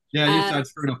mic. Yeah, you started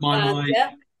screwing off my mic.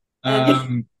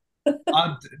 Yeah.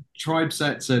 Tribe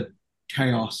sets are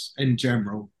chaos in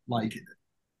general, like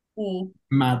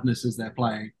madness as they're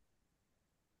playing.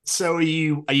 So are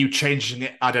you changing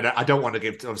it? I don't know. I don't want to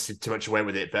give obviously too much away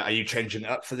with it, but are you changing it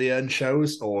up for the Earn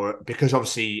shows, or because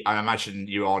obviously I imagine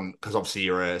because obviously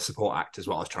you're a support act is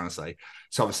what I was trying to say.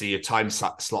 So obviously your time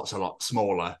slot's a lot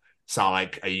smaller. So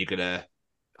like, are you gonna?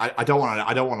 I don't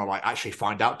want to like actually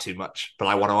find out too much, but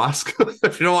I want to ask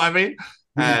if you know what I mean.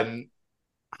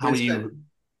 How are you?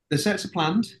 The sets are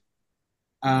planned,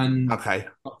 and okay,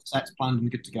 got the sets planned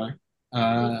and good to go.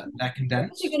 They're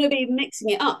condensed. We're going to be mixing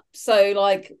it up, so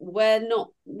like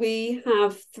we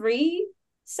have 3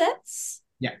 sets.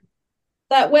 Yeah.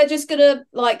 That we're just gonna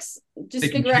like just They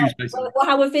can figure out choose, basically.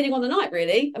 how we're feeling on the night,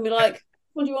 really. And we're like,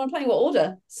 what do you want to play? What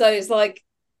order? So it's like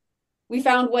we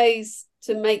found ways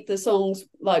to make the songs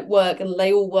like work, and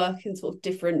they all work in sort of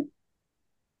different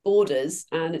orders.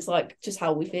 And it's like just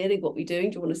how we're feeling, what we're doing.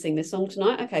 Do you want to sing this song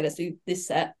tonight? Okay, let's do this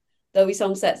set. There'll be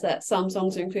some sets that some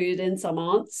songs are included in, some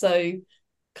aren't. So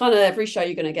kind of every show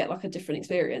you're going to get like a different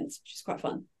experience, which is quite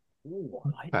fun. Ooh, I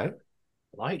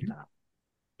like that.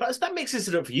 But that mixes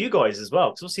it up for you guys as well.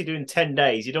 Because obviously doing 10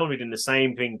 days, you don't want to be doing the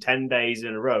same thing 10 days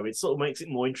in a row. It sort of makes it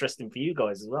more interesting for you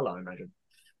guys as well, I imagine.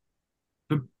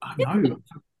 I know.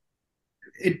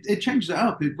 It changes it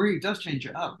up. It really does change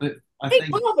it up. But I think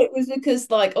part of it was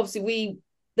because like obviously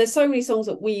there's so many songs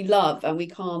that we love and we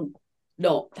can't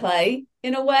not play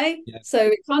in a way. Yeah. So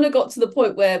it kind of got to the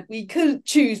point where we couldn't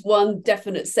choose one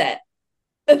definite set.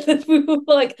 And then we were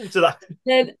like,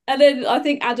 and then I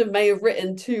think Adam may have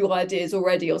written 2 ideas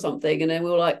already or something, and then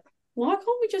we were like, why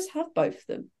can't we just have both of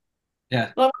them?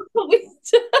 Yeah. Like, why can't we?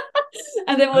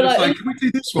 And then we're like, can we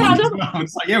do this one?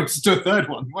 It's like, yeah, we'll just do a third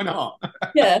one. Why not?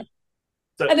 Yeah.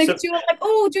 And then you were like,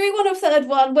 oh, do we want a third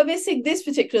one? We're missing this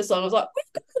particular song. I was like,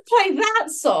 we've got to play that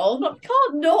song. Like, we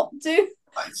can't not do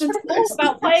talk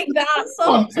about playing that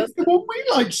song. It's the one we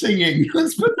like singing.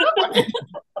 Let's put that one in.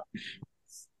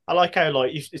 I like how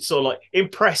like it's sort of like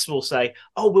Impress will say,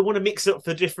 "Oh, we want to mix it up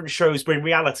for different shows," but in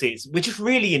reality, we're just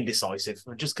really indecisive.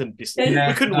 We just couldn't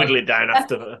we couldn't whittle it down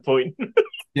after a point.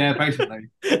 Yeah, basically.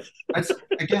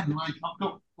 Again, like I've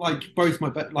got like both my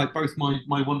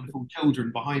wonderful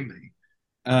children behind me,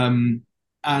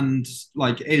 and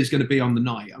like it is going to be on the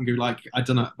night. I'm going to be like, I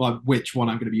don't know like which one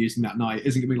I'm going to be using that night.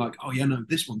 Isn't going to be like, oh yeah, no,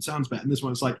 this one sounds better, and this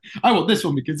one's like, I want this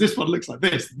one because this one looks like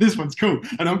this. This one's cool,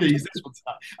 and I'm going to use this one to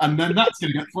that, and then that's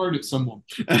going to get thrown at someone.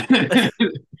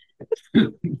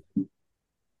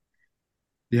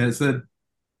 Yeah, so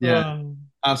yeah,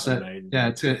 that's it. Yeah,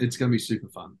 it's going to be super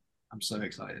fun. I'm so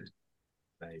excited.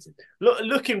 Amazing.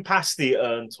 Looking past the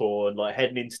Earn tour and like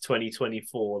heading into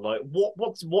 2024, like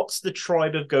what's the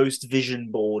Tribe of Ghost vision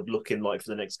board looking like for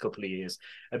the next couple of years?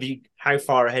 How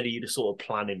far ahead are you to sort of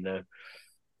planning now?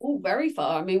 Oh, very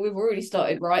far. I mean, we've already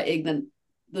started writing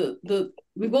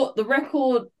we've got the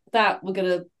record that we're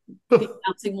gonna be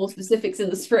announcing more specifics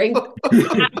in the spring.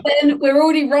 And then we're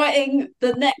already writing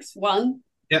the next one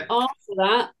after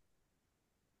that.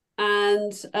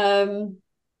 And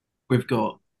we've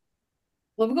got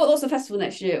lots of festival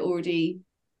next year already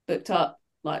booked up.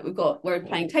 Like we're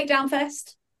playing Takedown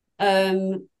Fest,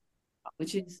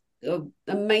 which is an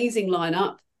amazing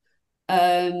lineup.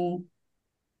 And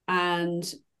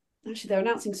actually they're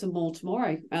announcing some more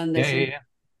tomorrow, and there's some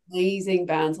amazing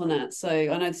bands on that. So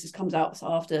I know this comes out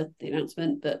after the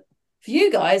announcement, but for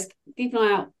you guys, keep an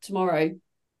eye out tomorrow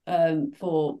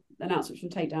for announcements from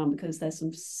Takedown, because there's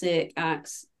some sick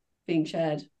acts being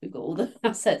shared. We've got all the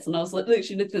assets, and I was like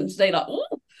literally looking at them today like, oh,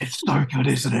 it's so good,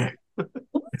 isn't it?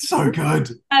 It's so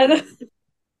good.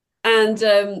 And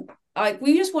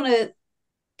we just want to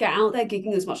get out there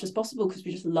gigging as much as possible because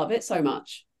we just love it so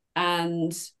much.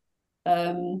 And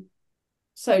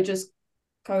so just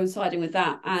coinciding with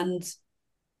that, and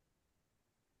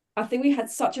I think we had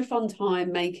such a fun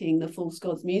time making the False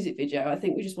Gods music video. I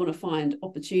think we just want to find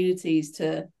opportunities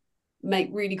to make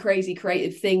really crazy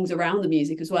creative things around the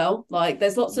music as well. Like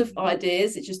there's lots of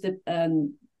ideas. It just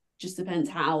depends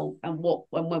how and what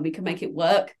and when we can make it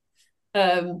work.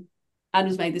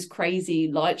 Anna's made this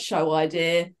crazy light show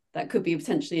idea that could be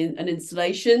potentially an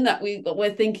installation that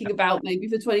we're thinking about maybe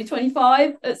for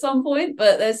 2025 at some point.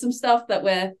 But there's some stuff that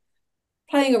we're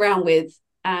playing around with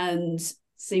and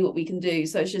see what we can do.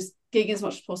 So it's just gigging as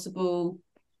much as possible,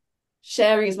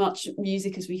 sharing as much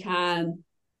music as we can,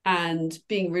 and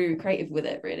being really creative with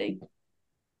it, really.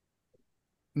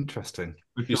 Interesting.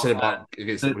 You said about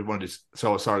we wanted to.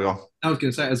 So sorry, go on. I was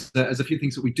going to say, as a few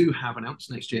things that we do have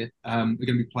announced next year, we're going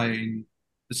to be playing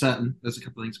for certain. There's a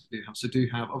couple of things we do have. So do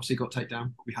have obviously got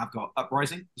Takedown. We have got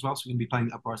Uprising as well. So we're going to be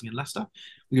playing Uprising in Leicester.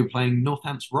 We're going to be playing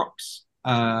Northants Rocks,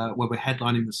 where we're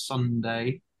headlining the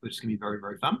Sunday, which is going to be very,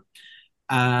 very fun.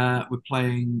 We're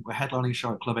headlining a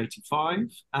show at Club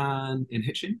 85 and in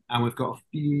Hitchin, and we've got a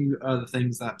few other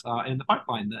things that are in the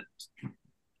pipeline that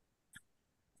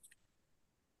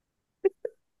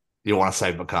you want to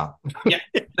say but can't. Yeah.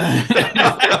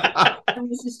 I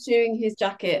was just chewing his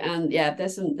jacket, and yeah,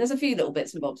 there's a few little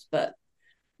bits and bobs, but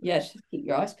yeah, just keep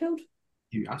your eyes peeled.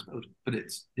 Hugh Asfield, but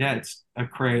it's a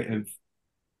creative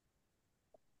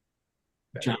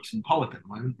Jackson Pollock at the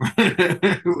moment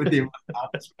with the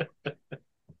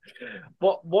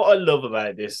what I love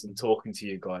about this and talking to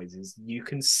you guys is you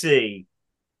can see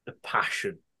the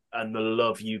passion and the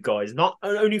love you guys, not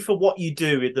only for what you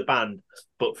do with the band,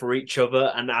 but for each other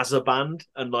and as a band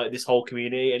and like this whole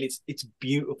community. And it's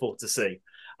beautiful to see.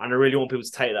 And I really want people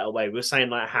to take that away. We're saying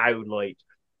like how like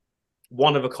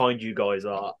one of a kind you guys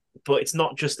are, but it's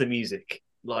not just the music.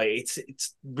 Like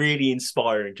it's really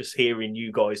inspiring just hearing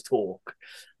you guys talk.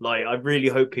 Like I really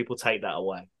hope people take that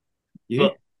away. Yeah.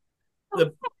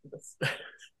 But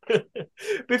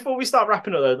before we start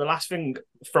wrapping up though, the last thing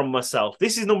from myself,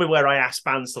 this is normally where I ask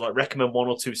bands to like recommend 1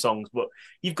 or 2 songs, but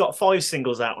you've got 5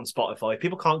 singles out on Spotify.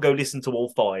 People can't go listen to all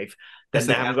 5, then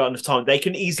they haven't got enough time. They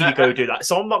can easily go do that.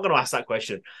 So I'm not going to ask that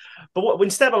question. But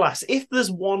instead I'll ask, if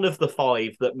there's one of the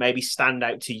 5 that maybe stand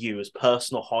out to you as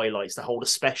personal highlights that hold a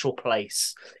special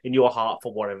place in your heart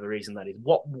for whatever reason that is,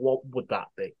 what would that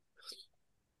be?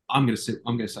 I'm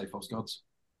gonna say False Gods.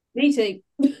 Me too.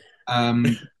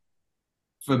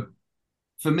 For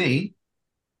me,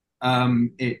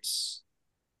 it's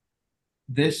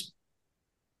this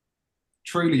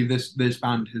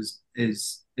band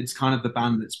it's kind of the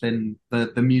band that's been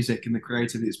the music and the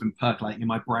creativity that's been percolating in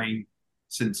my brain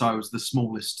since I was the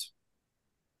smallest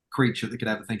creature that could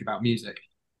ever think about music,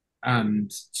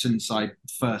 and since I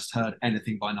first heard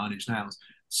anything by Nine Inch Nails.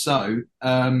 So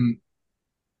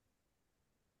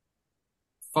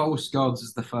False Gods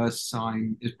is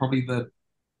probably the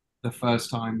first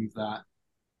time that,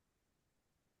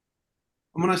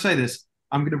 and when I say this,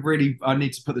 I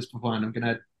need to put this behind. I'm going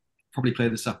to probably clear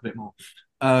this up a bit more.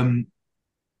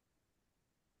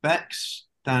 Bex,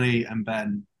 Danny, and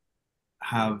Ben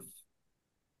have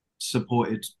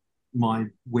supported my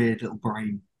weird little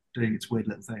brain doing its weird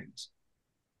little things.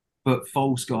 But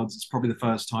False Gods is probably the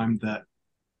first time that,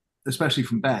 especially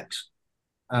from Bex,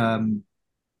 kind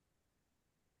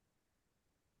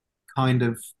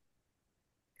of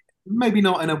maybe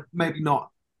not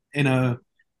in a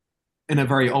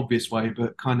very obvious way,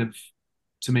 but kind of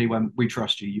to me, when we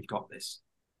trust you, you've got this.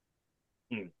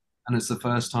 And it's the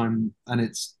first time,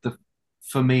 and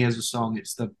for me as a song,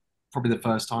 it's probably the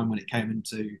first time when it came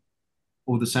into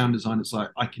all the sound design. It's like,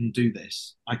 I can do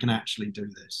this. I can actually do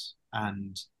this,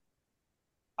 and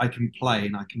I can play,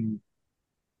 and I can,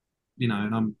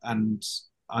 and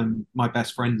I'm my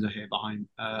best friends are here behind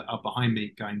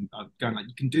me, going like,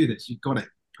 you can do this. You've got it,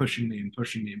 pushing me and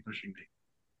pushing me and pushing me.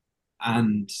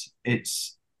 And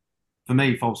it's, for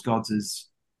me, False Gods is,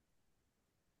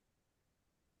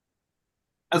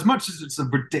 as much as it's a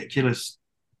ridiculous,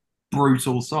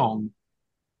 brutal song,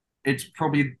 it's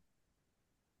probably,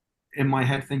 in my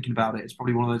head thinking about it, it's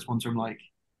probably one of those ones where I'm like,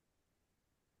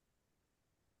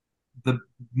 the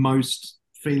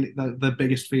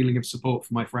biggest feeling of support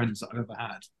from my friends that I've ever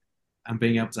had, and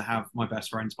being able to have my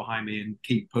best friends behind me and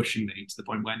keep pushing me to the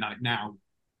point where now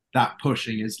that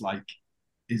pushing is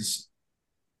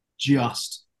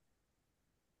just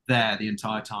there the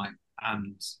entire time,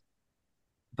 and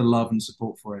the love and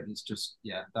support for it is just,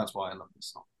 that's why I love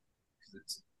this song,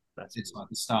 because it's like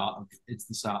the start of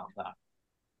that.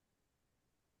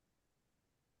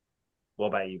 What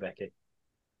about you, Becky?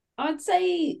 I'd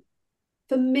say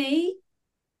for me,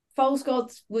 False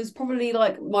Gods was probably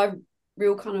like my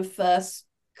real kind of first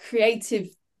creative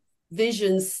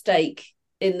vision stake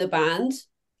in the band.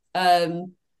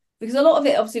 Because a lot of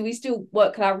it, obviously, we still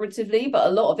work collaboratively, but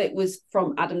a lot of it was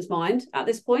from Adam's mind at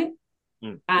this point.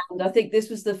 And I think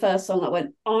this was the first song that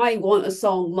went, I want a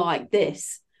song like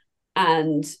this.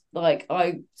 And like,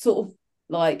 I sort of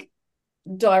like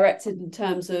directed in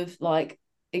terms of like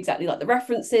exactly like the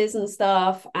references and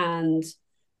stuff. And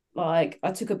like,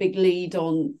 I took a big lead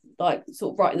on like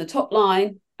sort of writing the top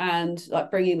line and like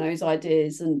bringing those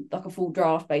ideas and like a full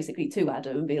draft basically to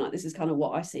Adam and being like, this is kind of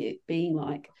what I see it being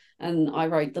like. And I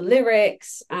wrote the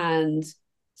lyrics and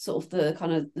sort of the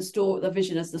kind of the story, the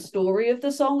vision as the story of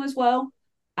the song as well.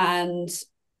 And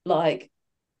like,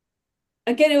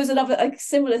 again, it was another like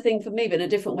similar thing for me, but in a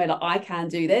different way. Like, I can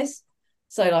do this.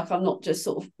 So like, I'm not just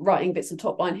sort of writing bits of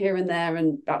top line here and there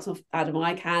and bounce off Adam.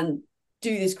 I can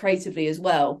do this creatively as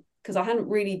well, because I hadn't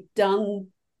really done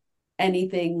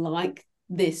anything like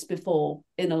this before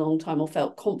in a long time, or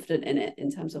felt confident in it in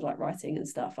terms of like writing and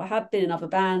stuff. I had been in other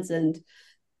bands and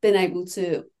been able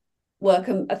to work,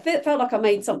 and I felt like I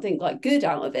made something like good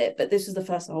out of it, but this was the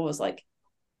first time I was like,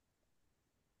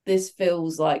 this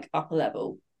feels like upper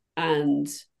level, and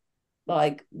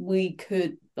like we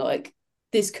could like,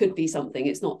 this could be something.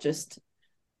 It's not just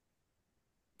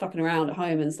fucking around at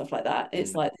home and stuff like that.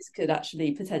 It's like this could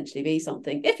actually potentially be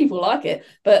something if people like it.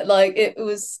 But like it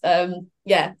was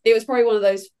it was probably one of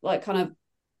those like kind of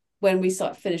when we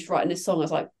finished writing this song, I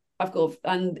was like, I've got,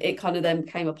 and it kind of then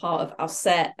became a part of our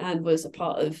set and was a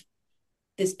part of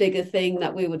this bigger thing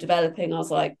that we were developing. I was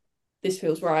like, this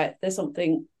feels right. There's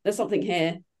something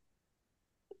here.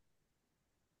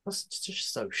 That's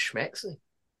just so schmexy.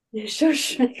 Yeah, sure.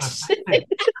 Schmexy.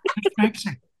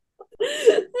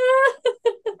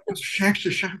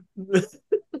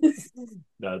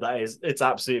 No, it's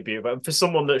absolutely beautiful. And for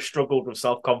someone that struggled with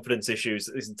self-confidence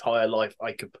issues his entire life,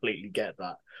 I completely get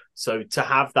that. So to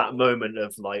have that moment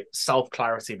of like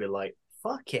self-clarity, be like,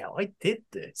 fuck yeah, I did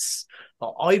this.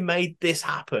 I made this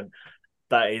happen.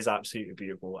 That is absolutely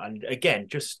beautiful. And again,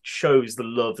 just shows the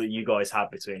love that you guys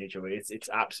have between each other. It's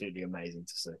absolutely amazing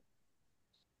to see.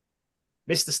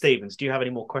 Mr. Stevens, do you have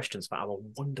any more questions for our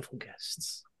wonderful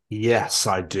guests? Yes,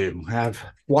 I do. I have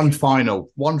one final.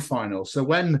 So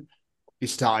when you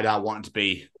started out wanting to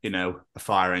be, a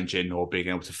fire engine or being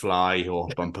able to fly or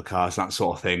bumper cars, that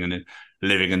sort of thing, and then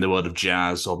living in the world of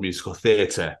jazz or musical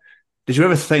theatre, did you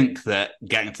ever think that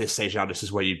getting to this stage now, this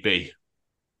is where you'd be?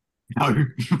 No.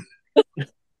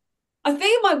 I think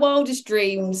in my wildest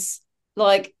dreams,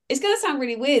 like it's going to sound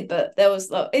really weird, but there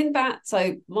was like in that.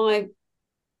 So my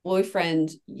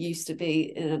boyfriend used to be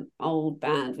in an old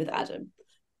band with Adam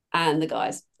and the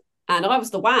guys, and I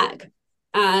was the wag,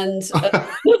 and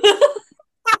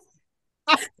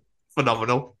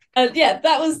phenomenal. Yeah,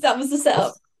 that was the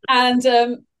setup, and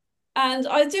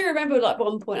I do remember like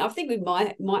one point, I think we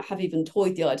might have even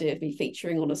toyed the idea of me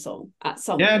featuring on a song at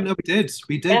some point. No, we did.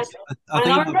 Yeah. I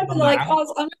think I remember like I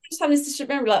remember just having this distant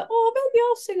memory, like, oh, maybe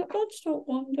I'll sing at Bloodstock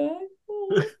one day.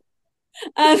 Oh.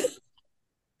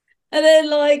 and then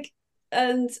like,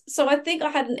 and so I think I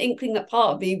had an inkling that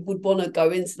part of me would want to go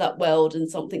into that world and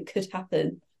something could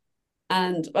happen.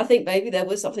 And I think maybe there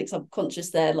was something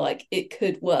subconscious there, like it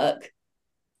could work,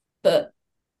 but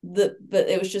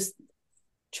it was just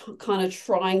kind of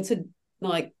trying to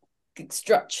like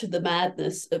structure the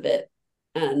madness of it,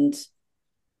 and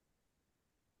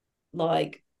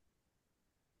like,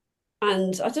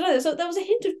 and I don't know, there was a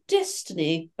hint of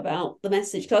destiny about the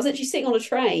message, because I was actually sitting on a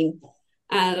train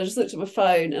and I just looked at my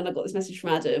phone and I got this message from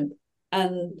Adam,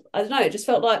 and I don't know, it just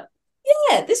felt like,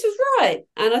 yeah, this was right.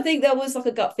 And I think there was like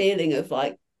a gut feeling of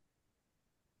like,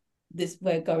 this,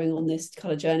 we're going on this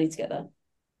kind of journey together,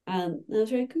 and that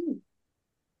was very cool.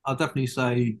 I'll definitely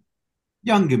say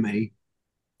younger me,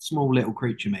 small little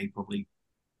creature me, probably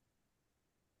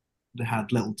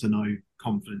had little to no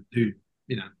confidence,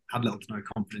 had little to no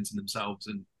confidence in themselves,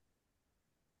 and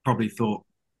probably thought,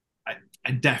 I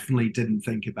definitely didn't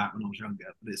think about when I was younger,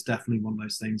 but it's definitely one of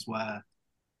those things where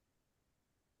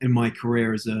in my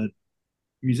career as a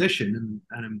musician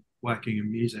and I'm working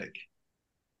in music,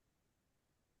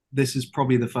 this is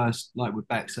probably the first, like what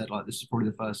Beck said, like this is probably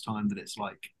the first time that it's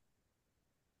like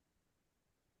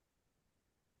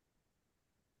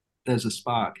there's a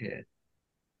spark here,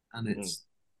 and it's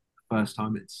first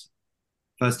time it's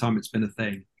been a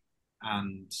thing,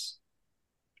 and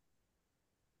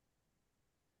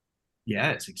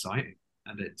yeah, it's exciting,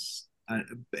 and it's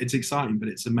exciting, but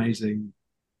it's amazing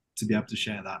to be able to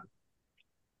share that.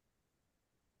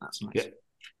 That's nice. Yeah.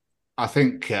 I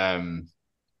think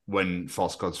when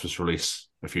False Gods was released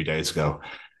a few days ago,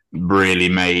 really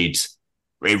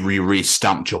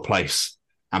re-stamped your place,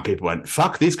 and people went,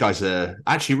 fuck, these guys are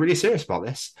actually really serious about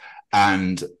this.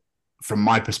 And from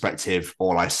my perspective,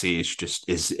 all I see is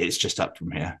it's just up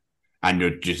from here, and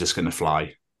you're just going to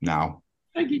fly now.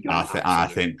 Thank you, guys. I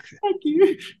think thank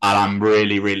you. And I'm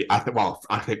really, I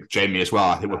think Jamie as well.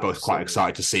 I think we're both quite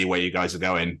excited to see where you guys are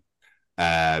going.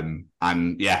 And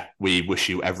yeah, we wish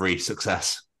you every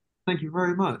success. Thank you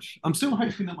very much. I'm still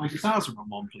hoping that my guitars are on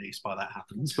one piece by that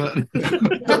happens, but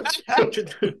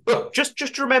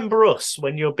just remember us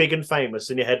when you're big and famous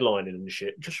and you're headlining and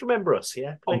shit. Just remember us,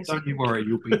 yeah. Please. Oh, don't you worry,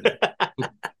 you'll be there.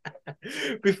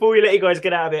 Before we let you guys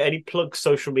get out of it, any plug,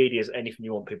 social medias, anything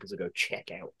you want people to go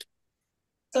check out?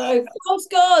 So False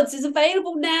Gods is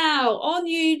available now on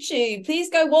YouTube. Please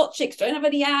go watch it, because don't have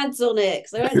any ads on it,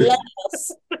 because they won't let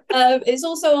us. It's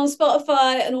also on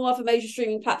Spotify and all other major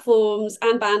streaming platforms,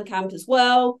 and Bandcamp as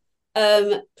well.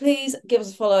 Please give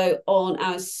us a follow on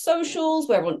our socials.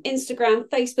 We're on Instagram,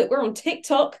 Facebook, we're on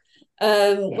TikTok,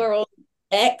 we're on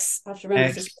X. I have to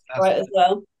remember this right as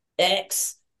well.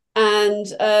 X. And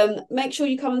make sure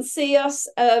you come and see us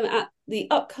at the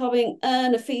upcoming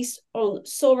Earn a Feast on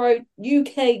Sorrow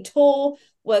UK tour.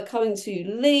 We're coming to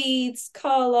Leeds,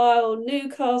 Carlisle,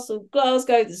 Newcastle,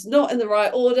 Glasgow. This is not in the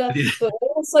right order, but we're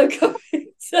also coming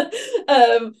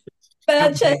to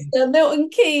Manchester, Milton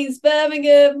Keynes,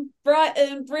 Birmingham,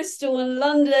 Brighton, Bristol, and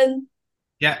London.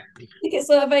 Yeah. Tickets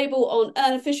are available on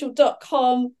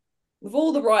earnofficial.com with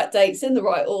all the right dates in the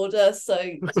right order. So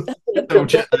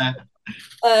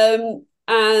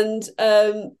and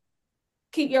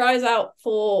keep your eyes out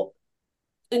for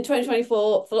in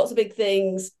 2024 for lots of big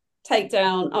things.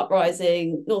 Takedown,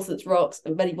 Uprising, Northlands Rocks,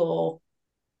 and many more.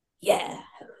 Yeah.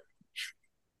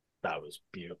 That was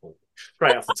beautiful.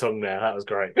 Straight off the tongue there. That was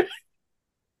great.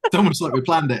 It's almost like we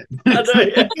planned it. I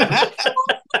know, yeah.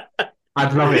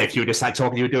 I'd love it if you were just like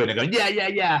talking, you were doing it, going,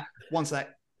 yeah. 1 sec.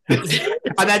 And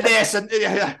then this, and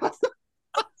yeah.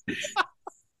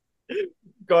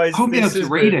 Guys, I won't be able to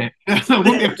read it. I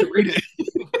won't be able to read it.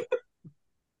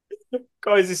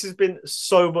 Guys, this has been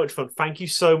so much fun. Thank you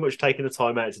so much for taking the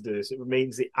time out to do this. It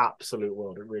means the absolute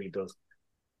world. It really does.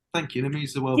 Thank you. That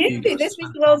means the world. This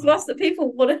means the world's lost that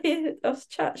people want to hear us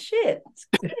chat shit.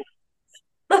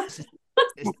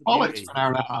 It's bollocks for an hour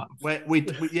and a half.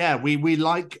 We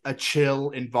like a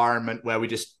chill environment where we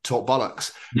just talk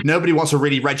bollocks. Nobody wants a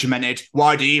really regimented.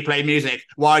 Why do you play music?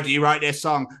 Why do you write this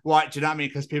song? Why do you know what I mean?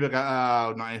 Because people go,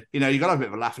 oh no, you know, you got to have a bit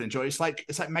of a laugh and enjoy. It's like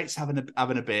mates having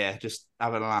a beer, just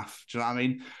having a laugh. Do you know what I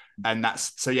mean? And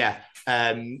that's so yeah.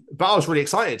 But I was really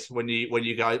excited when you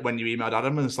emailed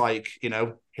Adam and it's like, you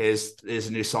know, here's a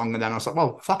new song, and then I was like,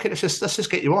 well, fuck it, let's just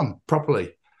get you on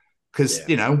properly because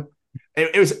you know.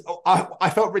 It was. I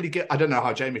felt really good. I don't know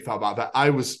how Jamie felt about it, but I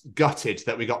was gutted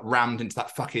that we got rammed into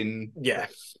that fucking. Yeah.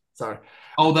 Sorry.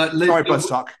 Oh, that. Sorry,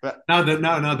 Bloodstock. But... No.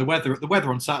 The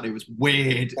weather on Saturday was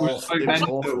weird. It was so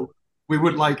mental. We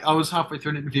would like. I was halfway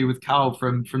through an interview with Carl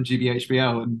from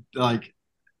GBHBL, and like,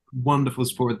 wonderful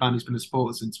support. The band has been a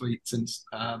supporter since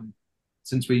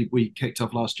we kicked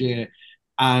off last year,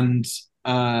 and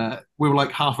we were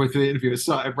like halfway through the interview. It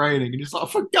started raining, and it's like,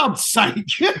 for God's sake.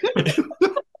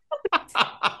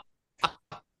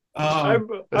 I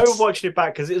was watching it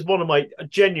back because it was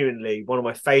genuinely one of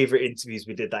my favorite interviews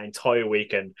we did that entire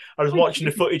weekend. I was watching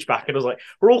the footage back and I was like,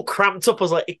 we're all cramped up. I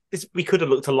was like, we could have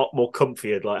looked a lot more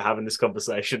comfier, like having this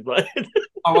conversation.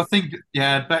 I think,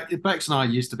 yeah, Bex and I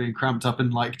used to being cramped up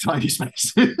in like tiny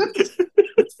spaces.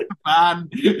 Man.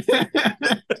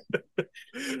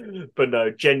 But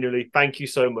no, genuinely, thank you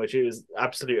so much. It was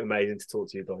absolutely amazing to talk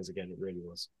to you guys again. It really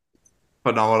was.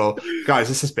 Phenomenal. Guys,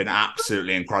 this has been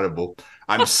absolutely incredible.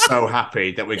 I'm so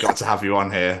happy that we got to have you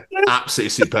on here. Absolutely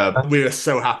superb. We were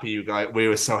so happy we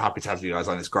were so happy to have you guys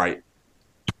on. It's great.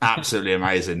 Absolutely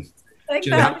amazing. Thanks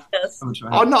for having us.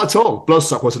 Oh, not at all.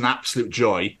 Bloodstock was an absolute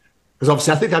joy. Because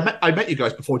obviously I think I met you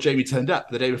guys before Jamie turned up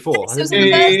the day before. It was on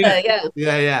Thursday,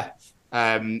 yeah. Yeah.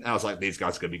 And I was like, these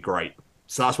guys are going to be great.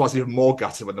 So that's why I was even more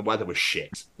gutted when the weather was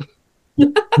shit.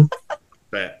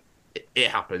 But it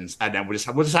happens, and then we'll just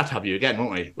have to have you again,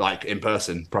 won't we? Like in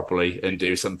person, properly, and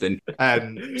do something.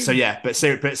 So yeah, but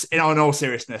in all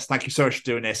seriousness, thank you so much for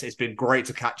doing this. It's been great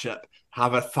to catch up.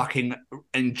 Have a fucking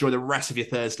enjoy the rest of your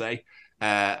Thursday,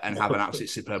 and have an absolute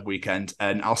superb weekend.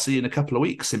 And I'll see you in a couple of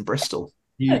weeks in Bristol.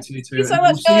 You too. Thank you so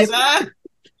much, guys.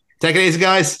 Take it easy,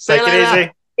 guys. Take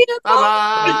it easy.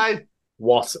 Bye.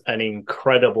 What an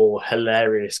incredible,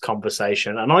 hilarious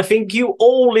conversation. And I think you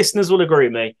all listeners will agree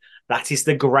with me. That is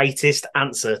the greatest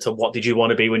answer to what did you want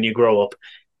to be when you grow up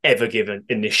ever given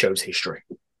in this show's history.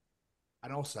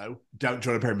 And also, don't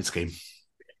join a pyramid scheme.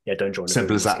 Yeah, don't join a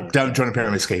Simple as that. scheme. Don't join a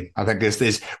pyramid scheme. I think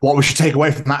this what we should take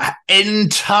away from that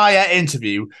entire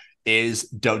interview is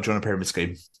don't join a pyramid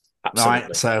scheme. Absolutely.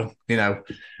 Right? So, you know,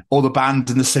 all the band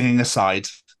and the singing aside,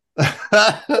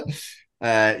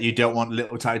 you don't want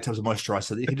little tiny tubs of moisturizer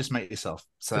that you can just make yourself.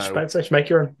 So just make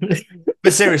your own.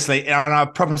 But seriously, on a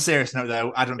proper serious note,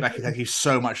 though, Adam and Becky, thank you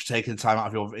so much for taking the time out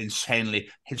of your insanely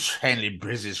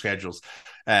busy schedules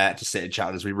to sit and chat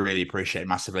with us. We really appreciate it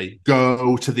massively.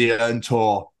 Go to the Earn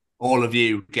Tour. All of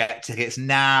you, get tickets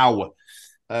now.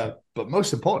 But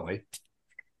most importantly,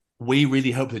 we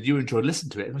really hope that you enjoyed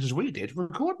listening to it as much as we did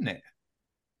recording it.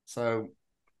 So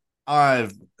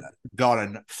I've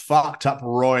gotten fucked up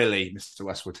royally, Mr.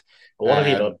 Westwood. What have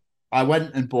you done? I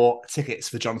went and bought tickets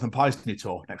for Jonathan Pye's new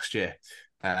tour next year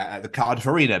at the Cardiff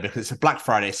Arena because it's a Black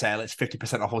Friday sale. It's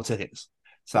 50% off all tickets.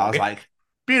 So I was like,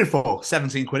 beautiful,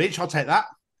 17 quid each. I'll take that.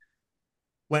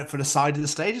 Went for the side of the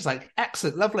stage. It's like,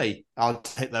 excellent, lovely. I'll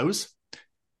take those.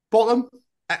 Bought them.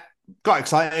 Got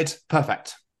excited.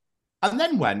 Perfect. And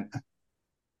then went,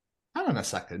 hang on a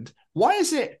second. Why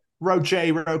is it row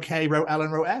J, row K, row L,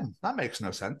 and row M? That makes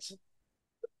no sense.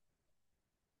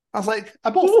 I was like, I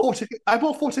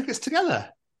bought four tickets together.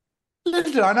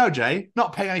 Little did I know, Jay,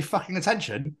 not paying any fucking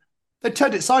attention, they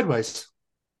turned it sideways.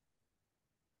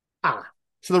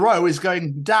 So the row is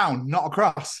going down, not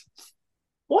across.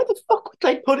 Why the fuck would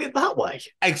they put it that way?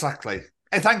 Exactly.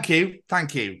 Hey, thank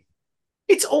you.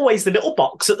 It's always the little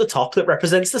box at the top that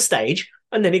represents the stage,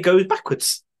 and then it goes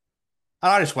backwards. And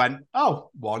I just went, oh,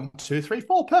 1, 2, 3,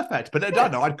 4, perfect. But I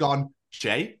don't know, I'd gone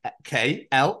J, K,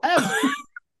 L, M.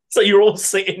 So you're all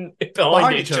sitting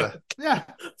behind each other. Yeah.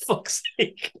 Fuck's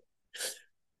sake.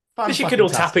 Because you could all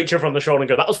tap each other on the shoulder and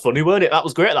go, that was funny, weren't it? That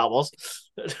was great, that was.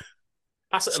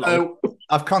 Pass it along. So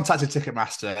I've contacted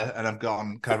Ticketmaster and I've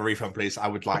gone, can I have a refund, please? I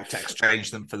would like to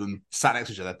exchange them for them sat next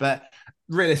to each other. But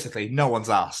realistically, no one's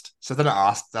asked. So if they're not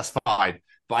asked, that's fine.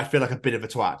 But I feel like a bit of a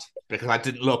twat because I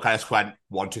didn't look. I just went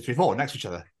 1, 2, 3, 4 next to each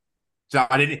other. So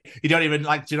I didn't. You don't even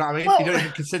like. Do you know what I mean? Well, you don't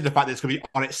even consider the fact that it's going to be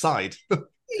on its side.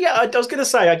 Yeah, I was going to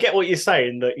say, I get what you're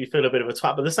saying, that you feel a bit of a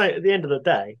twat, but at the end of the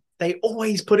day, they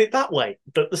always put it that way,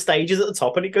 that the stage is at the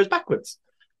top and it goes backwards.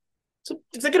 So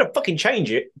if they're going to fucking change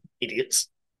it, idiots.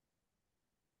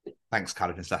 Thanks,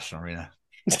 Cardiff National Arena.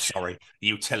 Oh, sorry,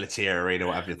 Utility Arena,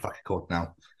 whatever the fuck it's called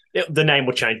now. The name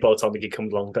will change by the time the gig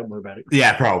comes along, don't worry about it.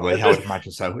 Yeah, probably, I would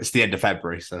imagine so. It's the end of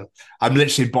February, so I'm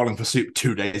literally bowling for soup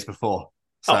 2 days before.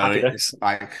 So it's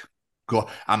like, go.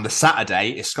 And the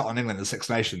Saturday is Scotland, England, and Six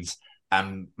Nations.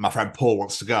 And my friend Paul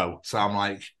wants to go. So I'm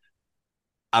like,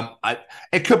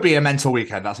 it could be a mental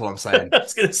weekend. That's all I'm saying. I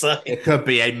was going to say. It could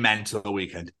be a mental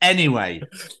weekend. Anyway,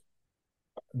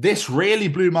 this really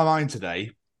blew my mind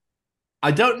today.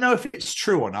 I don't know if it's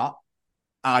true or not.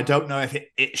 I don't know if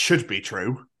it should be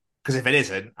true. Because if it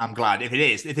isn't, I'm glad. If it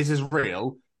is, if this is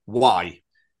real, why?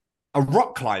 A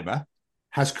rock climber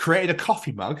has created a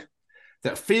coffee mug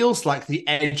that feels like the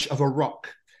edge of a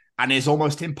rock and is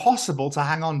almost impossible to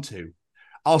hang on to.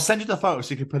 I'll send you the photo so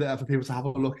you can put it up for people to have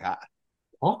a look at.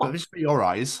 Oh. But just for your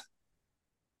eyes.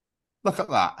 Look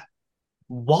at that.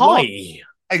 Why? What?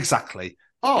 Exactly.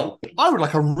 Oh, I would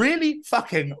like a really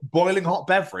fucking boiling hot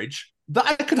beverage that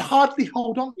I could hardly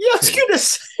hold on to. I was going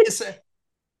to say.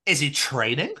 Is he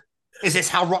training? Is this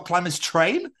how rock climbers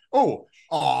train?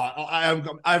 I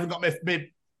haven't got my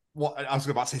what I was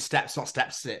about to say steps, not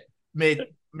steps.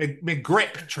 My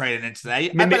grip training in today.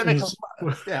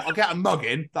 I'll get a mug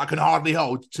in that I can hardly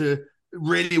hold to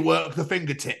really work the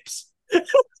fingertips.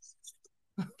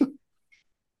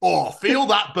 Feel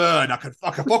that burn. I can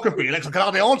fucking feel it. I can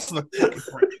hardly answer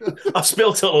the I've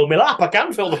spilt it all in my lap. I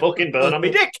can feel the fucking burn on my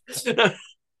dick.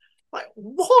 Like,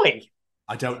 why?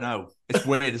 I don't know. It's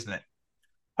weird, isn't it?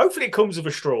 Hopefully it comes with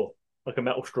a straw. Like a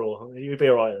metal straw. You'd be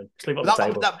all right then. Just leave it on the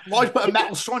table. Why put a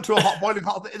metal straw into a boiling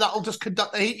hot? That'll just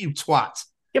conduct the heat, you twat.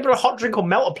 Yeah, but a hot drink will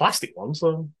melt a plastic one,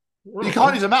 so... You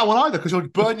can't use a metal one either because you'll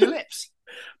burn your lips.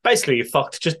 Basically, you're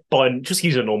fucked. Just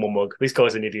use a normal mug. This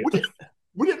guy's an idiot.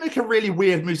 Would it make a really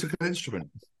weird musical instrument?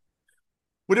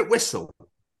 Would it whistle?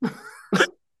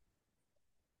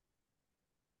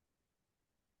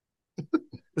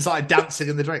 It's like dancing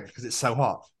in the drink because it's so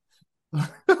hot.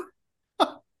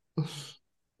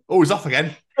 Oh, he's off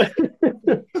again.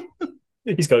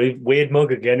 He's got a weird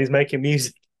mug again. He's making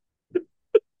music.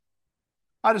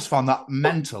 I just found that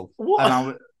mental. What? And I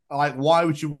was like, why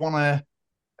would you want to?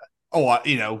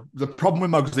 The problem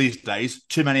with mugs these days,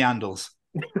 too many handles.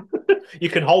 You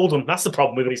can hold them. That's the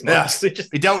problem with these mugs. Yeah.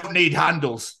 You don't need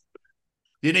handles.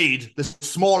 You need the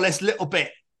smallest little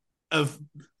bit of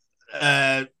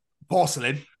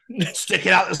porcelain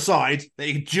sticking out the side that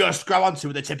you can just grab onto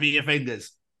with the tip of your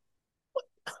fingers.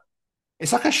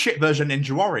 It's like a shit version of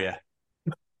Ninja Warrior.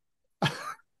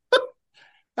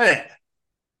 Hey.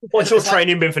 What's your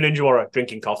training been for Ninja Warrior?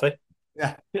 Drinking coffee?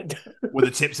 Yeah. With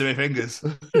the tips of my fingers.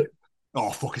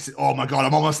 Oh, fuck. Oh, my God.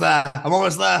 I'm almost there.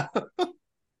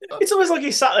 It's almost like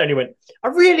he sat there and he went, I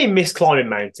really miss climbing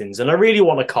mountains and I really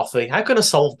want a coffee. How can I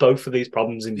solve both of these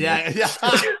problems in Yeah.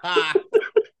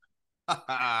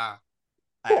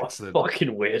 Excellent.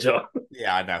 Fucking weirdo.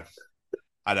 Yeah,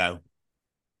 I know.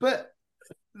 But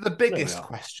the biggest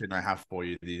question I have for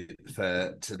you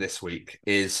to this week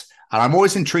is, and I'm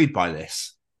always intrigued by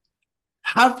this,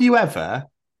 have you ever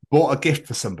bought a gift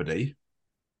for somebody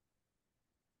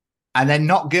and then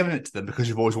not given it to them because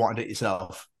you've always wanted it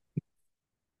yourself?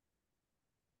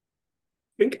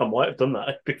 I think I might have done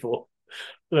that before.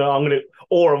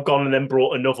 Or I've gone and then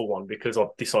brought another one because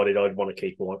I've decided I'd want to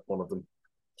keep one of them.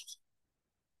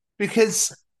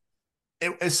 Because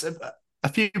it was a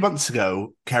few months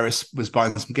ago, Keris was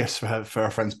buying some gifts for her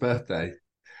friend's birthday,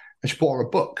 and she bought her a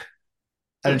book,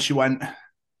 and she went,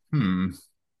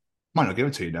 might not give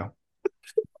it to you now.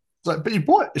 It's like, but you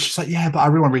bought it. She's like, yeah, but I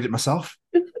really want to read it myself.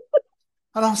 And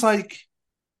I was like,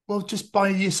 well, just buy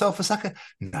yourself a second.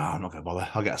 No, I'm not going to bother.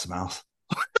 I'll get her something else.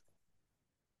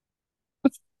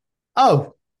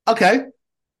 Oh, okay.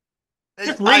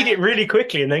 Just read it really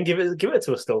quickly and then give it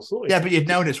to us still. Sorry. Yeah, but you'd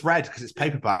known it's red because it's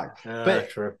paperback. But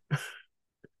true.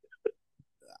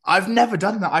 I've never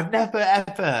done that. I've never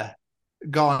ever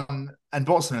gone and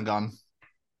bought something and gone,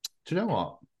 do you know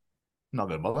what? I'm not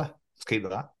going to bother. Let's keep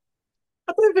that.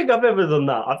 I don't think I've ever done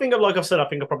that. I think, like I've said, I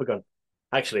think I've probably gone,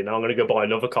 actually, now I'm going to go buy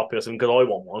another copy or something because I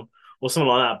want one or something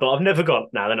like that. But I've never gone,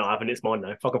 no, they're not having it. It's mine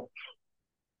now. Fuck them.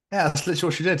 Yeah, that's literally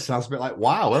what she did. So I was a bit like,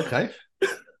 wow, okay.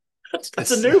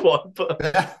 that's a new one. But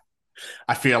yeah.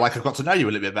 I feel like I've got to know you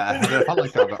a little bit better. I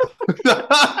don't feel like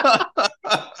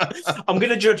I'm going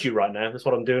to judge you right now. That's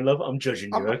what I'm doing, love. I'm judging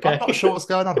you, okay? I'm not sure what's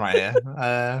going on right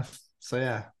here. So,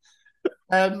 yeah.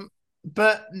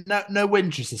 But no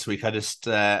whinges this week. I just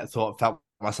felt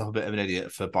myself a bit of an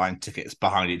idiot for buying tickets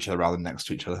behind each other rather than next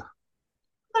to each other.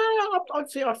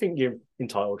 I think you're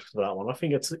entitled to that one. I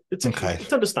think it's okay.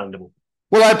 It's understandable.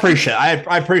 Well, I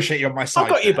appreciate you on my side. I've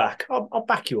got you back. I'll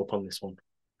back you up on this one.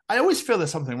 I always feel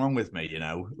there's something wrong with me,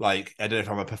 like I don't know if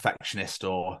I'm a perfectionist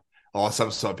or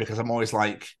some sort, because I'm always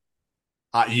like,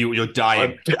 you're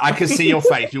dying. I can see your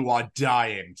face. You are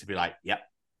dying to be like, yep.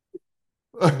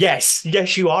 yes,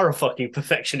 you are a fucking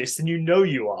perfectionist, and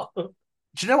you are. Do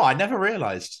you know what? I never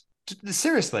realized.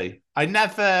 Seriously, I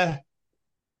never.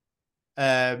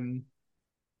 Someone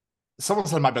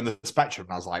said I might be on the spectrum,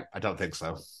 and I was like, I don't think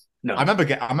so. No, I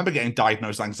remember getting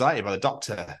diagnosed with anxiety by the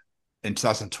doctor in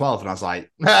 2012, and I was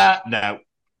like, no,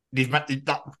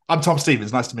 I'm Tom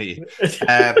Stevens. Nice to meet you.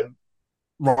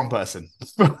 Wrong person.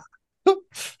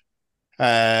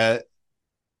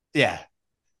 Yeah,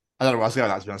 I don't know where I was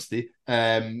going. To be honest with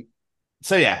you.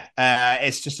 So yeah,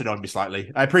 it's just annoyed me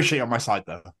slightly. I appreciate you on my side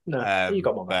though. No, you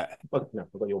got my back. Well, no,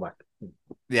 I've got your back.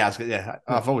 Yeah,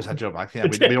 I've always had your back. Yeah,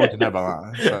 we already know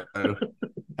about that.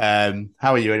 So,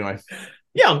 how are you anyway?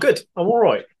 Yeah, I'm good. I'm all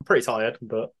right. I'm pretty tired,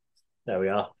 but there we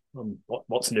are.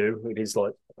 What's new? It is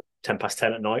like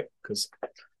 10:10 at night because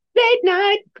late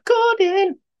night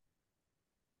recording.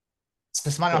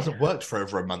 This man hasn't worked for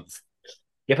over a month.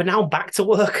 Yeah, but now I'm back to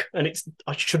work, and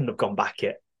I shouldn't have gone back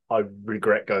yet. I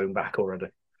regret going back already.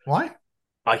 Why?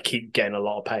 I keep getting a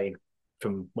lot of pain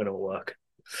from when I'm at work.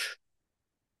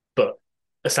 But at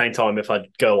the same time, if I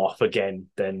go off again,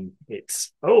 then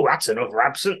it's, that's another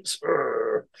absence.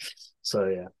 So,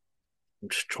 yeah, I'm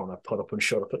just trying to put up and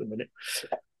shut up at the minute.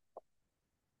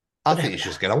 I think you should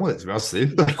just get on with it, to be honest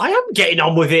with you. I am getting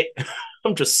on with it.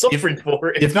 I'm just suffering for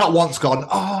it. You've not once gone,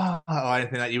 or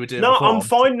anything that you were doing before. I'm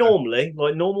fine normally.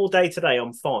 Like, normal day-to-day,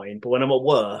 I'm fine. But when I'm at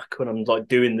work, when I'm, like,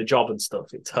 doing the job and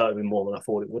stuff, it's hurting me more than I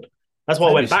thought it would. That's why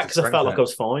I went back, because I felt like I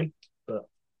was fine. But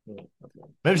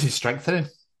maybe she's strengthening.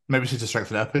 Maybe she's to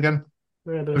strengthen up again.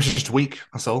 Yeah, maybe she's just weak,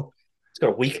 that's all. It's got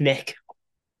a weak neck.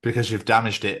 Because you've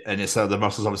damaged it, and it's the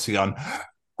muscles obviously gone, I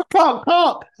can't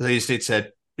pop. So you just need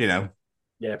to,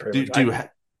 yeah, pretty much.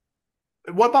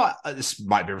 What about, this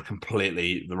might be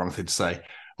completely the wrong thing to say,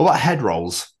 what about head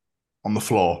rolls on the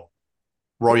floor?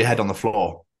 Roll your head on the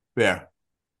floor. Yeah.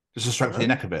 Just to strengthen your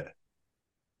neck a bit.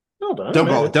 Don't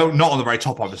not on the very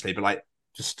top, obviously, but like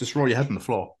just roll your head on the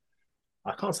floor.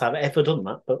 I can't say I've ever done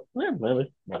that, but yeah,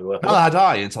 maybe work. Well, had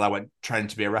I until I went training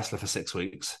to be a wrestler for 6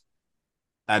 weeks.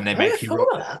 And they make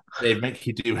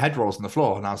you do head rolls on the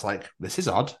floor. And I was like, this is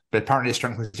odd. But apparently it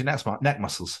strengthens your neck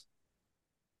muscles.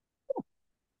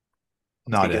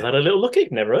 No idea. Give that a little look.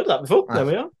 You've never heard that before. There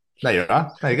we are. There you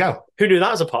are. There you go. Who knew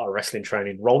that as a part of wrestling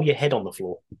training? Roll your head on the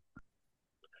floor.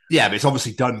 Yeah, but it's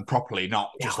obviously done properly,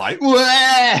 not just like,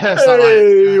 hey,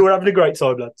 we're having a great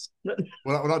time, lads.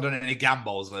 We're not doing any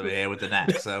gambols over here with the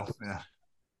neck, so yeah.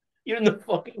 You're in the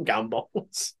fucking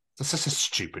gambols. That's such a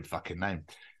stupid fucking name.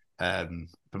 But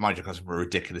mind you, comes from a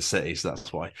ridiculous city, so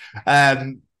that's why.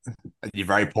 You're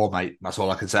very poor, mate. That's all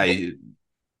I can say.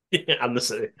 Yeah, and the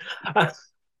city.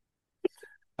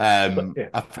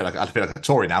 I feel like a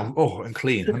Tory now. Oh,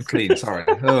 unclean. Sorry.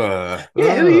 Who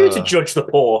are you to judge the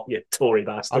poor, you Tory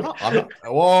bastard? I'm not.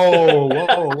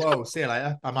 Whoa. See you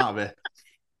later. I'm out of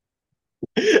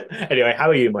here. Anyway, how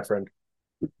are you, my friend?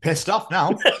 Pissed off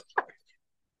now.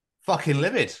 Fucking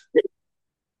livid.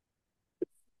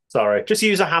 Sorry. Just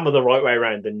use a hammer the right way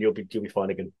around, and you'll be fine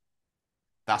again.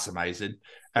 That's amazing.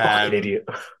 Fucking idiot.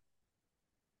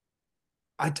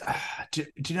 Do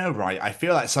you know, right? I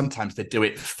feel like sometimes they do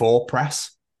it for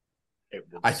press.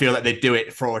 I feel like they do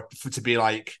it for to be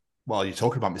like, well, you're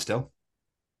talking about me still.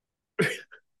 Yeah,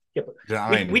 but you know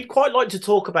what I mean? We'd quite like to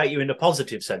talk about you in a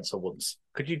positive sense for once.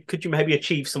 Could you maybe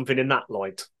achieve something in that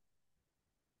light?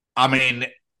 I mean,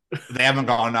 they haven't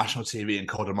got on national TV and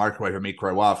called a microwave a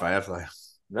microwave, have they?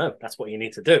 No, that's what you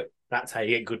need to do. That's how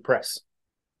you get good press.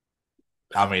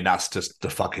 I mean, that's just the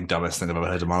fucking dumbest thing I've ever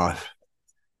heard in my life.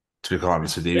 To be quite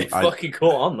honest with you, fucking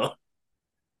caught on though.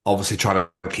 obviously trying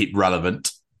to keep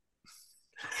relevant.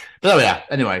 But yeah,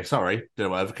 anyway, sorry. Don't know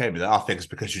what overcame me there. I think it's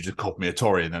because you just called me a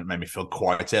Tory and then it made me feel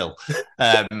quite ill.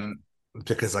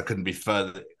 Because I couldn't be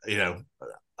further,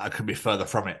 I couldn't be further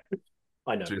from it.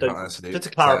 I know. Just to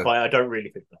clarify, I don't really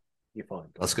think that. You're fine.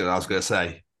 I was going to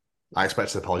say, I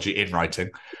expect an apology in writing.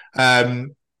 Where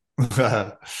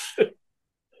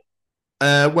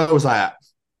was I at?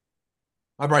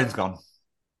 My brain's gone.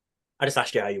 I just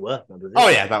asked you how you were. Oh,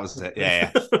 yeah, that was it.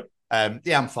 Yeah.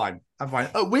 Yeah, I'm fine.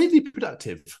 Oh, weirdly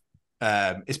productive.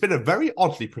 It's been a very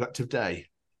oddly productive day.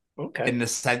 Okay. In the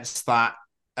sense that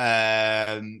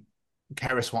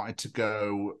Keris wanted to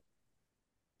go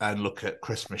and look at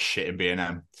Christmas shit in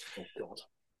B&M. Oh, God.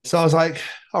 So I was like,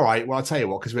 all right, well, I'll tell you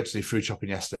what, because we had to do food shopping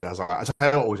yesterday. I was like, I'll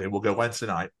tell you what we'll do. We'll go Wednesday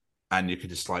night and you can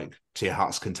just like, to your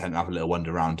heart's content, have a little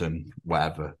wander around and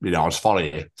whatever. I'll just follow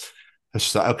you. I was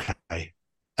just like, okay.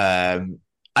 I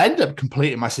ended up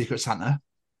completing my Secret Santa,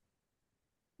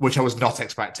 which I was not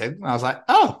expecting. And I was like,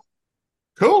 oh,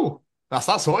 cool. That's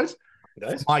that sorted.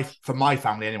 For my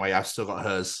family anyway, I've still got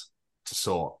hers to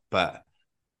sort, but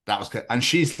that was good. And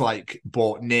she's like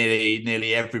bought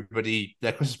nearly everybody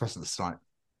their Christmas presents tonight,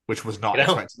 which was not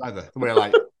expected either. We were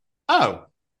like, oh,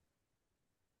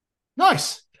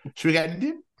 nice. Should we get an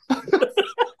Indian?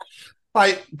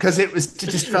 Like, because it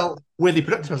just felt weirdly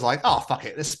productive. I was like, oh, fuck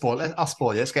it. I'll spoil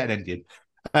it. Let's get an Indian.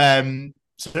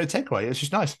 So takeaway, it's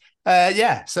just nice.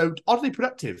 Yeah, so oddly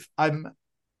productive. I've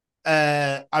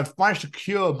managed to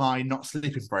cure my not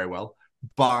sleeping very well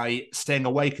by staying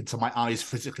awake until my eyes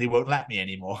physically won't let me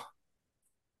anymore.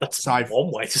 That's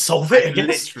one way to solve it. I've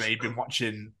literally been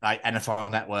watching like NFL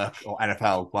Network or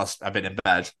NFL whilst I've been in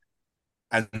bed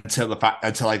until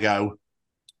I go,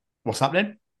 what's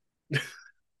happening?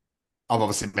 I've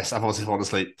obviously fallen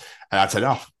asleep and I turn it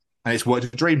off, and it's worked a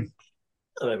dream.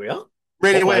 Oh, there we are.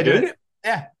 Really weird, doing it.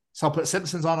 Yeah. So I'll put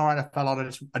Simpsons on or NFL on,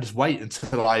 and I just wait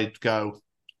until I go,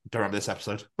 don't remember this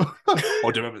episode,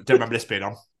 or don't remember this being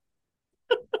on.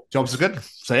 Jobs are good.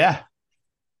 So yeah.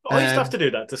 I used to have to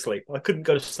do that to sleep. I couldn't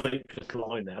go to sleep just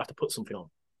lying there. I have to put something on.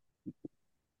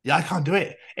 Yeah, I can't do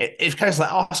it. It's kind of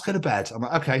like, oh, let's go to bed. I'm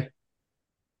like, okay.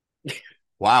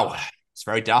 Wow. It's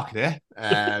very dark in here.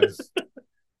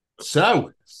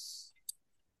 So,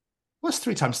 what's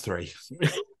 3 times 3? Oh,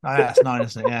 yeah, that's 9,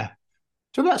 isn't it? Yeah.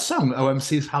 Do you remember that song,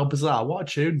 OMC's How Bizarre? What a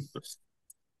tune.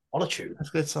 What a tune. That's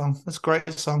a good song. That's a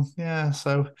great song. Yeah,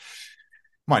 so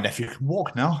my nephew can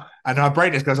walk now. And our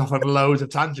brain just goes off on loads of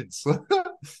tangents.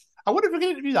 I wonder if we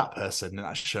can interview that person in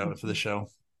that show for the show.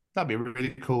 That'd be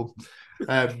really cool.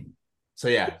 So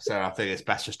I think it's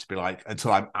best just to be like,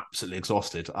 until I'm absolutely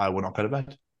exhausted, I will not go to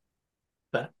bed.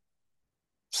 Fair.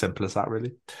 Simple as that,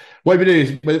 really. What have you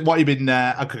been doing? What have you been?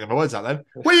 I couldn't get my words out then.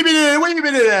 What have you been doing? What have you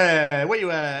been doing? What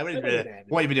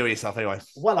have you been doing with yourself anyway?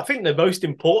 Well, I think the most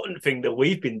important thing that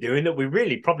we've been doing that we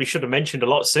really probably should have mentioned a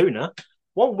lot sooner,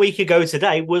 1 week ago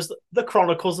today, was the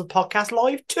Chronicles of Podcast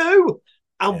Live 2.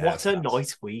 And what a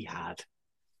night we had.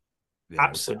 Yeah,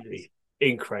 absolutely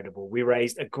incredible. We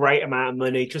raised a great amount of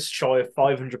money, just shy of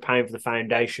 £500 for the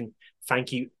foundation.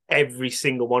 Thank you, every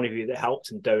single one of you that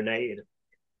helped and donated.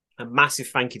 A massive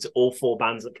thank you to all 4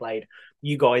 bands that played.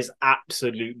 You guys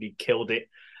absolutely killed it.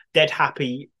 Dead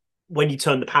happy. When you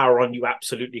turned the power on, you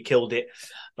absolutely killed it.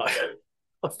 Like,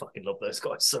 I fucking love those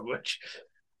guys so much.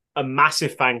 A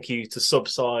massive thank you to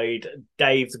Subside.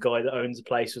 Dave, the guy that owns the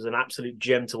place, was an absolute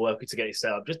gem to work with to get it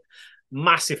set up. Just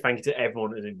massive thank you to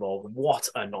everyone that was involved. What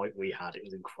a night we had. It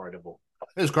was incredible.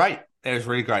 It was great. It was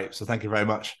really great. So thank you very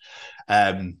much.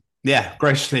 Yeah,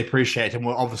 graciously appreciate it. And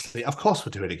we'll obviously, of course,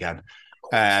 we'll do it again.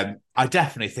 I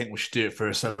definitely think we should do it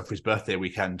for Sophie's birthday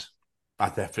weekend. I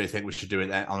definitely think we should do it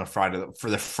on a Friday, for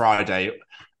the Friday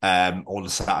or the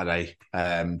Saturday,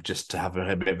 just to have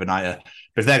a bit of a night.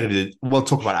 But if they're going to do, we'll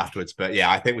talk about it afterwards. But yeah,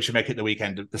 I think we should make it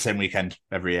the same weekend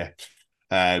every year.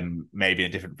 Maybe in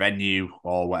a different venue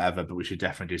or whatever, but we should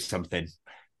definitely do something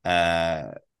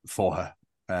for her.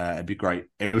 It'd be great.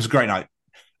 It was a great night.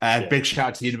 Big shout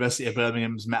out to the University of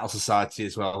Birmingham's Metal Society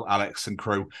as well, Alex and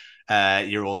crew.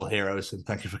 You're all heroes, and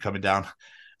thank you for coming down.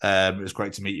 It was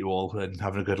great to meet you all and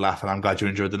having a good laugh, and I'm glad you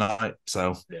enjoyed the night.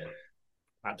 So, yeah,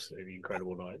 absolutely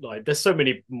incredible night. Like, there's so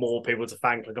many more people to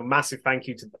thank. Like, a massive thank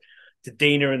you to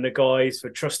Dina and the guys for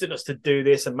trusting us to do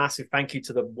this. A massive thank you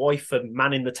to the wife for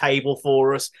manning the table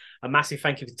for us. A massive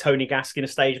thank you to Tony Gaskin, a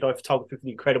stage dive photographer, for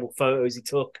the incredible photos he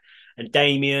took, and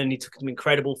Damien, he took some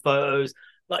incredible photos.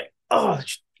 Like,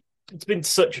 it's been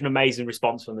such an amazing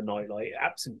response from the night. Like,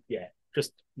 absolutely, yeah.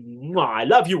 Just, I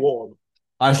love you all.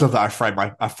 I just love that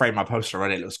I framed my poster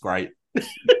already. It looks great.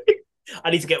 I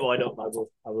need to get mine up.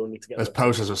 I will need to get Those those.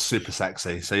 posters were super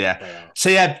sexy. So yeah. They are. So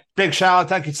yeah, big shout out.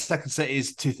 Thank you to Second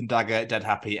Cities, Tooth and Dagger, Dead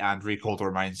Happy, and Recall the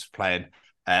Remains for playing.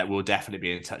 We'll definitely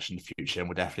be in touch in the future, and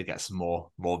we'll definitely get some more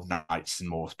nights and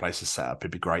more places set up.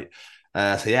 It'd be great.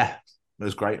 So yeah, it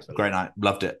was great. Great night.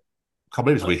 Loved it. Can't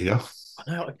believe it was a week ago.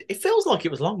 I know it feels like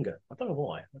it was longer. I don't know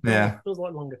why. Yeah, it feels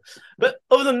like longer. But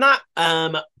other than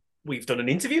that, we've done an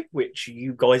interview which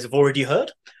you guys have already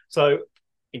heard. So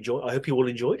enjoy. I hope you all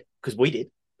enjoyed because we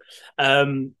did.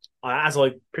 As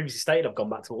I previously stated, I've gone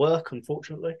back to work.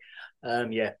 Unfortunately,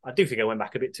 yeah, I do think I went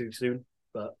back a bit too soon,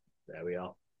 but there we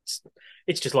are.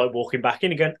 It's just like walking back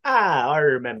in and going, I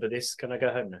remember this. Can I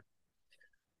go home now?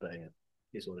 But yeah,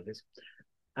 it's what it is.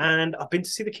 And I've been to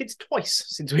see the kids twice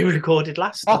since we recorded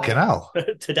last. Fucking hell.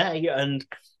 Today and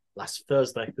last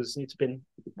Thursday, because it's been,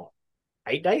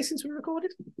 8 days since we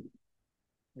recorded?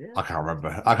 Yeah. I can't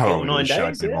remember. I can't remember 9 the show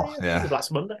days, anymore. It Yeah. was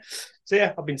last Monday. So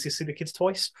yeah, I've been to see the kids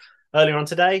twice. Earlier on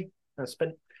today,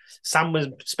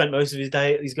 Sam spent most of his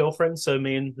day at his girlfriend, so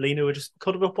me and Lena were just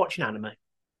cuddled up watching anime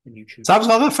on YouTube. Sam's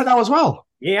got good for now as well.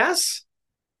 Yes.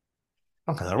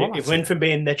 Okay, It went from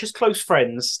being they're just close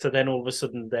friends to then all of a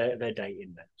sudden they're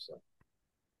dating now. So,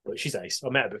 but she's ace. I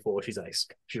met her before. She's ace.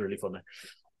 She's really funny.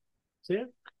 So yeah,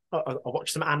 I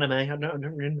watched some anime. I don't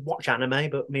really watch anime,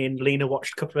 but me and Lena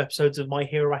watched a couple of episodes of My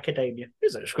Hero Academia. It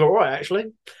was actually all right. Actually,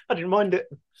 I didn't mind it.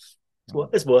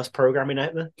 There's worse programming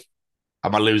out there.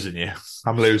 Am I losing you?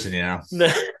 I'm losing you now.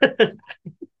 No.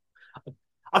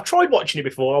 I've tried watching it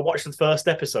before. I watched the first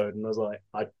episode and I was like,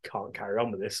 I can't carry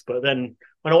on with this. But then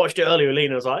when I watched it earlier,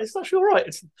 Lena was like, it's actually all right.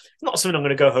 It's not something I'm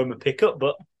going to go home and pick up,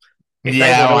 but if they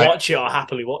want to watch it, I'll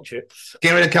happily watch it.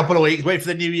 Give it a couple of weeks. Wait for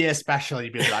the New Year special.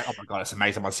 You'd be like, oh my God, it's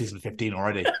amazing. I'm on season 15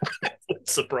 already. It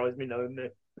surprised me knowing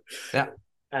that. Yeah.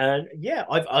 And yeah,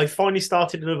 I finally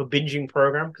started another binging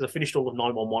program because I finished all of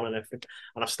 911 and everything.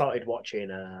 And I've started watching,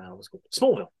 what's it called?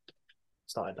 Smallville.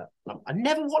 Started that. I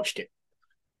never watched it.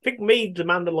 I think me, the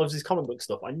man that loves his comic book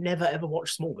stuff, I never ever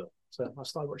watched Smallville. So I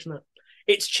started watching that.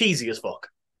 It's cheesy as fuck.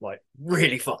 Like,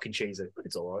 really fucking cheesy. But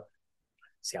it's all right.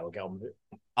 See how we get on with it.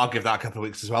 I'll give that a couple of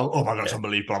weeks as well. Oh my God, it's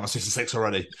unbelievable. I'm on season 6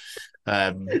 already.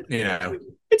 You know.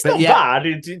 It's not bad.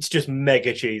 It's just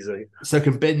mega cheesy. So I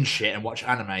can binge shit and watch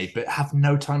anime, but have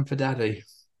no time for daddy.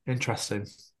 Interesting.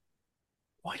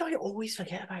 Why do I always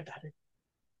forget about daddy?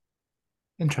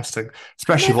 Interesting.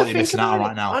 Especially what you're missing out on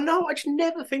right now. I know, I just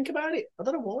never think about it. I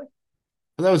don't know why.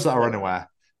 For those that are unaware,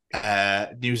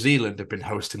 New Zealand have been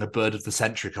hosting a Bird of the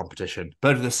Century competition.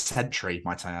 Bird of the Century,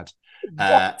 might I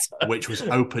add, which was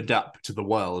opened up to the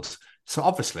world. So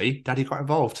obviously, Daddy got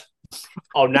involved.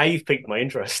 Oh, now you've piqued my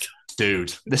interest.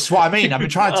 Dude, this is what I mean. I've been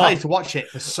trying to tell you to watch it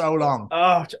for so long.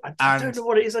 Oh, I don't know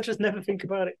what it is. I just never think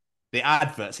about it. The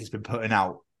adverts he's been putting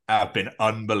out have been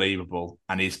unbelievable,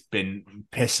 and he's been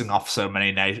pissing off so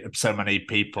many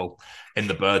people in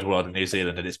the bird world in New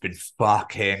Zealand, and it's been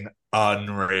fucking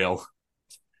unreal.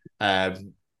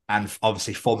 And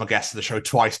obviously, former guest of the show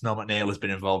twice, Noel McNeil, has been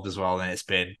involved as well, and it's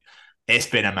been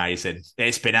amazing.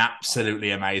 It's been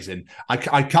absolutely amazing. I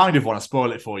kind of want to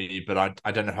spoil it for you, but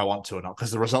I don't know if I want to or not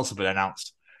because the results have been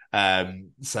announced.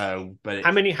 But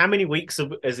how many weeks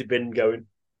has it been going?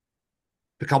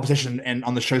 The competition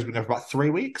on the show's been going for about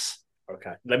 3 weeks.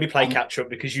 Okay, let me play catch up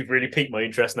because you've really piqued my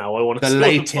interest now. I want to. The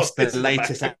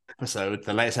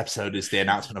latest episode is the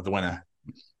announcement of the winner.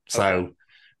 So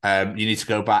you need to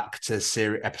go back to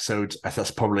series episode.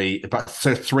 That's probably about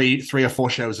three or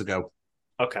four shows ago.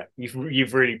 Okay,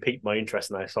 you've really piqued my interest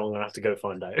now, so I'm gonna have to go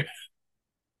find out.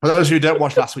 For those who don't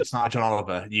watch last week's Night of John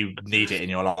Oliver, you need it in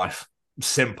your life.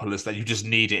 Simple as that. You just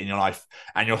need it in your life,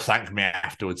 and you'll thank me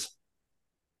afterwards.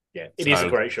 Yeah, it is a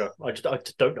great show. I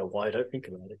just don't know why I don't think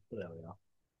about it. But there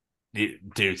we are.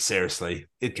 Dude, seriously,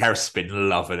 Gareth's been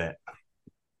loving it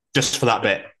just for that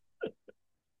bit.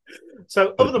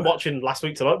 So, other than watching last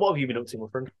week tonight, what have you been up to, my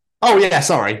friend? Oh yeah,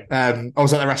 sorry.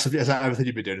 Was that the rest of it? Is that everything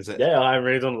you've been doing? Is it? Yeah, I haven't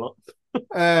really done a lot.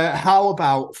 How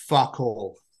about fuck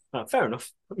all? Fair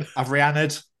enough. I've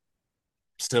Rihannaed.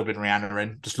 Still been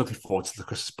Rihannaing. Just looking forward to the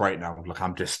Christmas break now. Like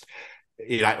I'm just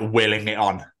willing it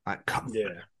on. Like,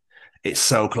 yeah. It's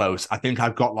so close. I think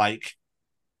I've got like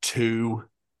two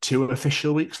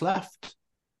official weeks left.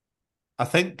 I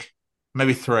think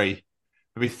maybe three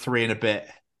and a bit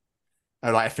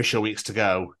are like official weeks to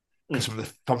go. Because from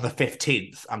the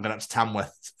 15th, I'm going up to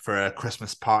Tamworth for a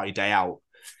Christmas party day out.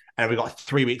 And we've got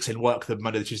 3 weeks in work, the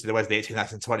Monday, the Tuesday, the Wednesday, 18th,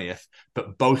 19th, and 20th.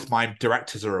 But both my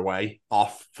directors are away,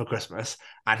 off for Christmas.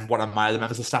 And one of my other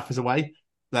members of staff is away.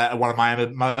 One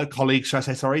of my colleagues, should I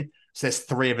say, sorry. So there's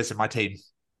 3 of us in my team.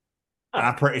 And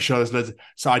I'm pretty sure there's loads.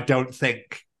 So I don't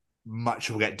think much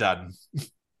will get done.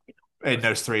 in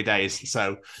those 3 days.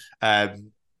 So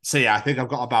yeah, I think I've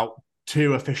got about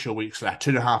 2 official weeks left,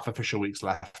 2.5 official weeks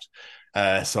left.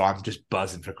 So I'm just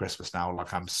buzzing for Christmas now.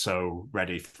 Like I'm so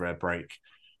ready for a break,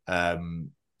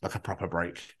 like a proper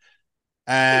break.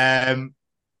 Go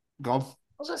on.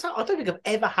 I don't think I've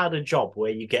ever had a job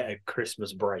where you get a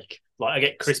Christmas break. Like I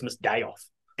get Christmas Day off.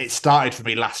 It started for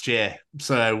me last year.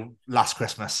 So last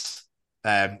Christmas,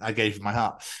 I gave you my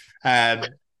heart.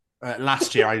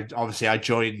 Last year, I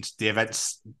joined the event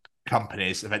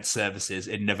services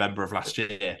in November of last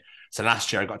year. So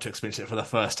last year I got to experience it for the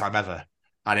first time ever.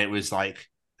 And it was like,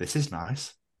 this is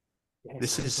nice. Yeah,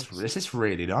 this is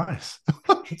really nice.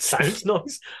 It sounds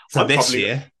nice. So this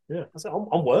year. Yeah,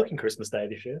 I'm working Christmas Day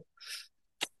this year.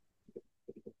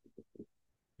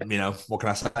 You know, what can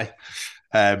I say?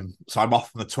 So I'm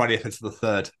off from the 20th into the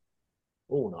 3rd.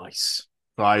 Oh, nice.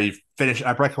 So I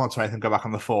break on the 20th and go back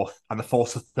on the 4th. And the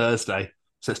 4th's a Thursday.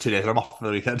 So it's 2 days. I'm off for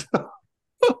the weekend.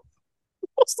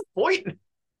 What's the point?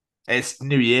 It's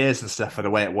New Year's and stuff and the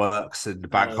way it works and the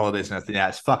bank holidays and everything. Yeah,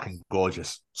 it's fucking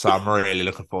gorgeous. So I'm really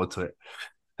looking forward to it.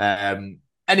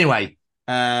 Anyway,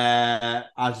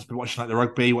 I've just been watching like the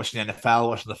rugby, watching the NFL,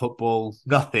 watching the football.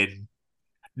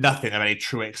 Nothing of any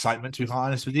true excitement, to be quite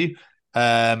honest with you.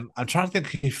 I'm trying to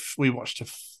think if we watched a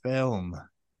film.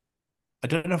 I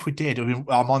don't know if we did. I'm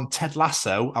on Ted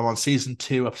Lasso. I'm on season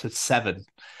 2, episode 7.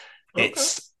 Okay.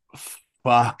 It's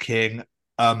fucking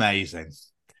amazing.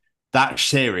 That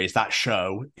series, that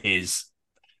show is.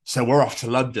 So we're off to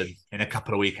London in a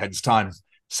couple of weekends' time.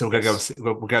 So we're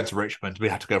going to Richmond. We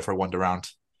have to go for a wander around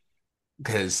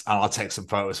because I'll take some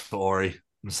photos for Ori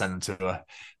and send them to her.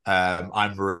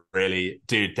 I'm really,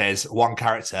 dude. There's one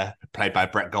character played by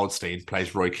Brett Goldstein,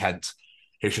 plays Roy Kent,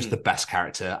 who's just the best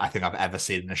character I think I've ever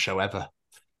seen in a show ever.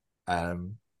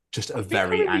 Just a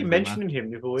very angry mentioning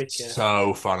him the other week. Yeah.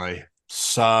 So funny,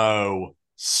 so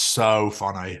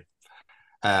funny.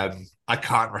 I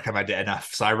can't recommend it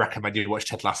enough. So I recommend you watch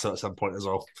Ted Lasso at some point as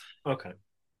well. Okay.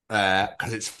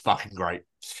 Because it's fucking great.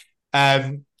 So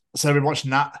I've been watching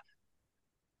that.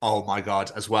 Oh my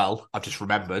God, as well. I've just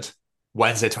remembered.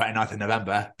 Wednesday, 29th of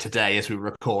November, today as we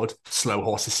record, Slow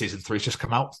Horses Season 3's just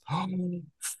come out.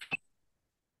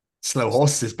 Slow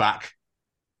Horses is back.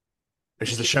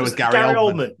 Which is the show with Gary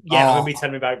Oldman. Yeah, I'm going to be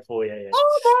telling me about it before. Yeah.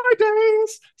 Oh my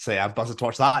days. So yeah, I'm buzzing to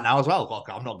watch that now as well. Well,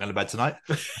 I'm not going to bed tonight.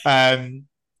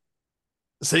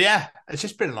 So yeah, it's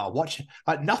just been a lot of watching.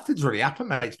 Like nothing's really happened,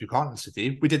 mate, to be honest with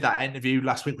you. We did that interview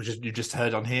last week, which you just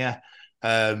heard on here,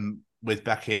 with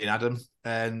Becky and Adam.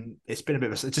 And it's been a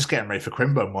bit of just getting ready for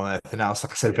Crimbo more than anything else.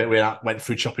 Like I said, we went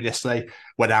food shopping yesterday,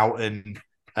 went out and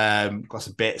got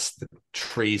some bits. The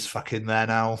tree's fucking there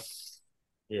now.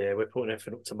 Yeah, we're putting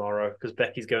everything up tomorrow because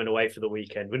Becky's going away for the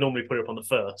weekend. We normally put it up on the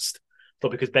 1st,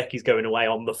 but because Becky's going away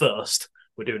on the 1st,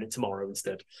 we're doing it tomorrow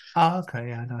instead. Oh, okay,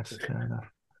 yeah, nice. Fair enough.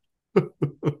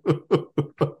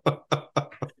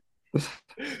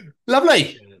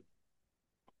 Lovely.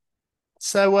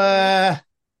 So, while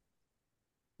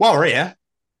we're here,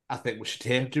 I think we should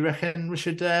hear. Do you reckon we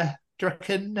should? Do you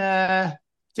reckon? Do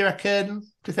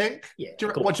you think? Yeah.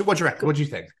 What do you reckon? What do you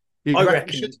think? I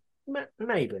reckon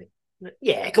maybe.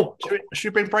 Yeah, go on. Should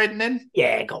we bring Braden in?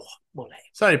 Yeah, go on.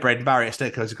 Sorry, Braden Barry at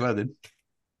Stay Cozy Clothing.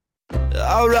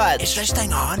 All right. Is this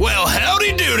thing on? Well,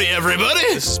 howdy doody, everybody.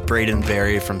 This is Braden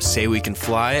Barry from Say We Can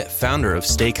Fly, founder of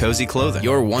Stay Cozy Clothing,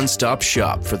 your one-stop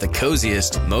shop for the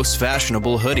coziest, most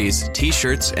fashionable hoodies,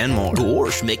 t-shirts, and more.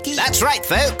 Gosh, Mickey. That's right,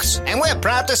 folks. And we're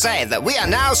proud to say that we are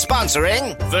now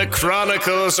sponsoring the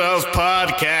Chronicles of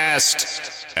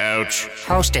Podcast. Ouch.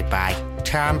 Hosted by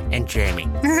Tom and Jamie.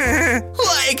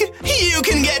 Like, you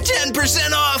can get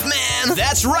 10% off, man.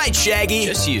 That's right, Shaggy.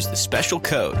 Just use the special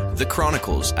code, The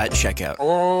Chronicles, at checkout.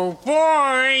 Oh,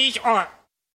 boys.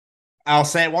 I'll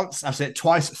say it once. I'll say it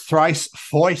twice, thrice,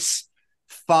 foice,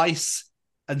 fice,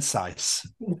 and sice.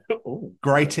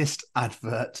 Greatest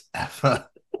advert ever.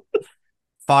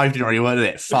 5 didn't already worded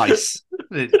it. Fice.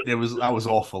 That was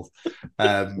awful.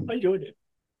 I enjoyed it.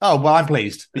 Oh, well, I'm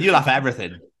pleased. But you laugh at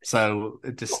everything. So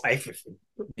it just. Not everything.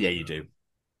 Yeah, you do.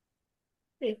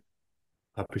 Yeah.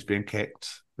 Puppy's being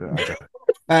kicked.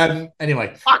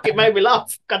 Anyway. Fuck, it made me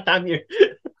laugh. God damn you.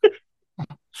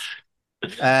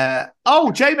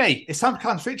 Jamie, it's time for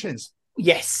Callum's Features.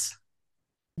 Yes.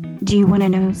 Do you want to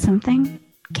know something?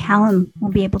 Callum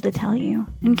will be able to tell you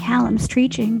in Callum's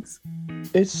Treachings.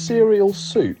 Is cereal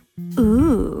soup?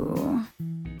 Ooh.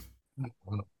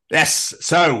 Yes,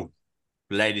 so,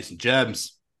 ladies and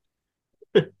germs,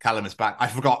 Callum is back. I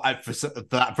forgot, for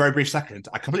that very brief second,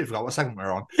 I completely forgot what segment we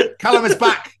were on. Callum is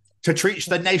back to treat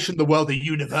the nation, the world, the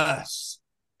universe.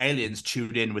 Aliens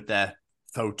tuned in with their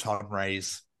photon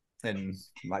rays. and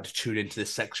like to tune into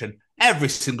this section every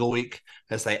single week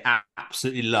as they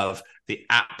absolutely love the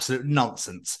absolute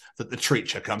nonsense that the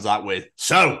Treacher comes out with.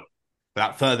 So,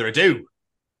 without further ado,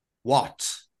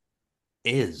 what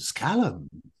is Callum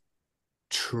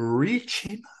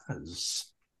treating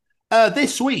us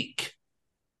this week?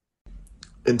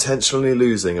 Intentionally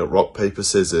losing at rock, paper,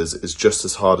 scissors is just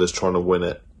as hard as trying to win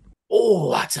it.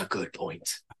 Oh, that's a good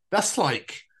point. That's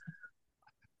like,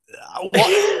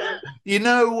 what, you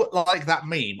know, like that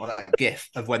meme or that gif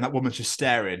of when that woman's just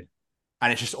staring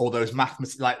and it's just all those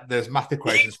those math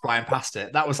equations flying past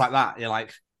it. That was like that. You're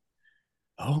like,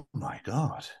 oh my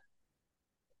God.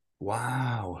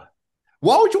 Wow.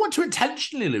 Why would you want to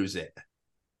intentionally lose it?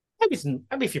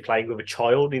 Maybe if you're playing with a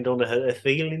child and you don't want to hurt their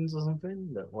feelings or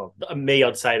something. Well, me,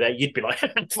 I'd say that you'd be like,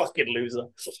 fucking loser.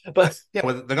 But yeah,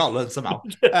 well, they got to learn somehow.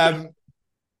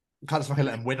 Can't just fucking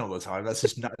let them win all the time.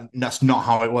 That's not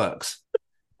how it works.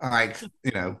 Like,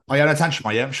 you know, I had attention,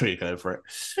 yeah, I'm sure you go for it.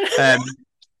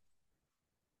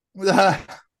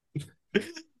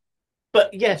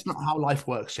 But yeah, it's not how life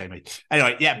works, Jamie.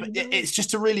 Anyway, yeah, but it's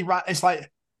just a really it's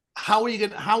like, how are you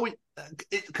gonna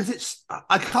because it's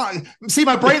I can't see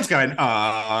my brain's going.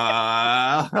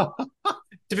 To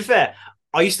be fair,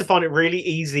 I used to find it really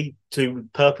easy to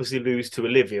purposely lose to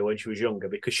Olivia when she was younger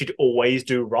because she'd always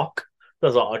do rock. I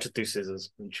was like, I just do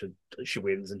scissors, and she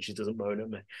wins, and she doesn't moan at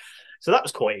me. So that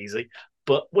was quite easy.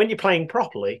 But when you're playing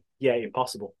properly, yeah,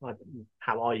 impossible.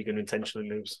 How are you going to intentionally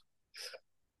lose?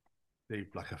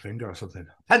 Like a finger or something.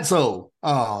 Pencil.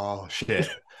 Oh shit.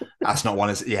 That's not one.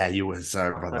 Is yeah, you were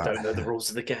about that. I don't know the rules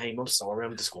of the game. I'm sorry,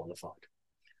 I'm disqualified.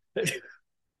 It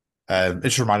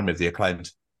just reminded me of the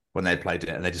Acclaimed when they played it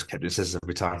and they just kept doing scissors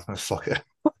every time. Fuck it.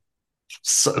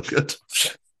 So good.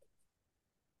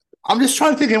 I'm just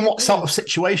trying to think in what sort of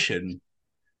situation.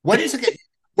 When does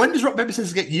rock paper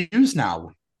scissors get used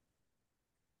now?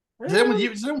 Does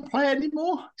anyone play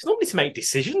anymore? It's normally to make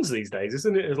decisions these days,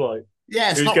 isn't it? It's like, yeah,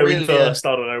 it's who's not going really first?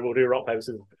 I don't know. We'll do rock paper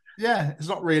scissors. Yeah, it's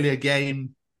not really a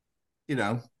game. You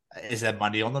know, is there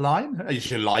money on the line?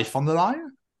 Is your life on the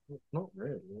line? Not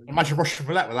really. Imagine Russian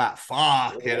roulette with that.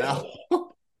 Fuck, you know.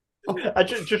 I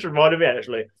just reminded me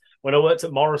actually when I worked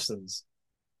at Morrison's.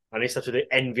 And I used to have to do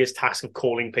the envious task of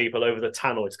calling people over the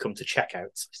tannoy to come to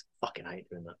checkouts. I fucking hate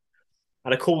doing that.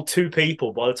 And I called 2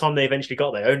 people. By the time they eventually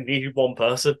got there, I only needed 1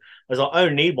 person. I was like, I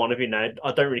only need one of you now.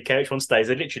 I don't really care which one stays.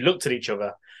 They literally looked at each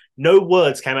other. No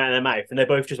words came out of their mouth. And they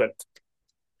both just went,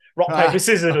 rock, paper,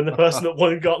 scissors. And the person that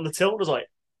won got on the tilt was like,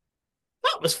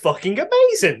 that was fucking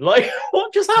amazing. Like,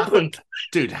 what just happened?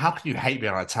 Dude, how can you hate me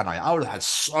on a tannoy? I would have had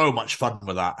so much fun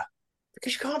with that.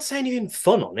 Because you can't say anything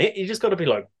fun on it. You just got to be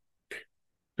like,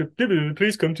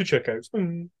 please come to checkouts.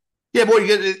 Yeah, but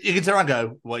you can turn around and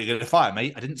go, well, you're going to fire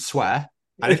me. I didn't swear.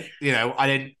 I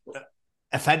didn't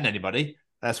offend anybody.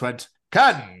 I just went,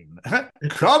 come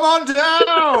on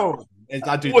down.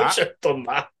 I do that. I've done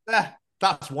that. Yeah,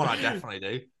 that's one I definitely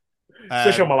do.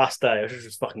 Especially on my last day, I should have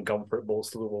just fucking gone for it,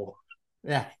 balls to the wall.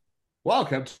 Yeah.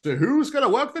 Welcome to Who's Going to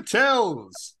Work the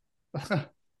Tills?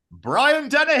 Brian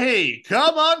Dennehy,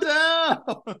 come on down.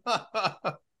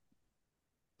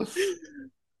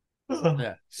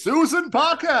 Yeah. Susan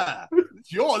Parker,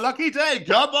 it's your lucky day.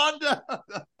 Come on down.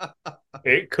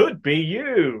 It could be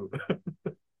you.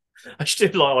 I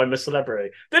should do like I'm a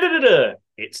celebrity.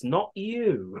 It's not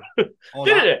you.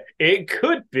 It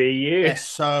could be you. There's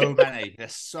so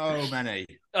many.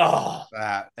 Oh,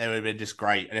 it would have been just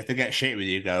great. And if they get shit with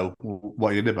you, go, what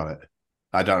are you going to do about it?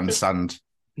 I don't understand.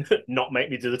 Not make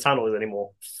me do the tunnels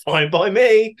anymore. Fine by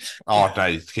me. Oh, no,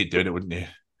 you'd keep doing it, wouldn't you?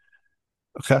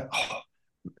 Okay.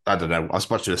 I don't know. I was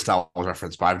supposed to do a Star Wars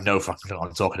reference, but I have no fucking clue what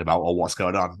I'm talking about or what's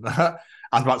going on. I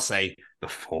was about to say, the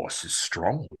Force is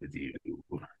strong with you.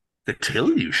 The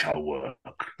till you shall work.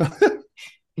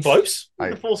 Close.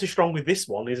 The Force is strong with this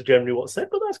one is generally what's said,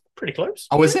 but that's pretty close.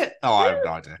 Oh, is it? Oh, I have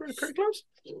no idea. Pretty close.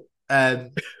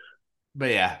 But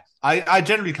yeah, I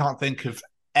generally can't think of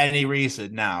any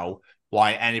reason now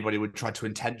why anybody would try to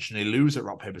intentionally lose at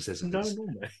rock, paper, scissors. No,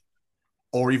 normally.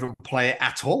 Or even play it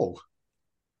at all.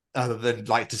 Other than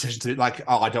like decision to like,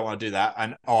 oh, I don't want to do that,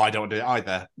 and oh, I don't want to do it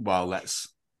either. Well, let's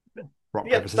rock,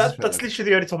 paper, scissors. That's literally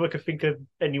the only time I could think of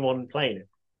anyone playing it.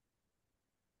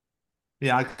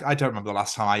 Yeah, I don't remember the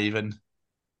last time I even.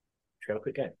 Should we have a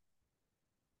quick game?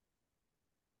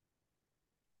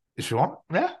 If you want,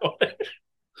 yeah.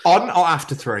 On or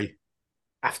after 3?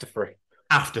 After 3.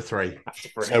 After 3. After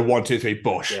 3. So 1, 2, 3,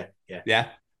 bush. Yeah.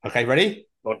 Okay, ready?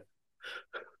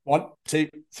 1, 2,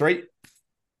 3.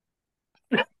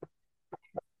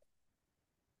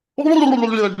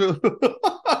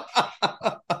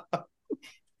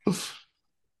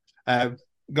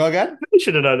 Go again.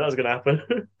 should have known that was going to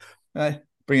happen.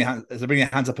 Bring your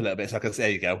hands up a little bit so I can. There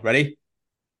you go. Ready?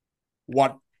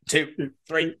 1, 2,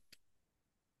 3.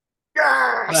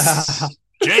 Yes!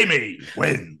 Jamie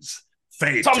wins.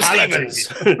 Tom Stevens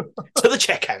to the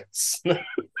checkouts.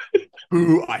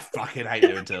 Ooh, I fucking hate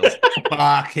doing tills.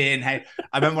 Fucking hate.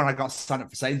 I remember when I got signed up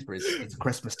for Sainsbury's as a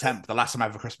Christmas temp. The last time I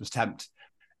ever Christmas temped.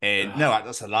 No,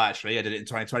 that's a lie. Actually, I did it in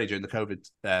 2020 during the COVID.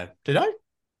 Did I?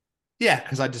 Yeah,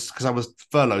 because I was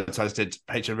furloughed, so I just did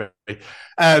HMV.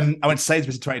 I went to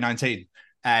Sainsbury's in 2019,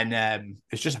 and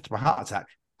it's just after my heart attack.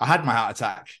 I had my heart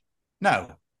attack.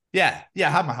 No, yeah, I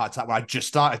had my heart attack when I just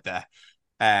started there.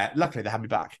 Luckily, they had me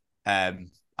back. I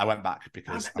went back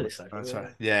because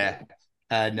yeah.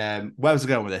 And where was I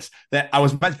going with this? I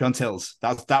was meant to be on tills.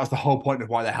 That was the whole point of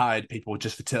why they hired people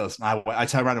just for tills. And I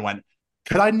turned around and went,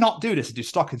 could I not do this and do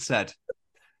stock instead?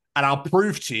 And I'll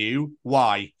prove to you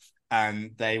why.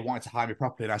 And they wanted to hire me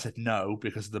properly, and I said no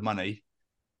because of the money.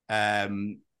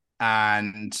 And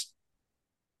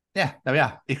yeah, there we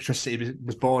are. Electricity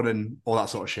was born and all that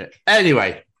sort of shit.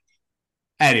 Anyway.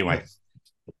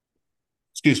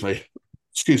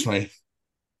 Excuse me.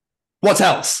 What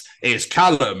else is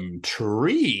Callum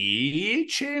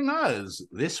teaching us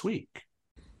this week?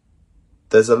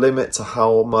 There's a limit to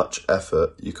how much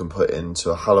effort you can put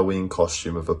into a Halloween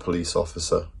costume of a police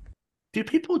officer. Do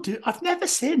people do? I've never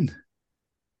seen.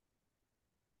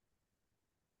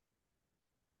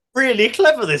 Really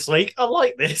clever this week. I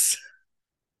like this.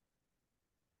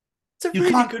 It's a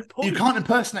really good point. You can't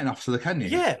impersonate an officer, can you?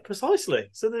 Yeah, precisely.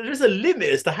 So there is a limit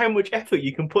as to how much effort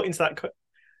you can put into that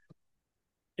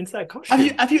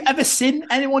costume. Have you ever seen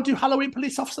anyone do Halloween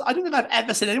police officer? I don't think I've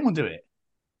ever seen anyone do it.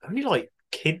 Only like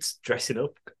kids dressing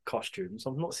up costumes.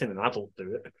 I've not seen an adult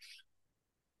do it.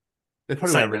 They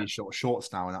probably wear really short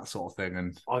shorts now and that sort of thing.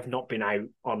 And I've not been out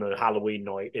on a Halloween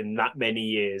night in that many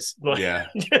years. Yeah.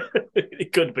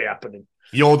 It could be happening.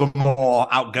 You're the more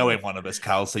outgoing one of us,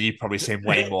 Cal, so you've probably seen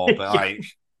way more. But like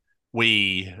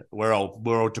we're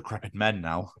all decrepit men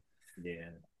now.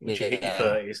 Yeah. You should hit your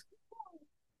 30s.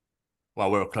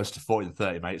 Well, we're close to 40 and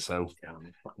 30, mate, so yeah,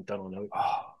 I'm fucking done on it.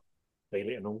 Feel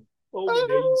it and all. Oh, my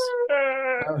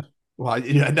knees. Well,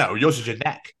 no, yours is your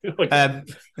neck.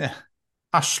 Yeah.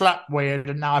 I slept weird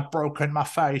and now I've broken my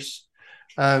face.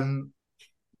 I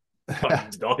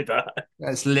didn't deny that.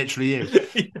 That's literally you.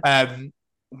 I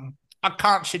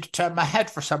can't seem to turn my head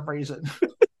for some reason.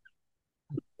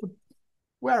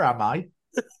 Where am I?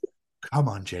 Come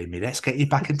on, Jamie, let's get you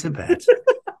back into bed.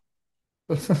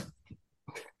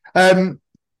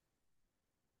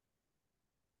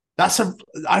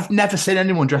 I've never seen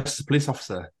anyone dressed as a police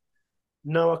officer.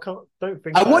 No, I don't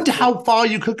think. I wonder how far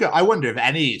you could go. I wonder if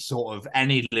any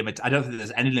limit. I don't think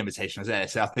there's any limitation there.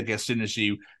 So I think as soon as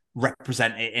you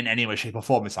represent it in any way, shape, or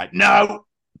form, it's like no.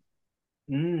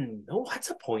 Oh, that's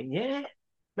a point. Yeah,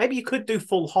 maybe you could do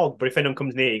full hog, but if anyone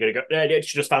comes near, you're gonna go. Yeah,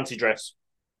 it's just fancy dress.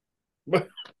 I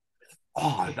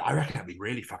reckon that'd be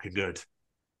really fucking good.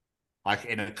 Like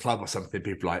in a club or something,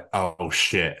 people are like, oh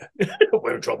shit,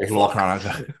 we're in trouble. Walk around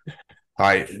like,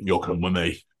 hi, you'll come with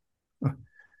me.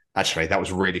 Actually, that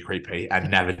was really creepy,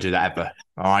 and never do that ever.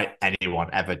 All right, anyone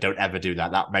ever, don't ever do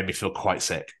that. That made me feel quite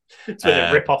sick. So they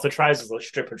rip off the trousers like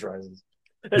stripper trousers.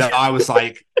 No, I was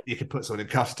like, you could put someone in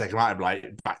cuffs, take them out, and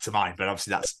like back to mine. But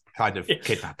obviously, that's kind of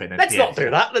kidnapping. Let's not do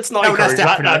that. Let's not encourage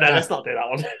that. No, let's not do that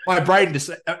one. My brain just,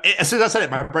 as soon as I said it,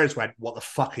 my brain just went, "What the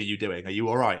fuck are you doing? Are you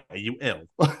all right? Are you ill?"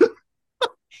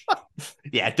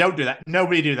 Yeah, don't do that.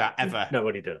 Nobody do that ever.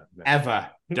 Nobody do that. No. Ever.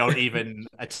 Don't even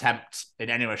attempt in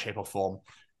any way, shape, or form.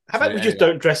 How about we just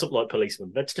don't dress up like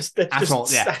policemen? Let's just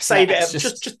save it.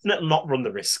 Just not run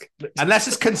the risk. Unless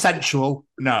it's consensual,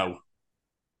 no.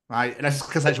 Right? Unless it's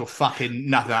consensual, fucking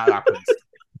nothing like that happens.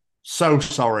 So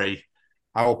sorry.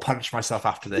 I will punch myself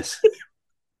after this.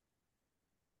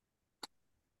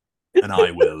 And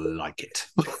I will like it.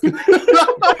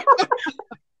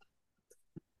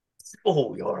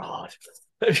 Oh, you're hard.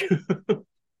 It's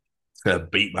gonna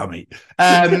beat mummy.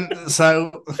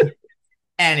 So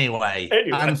anyway,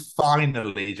 and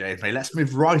finally, Jamie, let's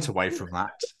move right away from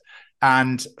that.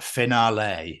 And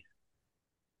finale.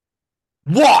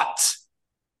 What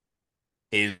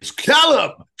is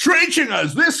Callum teaching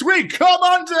us this week? Come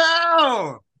on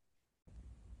down.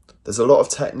 There's a lot of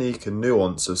technique and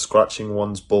nuance of scratching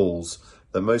one's balls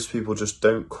that most people just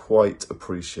don't quite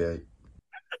appreciate.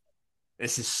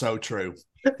 This is so true.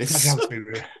 This happens to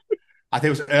me. I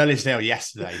think it was earlier today or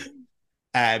yesterday.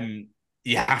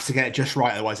 You have to get it just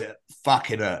right, otherwise it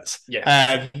fucking hurts.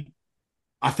 Yeah.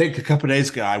 I think a couple of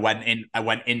days ago I went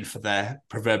in for the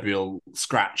proverbial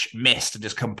scratch, missed, and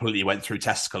just completely went through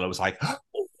testicle. I was like,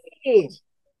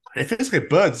 It feels like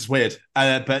birds. It's weird,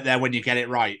 but then when you get it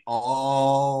right,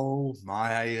 oh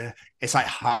my! It's like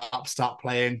harps start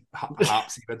playing.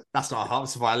 Harps even. That's not a harp,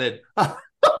 it's a violin.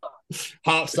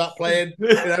 Harps start playing.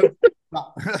 You know,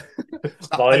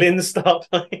 violins start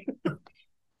playing.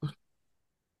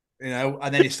 You know,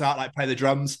 and then you start like playing the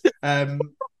drums.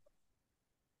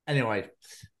 Anyway,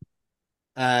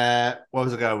 where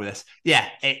was I going with this? Yeah,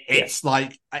 it's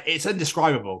like it's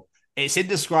indescribable. It's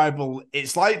indescribable.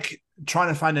 It's like trying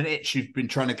to find an itch you've been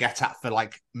trying to get at for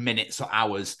like minutes or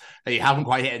hours that you haven't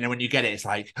quite hit, and then when you get it, it's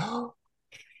like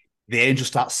the angel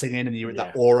starts singing, and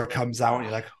that aura comes out, and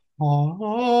you're like,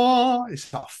 oh, you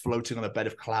start floating on a bed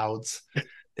of clouds.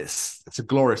 It's a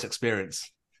glorious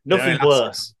experience. Nothing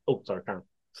worse. Oh, sorry, Karen.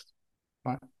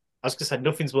 Right. I was going to say,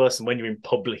 nothing's worse than when you're in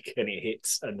public and it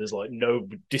hits and there's like no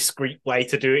discreet way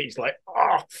to do it. It's like,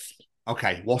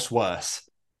 Okay, what's worse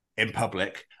in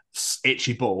public?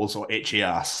 Itchy balls or itchy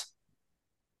ass?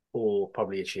 Or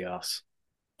probably itchy ass.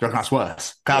 Do you reckon that's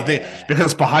worse?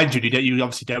 Because behind you, you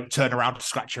obviously don't turn around to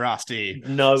scratch your ass, do you?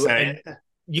 No,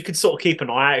 you can sort of keep an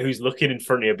eye out who's looking in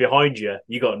front of you. Behind you,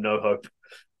 you got no hope.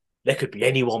 There could be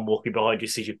anyone walking behind you,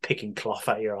 sees you picking cloth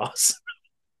out your ass.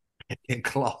 Picking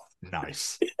cloth?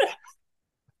 Nice.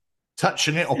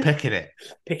 Touching it or picking it?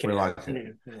 Picking it. Like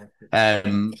it.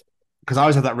 Because I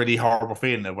always have that really horrible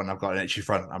feeling that when I've got an itchy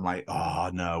front, I'm like, oh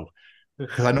no.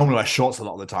 Because I normally wear shorts a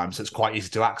lot of the time, so it's quite easy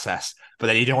to access. But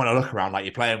then you don't want to look around like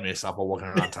you're playing with yourself or walking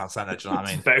around town centre. Do you know what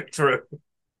I mean? Very true.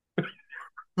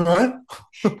 Right?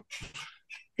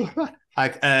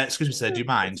 Like, excuse me, sir, do you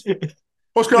mind?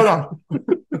 What's going on?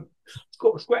 It's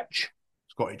got a scratch.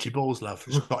 It's got itchy balls, love.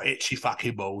 It's got itchy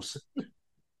fucking balls.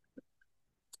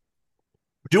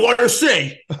 Do you want to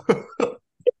see?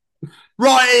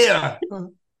 Right here.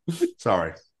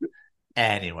 Sorry.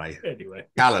 Anyway.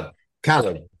 Callum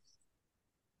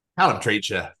treats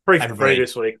you. Free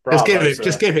this week. Bravo,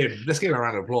 just give him a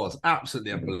round of applause.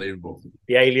 Absolutely unbelievable.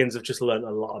 The aliens have just learned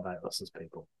a lot about us as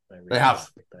people. They have.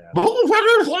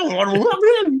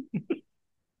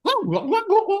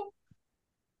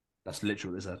 That's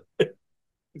literally what they said.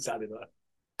 Exactly that.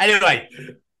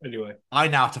 Anyway, I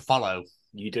now have to follow.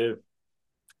 You do.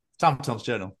 Tom's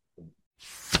Journal.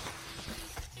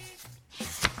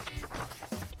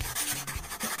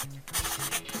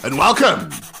 And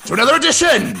welcome to another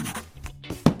edition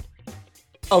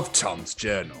of Tom's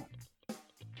Journal.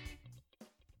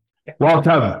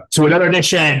 Welcome to another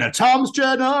edition of Tom's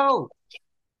Journal.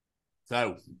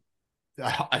 So,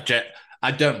 I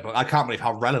can't believe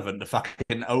how relevant the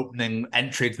fucking opening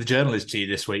entry into the journal is to you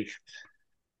this week.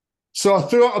 So I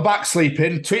threw out a back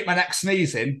sleeping, tweaked my neck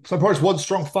sneezing, so I'm probably one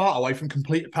strong fart away from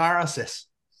complete paralysis.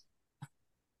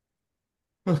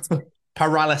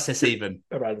 Paralysis, even.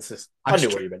 Paralysis. I knew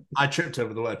what you meant. I tripped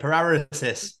over the word.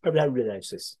 Paralysis.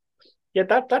 Paralysis. Yeah,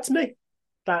 that's me.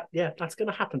 That's going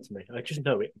to happen to me. I just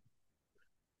know it.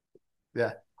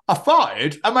 Yeah. I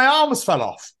farted and my arms fell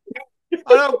off.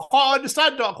 I don't quite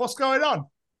understand, Doc. What's going on?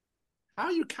 How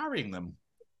are you carrying them?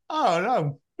 Oh,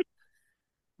 no.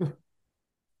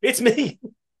 It's me.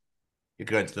 You're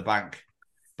going to the bank.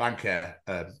 Banker,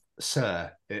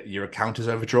 sir, your account is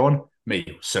overdrawn.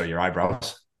 Me, sir, your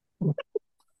eyebrows.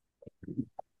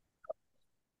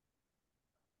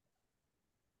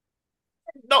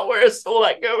 Not where I saw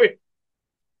that going.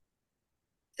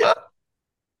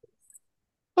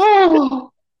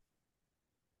 Oh.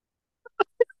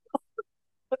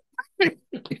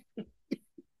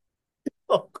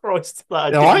 Oh Christ! I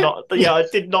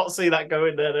did not see that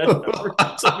going there. Then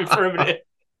it took me for a minute.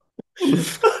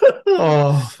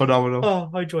 Oh, phenomenal!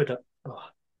 Oh, I enjoyed that. Oh.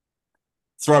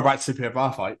 Throwback to Super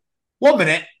Bar fight. 1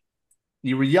 minute,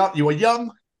 you were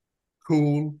young,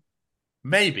 cool,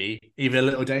 maybe even a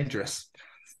little dangerous.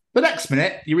 The next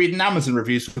minute, you're reading Amazon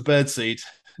reviews for birdseed.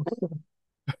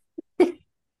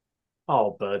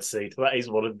 Oh, birdseed! That is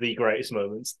one of the greatest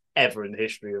moments ever in the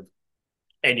history of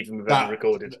anything we've ever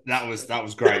recorded. That was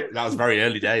great. That was very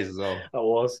early days as well. That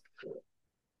was.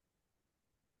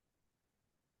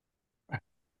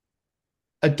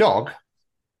 A dog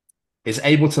is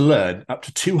able to learn up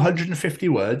to 250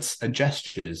 words and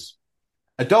gestures.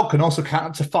 A dog can also count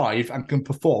up to 5 and can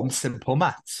perform simple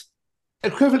maths.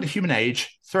 Equivalent to human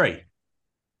age, 3.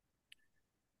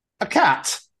 A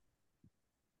cat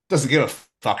doesn't give a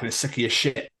fuck and is sick of your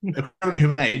shit. Equivalent to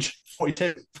human age,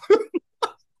 42.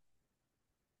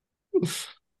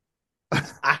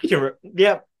 Accurate.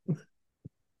 Yep.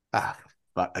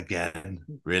 But again,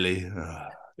 really?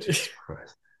 Jesus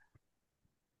Christ.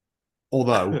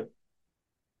 Although,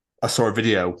 I saw a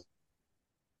video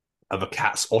of a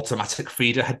cat's automatic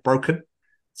feeder had broken.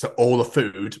 So all the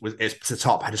food it's the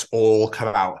top had just all come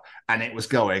out, and it was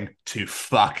going to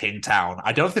fucking town.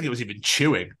 I don't think it was even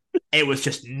chewing. It was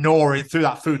just gnawing through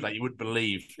that food like you wouldn't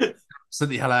believe.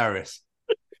 Something hilarious.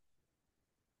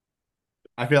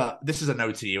 I feel like this is a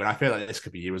no to you, and I feel like this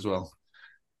could be you as well.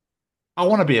 I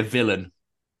want to be a villain,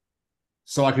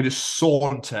 so I could just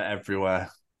saunter everywhere.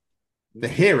 The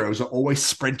heroes are always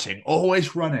sprinting,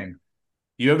 always running.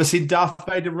 You ever seen Darth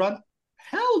Vader run?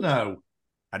 Hell no.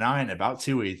 And I ain't about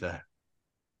to either.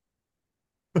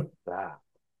 That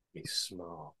is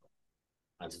smart.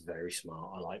 That's very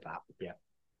smart. I like that. Yeah.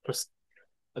 Plus,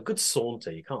 a good saunter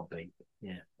you can't beat.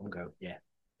 Yeah, I'm going. Yeah.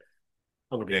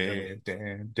 I'm gonna be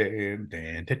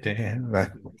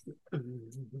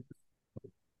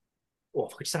Oh,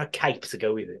 I just have a cape to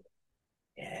go with it.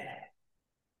 Yeah.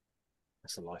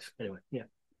 That's a life. Anyway, yeah.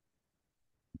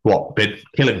 What? Been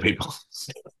killing people?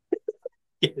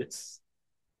 Yes.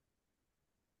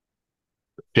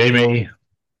 Jamie,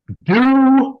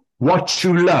 do what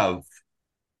you love,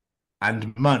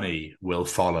 and money will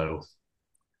follow.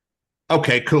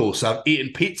 Okay, cool. So I've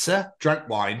eaten pizza, drank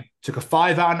wine, took a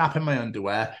 5-hour nap in my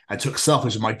underwear, and took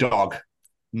selfies with my dog.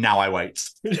 Now I wait.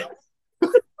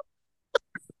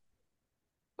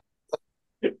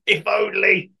 If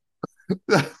only.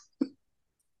 That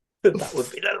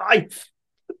would be the life.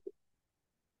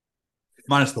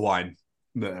 Minus the wine.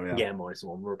 There we are. Yeah, minus the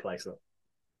one. We'll replace that.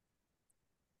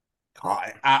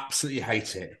 I absolutely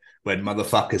hate it when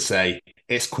motherfuckers say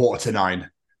it's 9:15.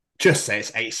 Just say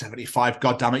it's 8:75.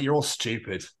 God damn it, you're all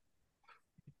stupid.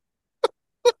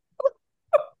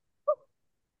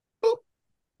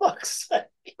 Fuck's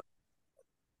sake.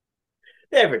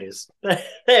 There it is.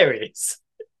 There it is.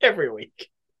 Every week.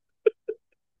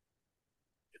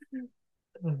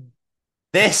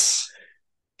 This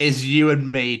is you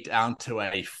and me down to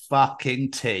a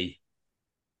fucking T.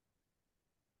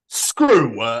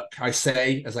 Screw work, I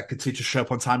say, as I continue to show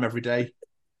up on time every day.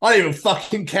 I don't even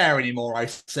fucking care anymore, I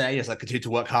say, as I continue to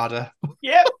work harder.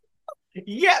 Yep.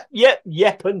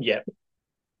 Yep, and yep.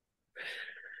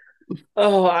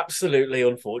 Oh, absolutely,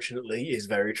 unfortunately, is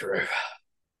very true.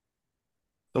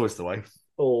 Always the way.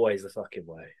 Always the fucking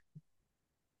way.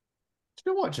 Do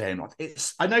you know what, Jane?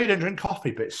 I know you don't drink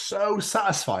coffee, but it's so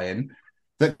satisfying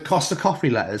that Costa coffee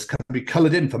letters can be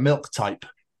coloured in for milk type.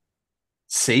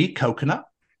 C, coconut.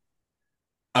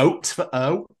 Oat for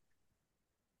O.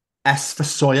 S for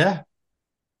soya.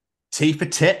 T for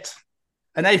tit.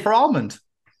 And A for almond.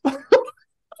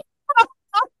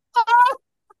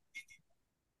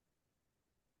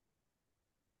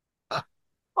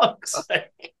 Fuck's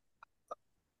sake.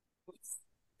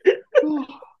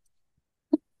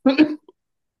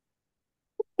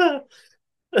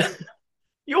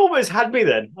 You almost had me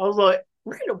then. I was like,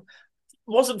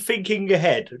 wasn't thinking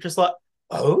ahead. Just like,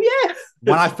 oh yeah.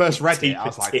 When I first read it, I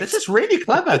was like, this is really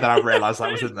clever. Then I realised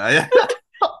that was in there.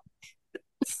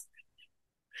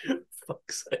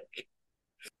 Fuck's sake.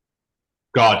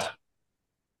 God.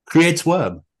 Creates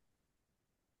worm.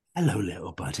 Hello,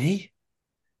 little buddy.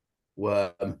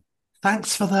 Worm.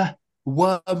 Thanks for the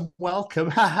worm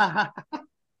welcome.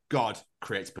 God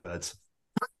creates birds.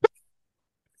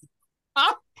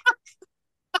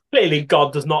 Clearly,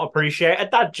 God does not appreciate a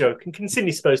dad joke, and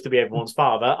Consini's supposed to be everyone's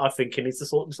father. I think he needs to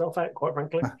sort himself out, quite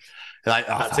frankly.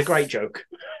 That's a great joke.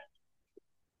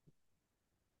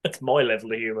 That's my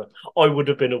level of humour. I would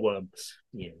have been a worm.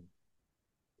 Yeah.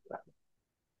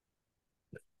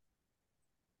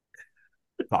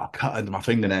 I cut under my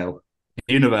fingernail.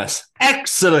 Universe.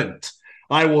 Excellent.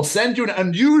 I will send you an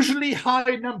unusually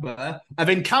high number of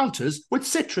encounters with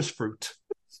citrus fruit.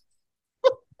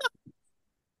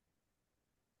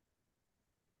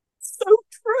 So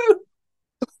true.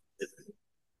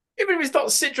 Even if it's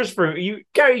not citrus fruit, you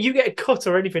get a cut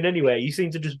or anything anywhere, you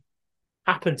seem to just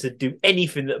happen to do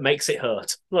anything that makes it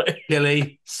hurt. Like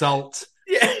chili, salt.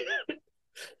 Yeah.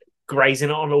 Grazing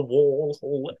it on a wall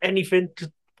or anything,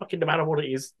 just fucking no matter what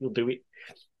it is, you'll do it.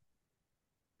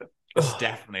 It's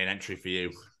definitely an entry for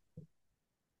you.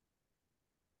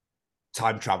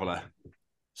 Time traveler.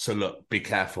 So look, be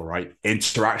careful, right?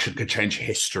 Interaction could change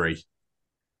history.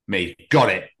 Me, got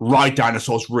it. Ride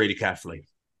dinosaurs really carefully.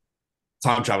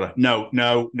 Time traveler. No.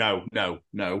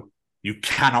 You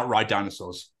cannot ride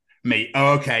dinosaurs. Me,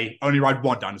 oh, okay. Only ride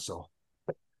one dinosaur.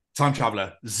 Time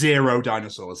traveler. 0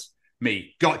 dinosaurs.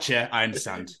 Me, gotcha. I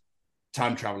understand.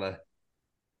 Time traveler.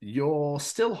 You're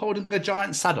still holding a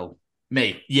giant saddle.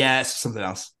 Me, yeah, it's something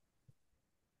else.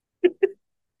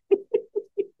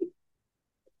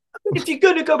 If you're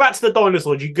going to go back to the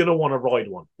dinosaurs, you're going to want to ride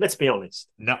one. Let's be honest.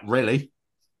 Not really.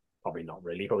 Probably not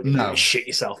really. Probably going to shit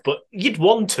yourself, but you'd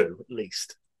want to, at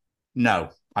least. No,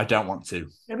 I don't want to.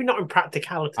 Maybe not in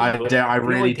practicality. I but don't. I the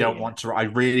really idea. don't want to. I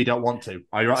really don't want to.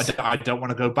 I don't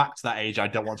want to go back to that age. I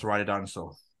don't want to ride a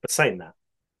dinosaur. But saying that,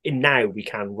 in now we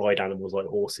can ride animals like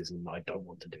horses, and I don't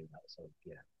want to do that. So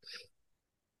yeah,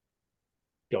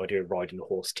 the idea of riding a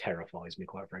horse terrifies me,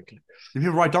 quite frankly. Do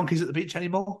people ride donkeys at the beach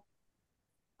anymore?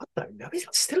 I don't know. Is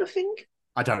that still a thing?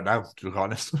 I don't know, to be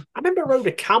honest. I remember I rode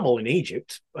a camel in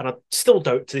Egypt, and I still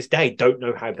don't, to this day, don't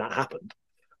know how that happened.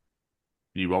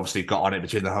 You obviously got on it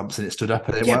between the humps and it stood up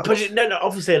and it Yeah, worked. but no,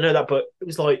 obviously I know that, but it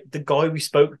was like the guy we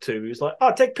spoke to, he was like,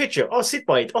 "Oh, take a picture. I'll sit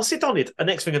by it. I'll sit on it." And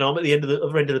next thing I know, I'm at the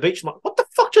other end of the beach. I'm like, "What the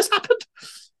fuck just happened?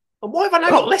 And why have I now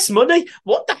got less money?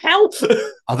 What the hell?"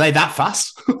 Are they that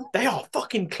fast? They are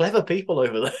fucking clever people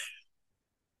over there.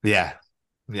 Yeah,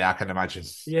 I can imagine.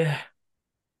 Yeah.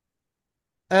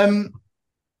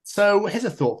 So here's a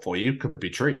thought for you. Could be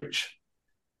treach.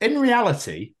 In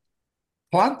reality,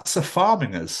 plants are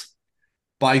farming us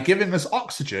by giving us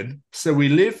oxygen so we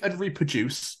live and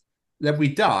reproduce, then we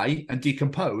die and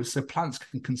decompose so plants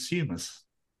can consume us.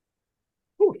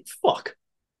 Holy fuck.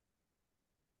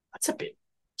 That's a bit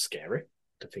scary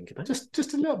to think about.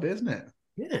 Just a little bit, isn't it?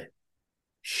 Yeah.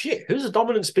 Shit, who's the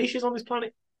dominant species on this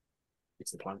planet?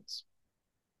 It's the plants.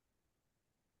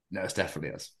 No, it's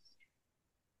definitely us.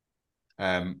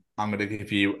 I'm going to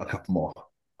give you a couple more.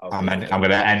 Okay. I'm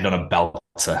going to end on a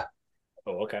belter.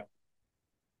 Oh, okay.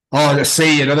 Oh, let's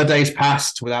see. Another day's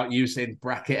passed without using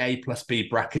bracket A plus B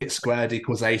bracket squared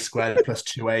equals A squared plus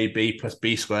 2AB plus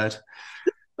B squared.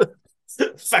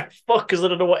 Thank fuck, because I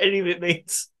don't know what any of it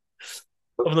means.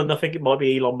 Other than I think it might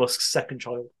be Elon Musk's second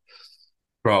child.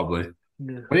 Probably.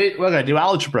 Yeah. We're going to do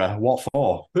algebra. What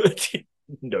for?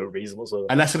 No reason whatsoever.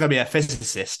 Unless I'm going to be a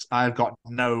physicist, I've got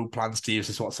no plans to use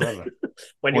this whatsoever.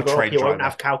 When you grow up, you won't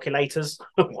have calculators.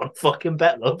 One fucking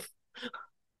bet, love.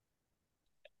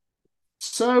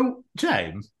 So,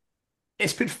 James,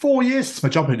 it's been 4 years since my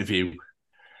job interview.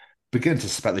 Begin to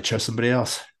suspect they chose somebody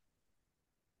else.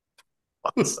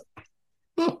 That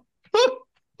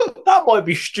might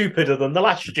be stupider than the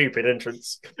last stupid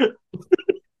entrance.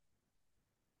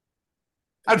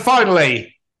 And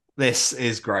finally, this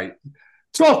is great.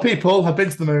 12 people have been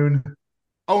to the moon.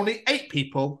 Only 8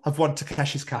 people have won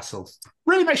Takeshi's Castle.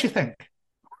 Really makes you think.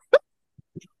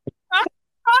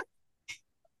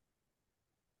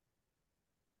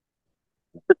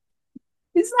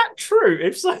 Is that true?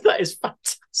 If so, that is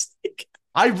fantastic.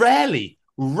 I rarely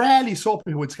saw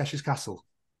people win Takeshi's Castle.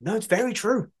 No, it's very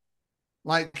true.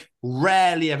 Like,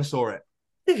 rarely ever saw it.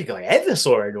 I don't think I ever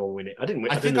saw anyone win it. I didn't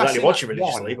exactly watch it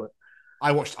religiously, but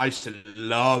I used to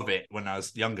love it when I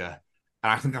was younger.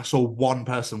 And I think I saw one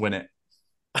person win it.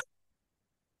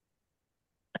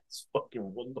 That's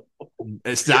fucking wonderful.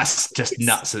 That's just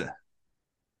nuts.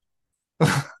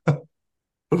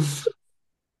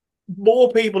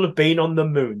 More people have been on the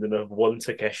moon than have won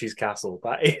Takeshi's Castle.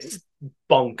 That is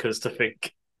bonkers to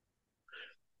think.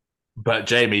 But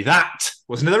Jamie, that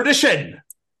was another edition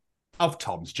of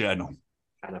Tom's Journal.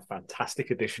 And a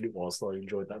fantastic edition it was. So I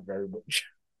enjoyed that very much.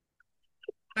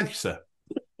 Thank you, sir.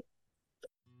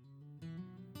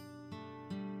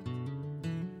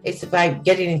 It's about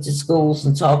getting into schools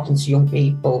and talking to young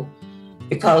people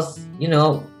because, you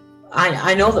know,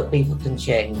 I know that people can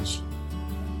change.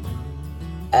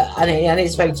 And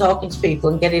it's about talking to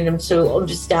people and getting them to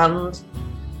understand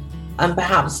and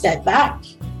perhaps step back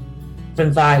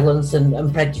from violence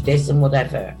and prejudice and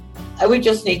whatever. And we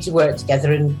just need to work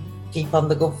together and keep on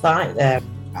the good fight there.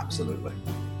 Absolutely.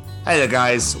 Hey there,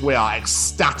 guys. We are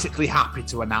ecstatically happy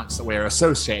to announce that we are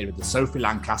associated with the Sophie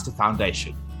Lancaster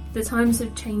Foundation. The times are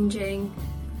changing,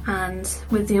 and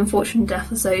with the unfortunate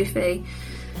death of Sophie,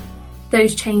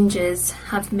 those changes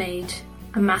have made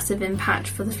a massive impact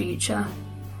for the future.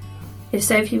 If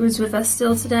Sophie was with us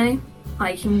still today,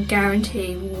 I can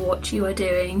guarantee what you are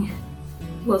doing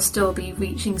will still be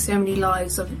reaching so many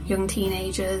lives of young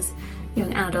teenagers,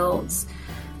 young adults,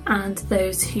 and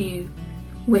those who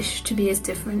wish to be as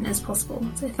different as possible.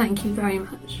 So thank you very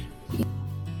much.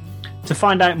 To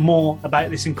find out more about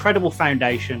this incredible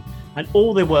foundation and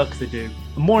all the work they do,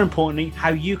 and more importantly, how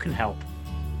you can help,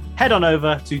 head on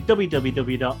over to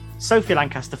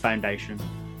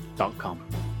www.sophielancasterfoundation.com.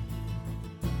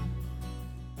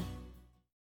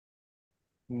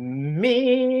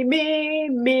 Me,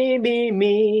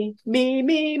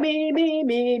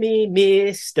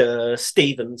 Mr.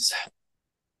 Stevens.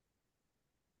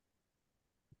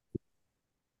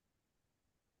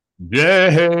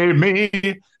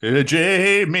 Jamie, oh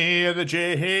Jamie,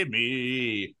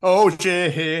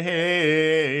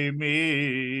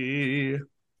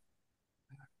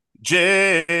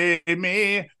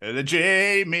 Jamie,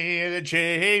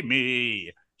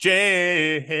 Jamie,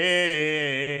 Jamie.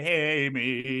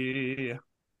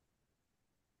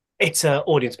 It's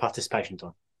audience participation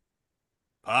time.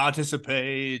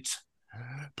 Participate,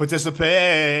 bitch.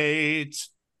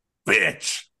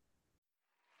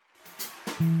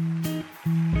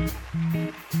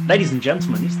 Ladies and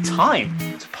gentlemen, it's time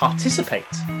to participate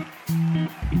in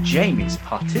Jamie's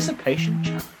participation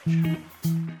challenge.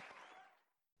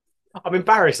 I'm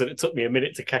embarrassed that it took me a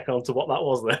minute to catch on to what that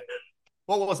was then.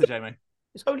 What was it, Jamie?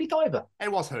 It's Holy Diver. It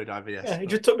was Holy Diver, yes. Yeah, it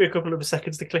just took me a couple of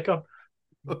seconds to click on.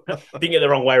 Didn't get the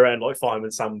wrong way around, like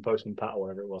Fireman Sam, Postman Pat, or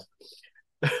whatever it was.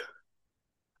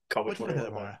 Thomas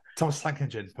Tank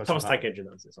Engine. Thomas Tank Engine,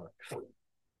 that's it, sorry.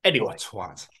 Anyway. What a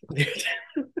twat.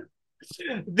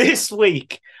 This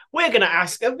week, we're going to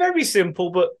ask a very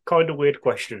simple but kind of weird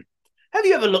question. Have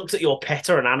you ever looked at your pet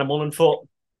or an animal and thought,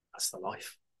 that's the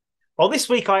life? Well, this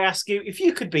week I ask you, if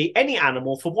you could be any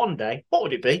animal for one day, what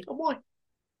would it be and why?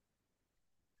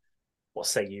 What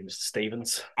say you, Mr.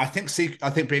 Stevens? I think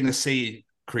being a sea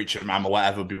creature, mammal,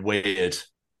 whatever, would be weird.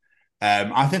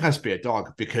 I think I'd be a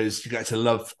dog because you get to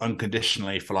love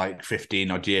unconditionally for like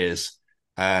 15 odd years.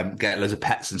 Get loads of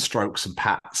pets and strokes and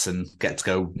pats and get to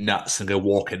go nuts and go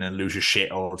walking and lose your shit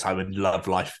all the time and love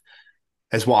life.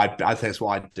 That's what I think that's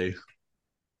what I'd do.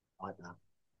 Like that.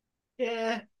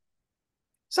 Yeah.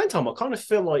 Same time, I kind of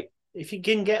feel like if you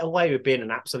can get away with being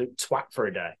an absolute twat for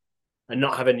a day and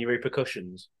not have any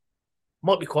repercussions, it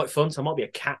might be quite fun. So I might be a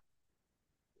cat.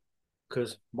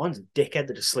 Because mine's a dickhead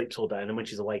that just sleeps all day and then when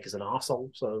she's awake is an arsehole.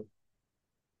 So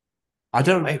I'll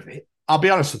be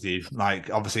honest with you, like,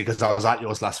 obviously, because I was at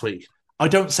yours last week. I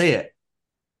don't see it.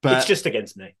 But it's just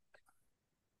against me.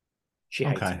 She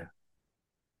hates me.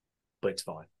 But it's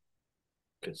fine.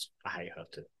 Because I hate her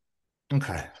too.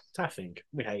 Okay. It's our thing.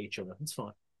 We hate each other. It's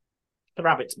fine. The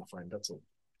rabbit's my friend, that's all.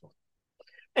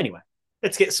 Anyway,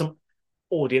 let's get some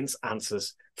audience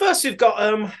answers. First, we've got,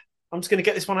 I'm just going to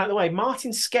get this one out of the way.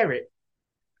 Martin Skerritt.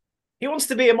 He wants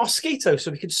to be a mosquito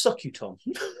so he can suck you, Tom.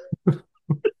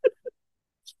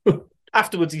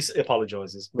 Afterwards, he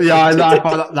apologises. Yeah,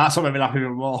 that's what made me laugh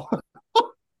even more.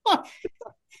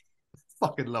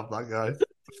 Fucking love that guy.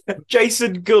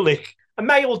 Jason Gullick, a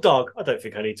male dog. I don't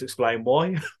think I need to explain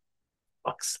why.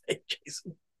 Fuck's sake,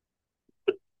 Jason.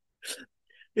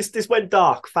 This went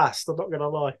dark fast, I'm not going to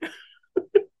lie.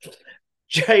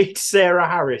 Jade Sarah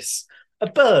Harris, a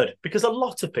bird, because a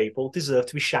lot of people deserve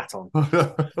to be shat on.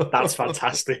 That's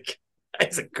fantastic.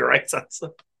 That's a great answer.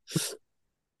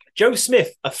 Joe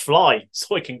Smith, a fly,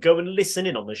 so I can go and listen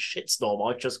in on the shitstorm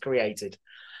I've just created.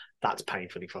 That's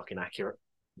painfully fucking accurate.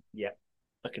 Yeah,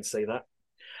 I can see that.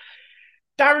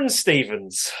 Darren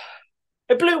Stevens,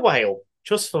 a blue whale,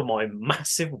 just for my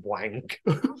massive wank.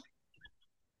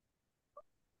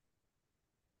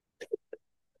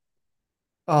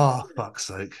 Oh, fuck's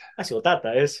sake. That's your dad,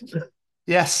 that is.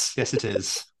 Yes, it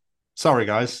is. Sorry,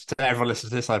 guys. To everyone listening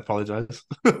to this, I apologise.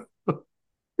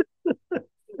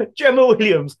 Gemma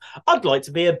Williams, I'd like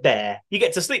to be a bear. You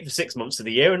get to sleep for 6 months of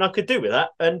the year, and I could do with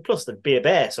that. And plus, there'd be a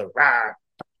bear, so rah.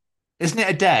 Isn't it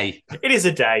a day? It is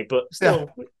a day, but still,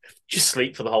 just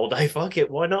sleep for the whole day. Fuck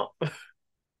it, why not?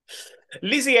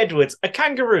 Lizzie Edwards, a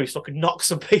kangaroo, so I could knock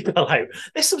some people out.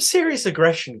 There's some serious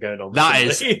aggression going on. That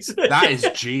is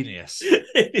genius.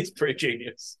 It is pretty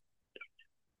genius.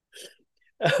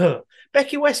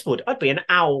 Becky Westwood, I'd be an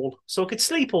owl, so I could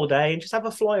sleep all day and just have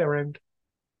a fly around.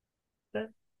 Yeah.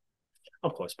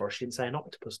 I'm quite surprised she didn't say an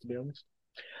octopus, to be honest.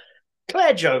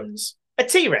 Claire Jones, a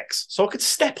T-Rex, so I could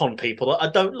step on people that I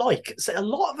don't like. So a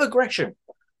lot of aggression.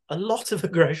 A lot of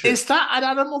aggression. Is that an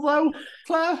animal, though,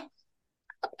 Claire?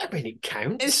 I mean, it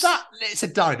counts. It's a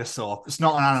dinosaur. It's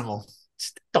not an animal.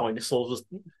 Dinosaurs.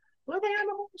 Were they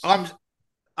animals?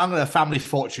 I'm going to family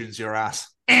fortunes your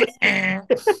ass.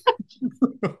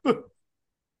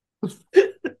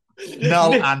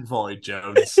 Null and void,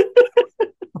 Jones.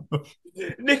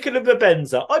 Nicola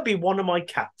Babenza, I'd be one of my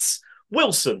cats.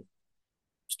 Wilson,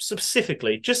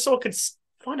 specifically, just so I could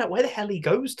find out where the hell he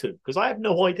goes to, because I have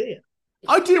no idea.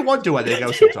 I do wonder where they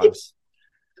go sometimes.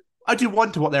 I do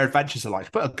wonder what their adventures are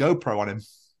like. Put a GoPro on him.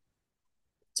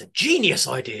 It's a genius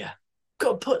idea.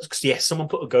 Someone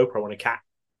put a GoPro on a cat.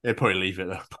 They'd probably leave it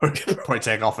though. Probably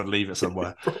take off and leave it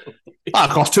somewhere.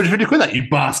 That cost 250 quid, that you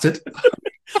bastard.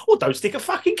 Well, don't stick a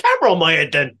fucking camera on my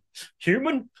head then,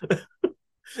 human.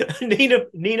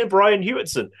 Nina Bryan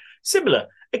Hewitson. Similar.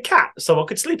 A cat, so I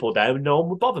could sleep all day and no one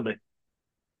would bother me.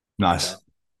 Nice.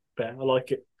 Yeah, I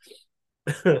like it.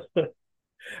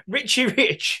 Richie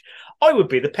Rich. I would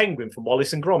be the penguin from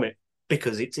Wallace and Gromit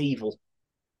because it's evil.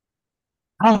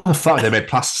 How the fuck they made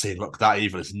plasticine look that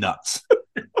evil? It's nuts.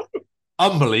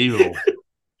 Unbelievable.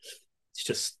 It's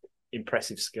just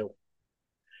impressive skill.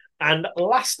 And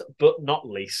last but not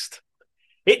least,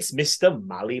 it's Mr.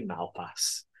 Mally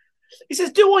Malpass. He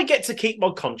says, do I get to keep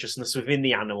my consciousness within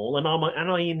the animal, and am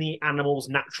I in the animal's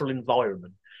natural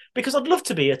environment? Because I'd love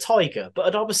to be a tiger, but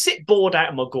I'd either sit bored out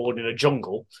of my gourd in a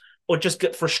jungle or just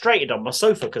get frustrated on my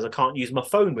sofa because I can't use my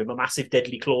phone with my massive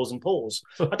deadly claws and paws.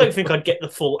 I don't think I'd get the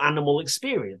full animal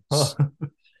experience.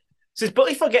 Says,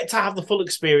 but if I get to have the full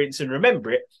experience and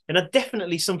remember it, then I'd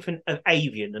definitely something of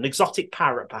avian, an exotic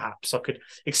parrot perhaps. I could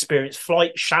experience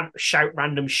flight, shout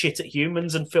random shit at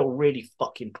humans and feel really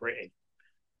fucking pretty.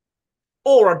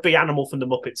 Or I'd be Animal from the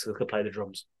Muppets who could play the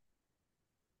drums.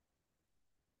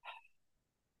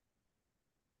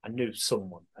 I knew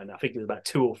someone, and I think it was about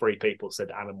 2 or 3 people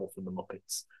said Animal from the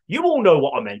Muppets. You all know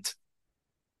what I meant.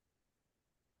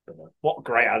 But what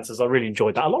great answers. I really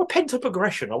enjoyed that. A lot of pent-up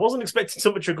aggression. I wasn't expecting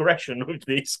so much aggression with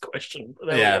this question.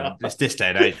 Yeah, it's this day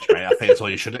and age, mate. I think it's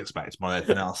all you should expect more than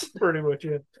anything else. Pretty much,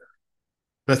 yeah.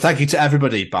 But thank you to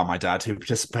everybody, bar my dad, who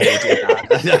participated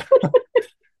in that.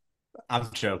 I'm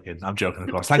joking, of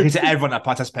course. Thank you to everyone that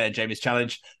participated in Jamie's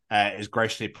challenge. It is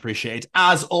graciously appreciated,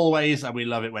 as always, and we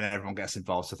love it when everyone gets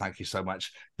involved, so thank you so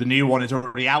much. The new one is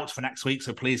already out for next week,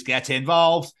 so please get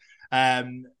involved.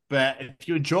 But if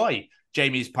you enjoy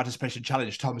Jamie's participation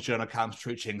challenge, Tom's Journal, Cam's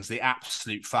Truchings, the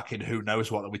absolute fucking who knows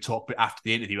what that we talked about after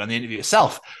the interview and the interview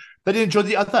itself, then you enjoy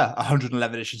the other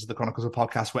 111 editions of the Chronicles of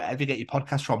Podcast, wherever you get your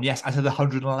podcast from. Yes, I said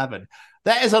 111.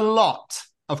 There is a lot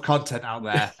of content out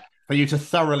there for you to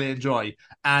thoroughly enjoy.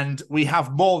 And we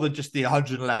have more than just the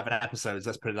 111 episodes,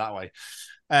 let's put it that way.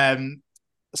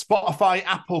 Spotify,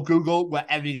 Apple, Google,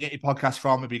 wherever you get your podcast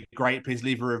from, would be great. Please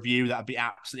leave a review. That'd be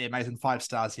absolutely amazing. 5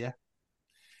 stars, yeah?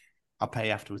 I'll pay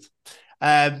you afterwards.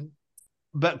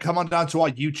 But come on down to our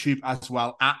YouTube as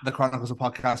well, at the Chronicles of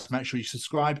Podcast. Make sure you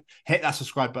subscribe, hit that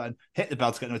subscribe button, hit the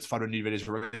bell to get notified when new videos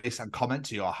are released, and comment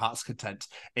to your heart's content.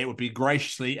 It would be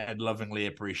graciously and lovingly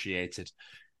appreciated.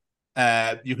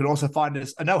 You can also find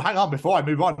us. No, hang on, before I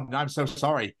move on, I'm so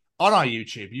sorry. On our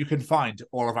YouTube, you can find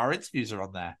all of our interviews are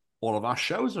on there. All of our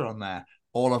shows are on there.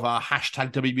 All of our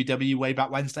hashtag WBW Way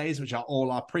Back Wednesdays, which are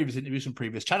all our previous interviews from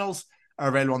previous channels, are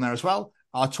available on there as well.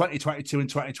 Our 2022 and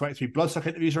 2023 Bloodstock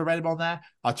interviews are available on there.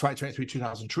 Our 2023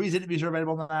 2000 Trees interviews are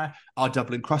available on there. Our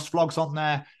Dublin Crust vlogs on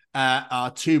there.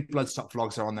 Our 2 Bloodstock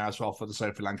vlogs are on there as well for the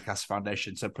Sophie Lancaster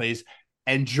Foundation. So please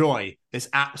enjoy this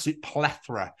absolute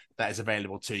plethora that is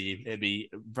available to you. It'd be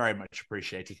very much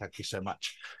appreciated. Thank you so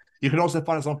much. You can also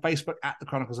find us on Facebook at the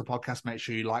Chronicles of Podcast. Make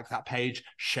sure you like that page,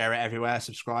 share it everywhere,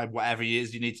 subscribe, whatever it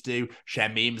is you need to do, share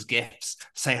memes, gifts,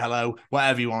 say hello,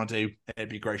 whatever you want to do. It'd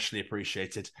be graciously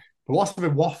appreciated. But whilst I've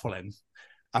been waffling,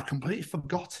 I've completely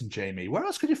forgotten, Jamie. Where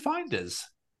else could you find us?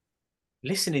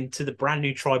 Listening to the brand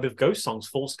new Tribe of Ghost songs,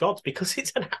 False Gods, because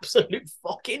it's an absolute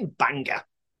fucking banger.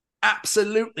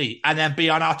 Absolutely. And then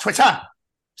be on our Twitter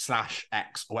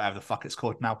 /X or whatever the fuck it's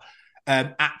called now,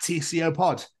 at TCO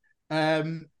Pod.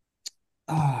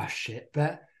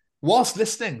 But whilst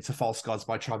listening to False Gods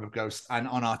by Tribe of Ghosts and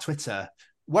on our Twitter,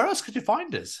 where else could you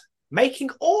find us? Making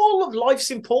all of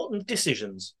life's important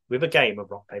decisions with a game of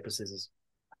rock, paper, scissors.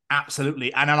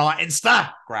 Absolutely. And on our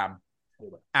Instagram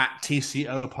at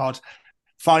TCO Pod.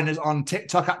 Find us on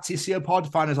TikTok at TCO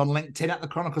Pod. Find us on LinkedIn at The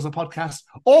Chronicles of Podcast.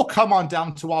 Or come on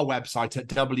down to our website at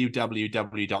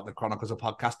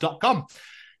www.thechroniclesofpodcast.com.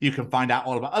 You can find out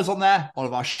all about us on there. All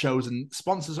of our shows and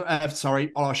sponsors,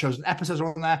 all our shows and episodes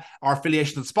are on there. Our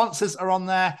affiliations and sponsors are on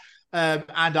there.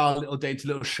 And our little dainty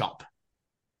little shop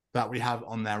that we have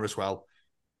on there as well.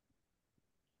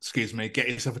 Excuse me, get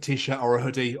yourself a t-shirt or a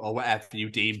hoodie or whatever you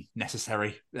deem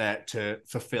necessary to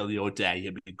fulfill your day.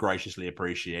 It'd be graciously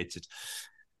appreciated.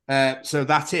 So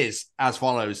that is as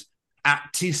follows: at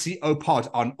TCO Pod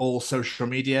on all social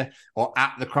media, or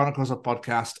at the Chronicles of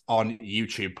Podcast on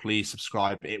YouTube. Please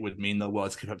subscribe. It would mean the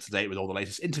world to keep up to date with all the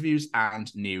latest interviews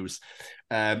and news.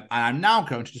 And I'm now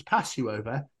going to just pass you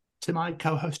over to my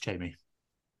co-host, Jamie.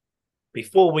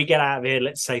 Before we get out of here,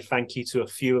 let's say thank you to a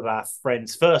few of our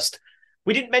friends. First,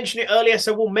 we didn't mention it earlier,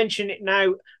 so we'll mention it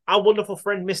now. Our wonderful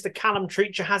friend, Mr. Callum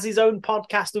Treacher, has his own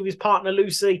podcast with his partner,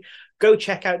 Lucy. Go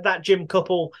check out That Gym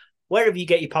Couple. Wherever you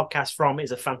get your podcast from,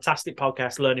 it's a fantastic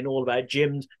podcast learning all about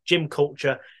gyms, gym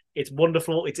culture. It's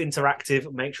wonderful. It's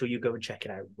interactive. Make sure you go and check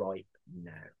it out right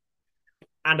now.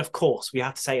 And of course, we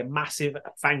have to say a massive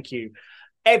thank you.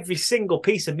 Every single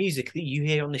piece of music that you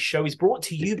hear on this show is brought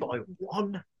to you by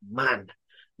one man.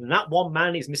 And that one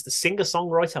man is Mr.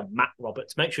 Singer-songwriter Matt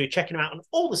Roberts. Make sure you're checking him out on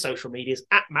all the social medias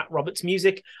at Matt Roberts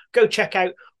Music. Go check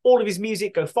out all of his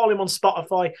music. Go follow him on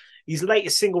Spotify. His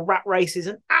latest single, Rat Race, is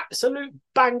an absolute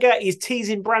banger. He's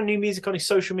teasing brand new music on his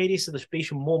social media, so there'll be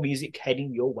some more music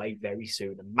heading your way very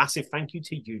soon. A massive thank you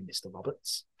to you, Mr.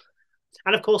 Roberts.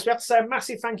 And of course, we have to say a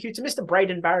massive thank you to Mr.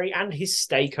 Braden Barry and his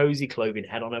Stay Cozy Clothing.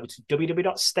 Head on over to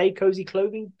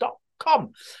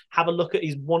www.staycozyclothing.com. Have a look at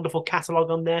his wonderful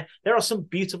catalogue on there. There are some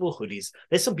beautiful hoodies.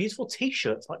 There's some beautiful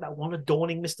t-shirts like that one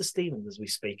adorning Mr. Stevens as we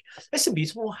speak. There's some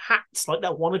beautiful hats like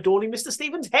that one adorning Mr.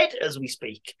 Stevens' head as we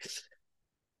speak.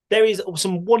 There is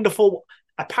some wonderful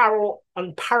apparel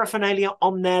and paraphernalia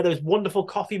on there. Those wonderful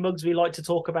coffee mugs we like to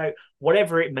talk about,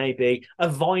 whatever it may be. A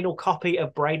vinyl copy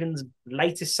of Braden's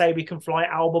latest Say We Can Fly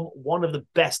album, one of the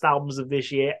best albums of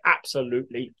this year.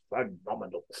 Absolutely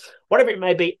phenomenal. Whatever it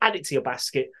may be, add it to your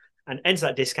basket and enter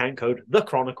that discount code, The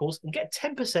Chronicles, and get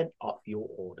 10% off your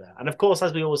order. And of course,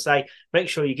 as we always say, make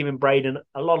sure you're giving Braden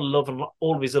a lot of love and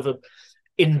all of his other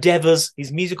endeavors,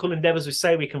 his musical endeavors with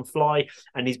Say We Can Fly,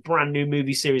 and his brand new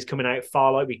movie series coming out,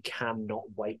 Farlight. We cannot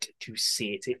wait to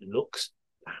see it. It looks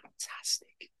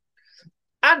fantastic.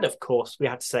 And of course, we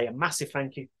had to say a massive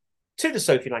thank you to the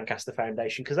Sophie Lancaster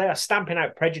Foundation, because they are stamping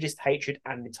out prejudice, hatred,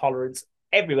 and intolerance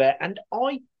everywhere. And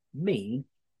I mean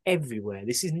everywhere.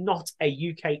 This is not a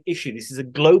UK issue. This is a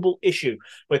global issue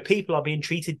where people are being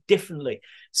treated differently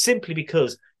simply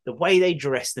because the way they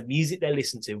dress, the music they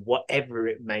listen to, whatever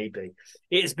it may be.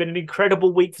 It has been an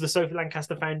incredible week for the Sophie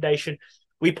Lancaster Foundation.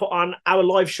 We put on our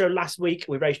live show last week.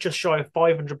 We raised just shy of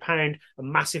 £500. A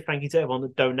massive thank you to everyone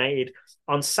that donated.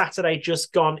 On Saturday,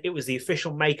 just gone, it was the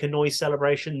official Make a Noise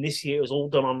celebration. This year, it was all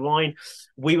done online.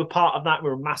 We were part of that. We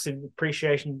were a massive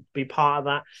appreciation to be part of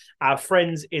that. Our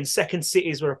friends in Second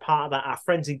Cities were a part of that. Our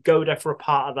friends in Goda were a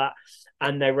part of that.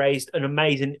 And they raised an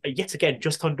amazing, yet again,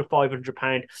 just under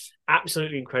 £500.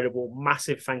 Absolutely incredible.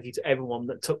 Massive thank you to everyone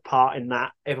that took part in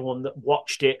that, everyone that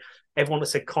watched it, everyone that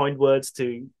said kind words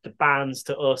to the bands,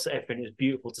 to us, everything. It was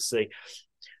beautiful to see.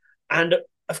 And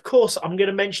of course, I'm going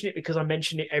to mention it because I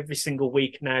mention it every single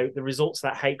week now. The results of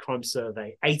that hate crime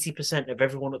survey, 80% of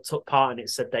everyone that took part in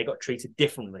it said they got treated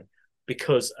differently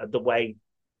because of the way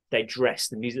they dress,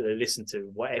 the music they listen to,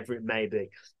 whatever it may be,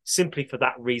 simply for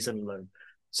that reason alone.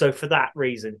 So for that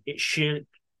reason, it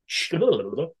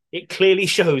clearly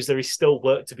shows there is still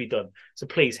work to be done. So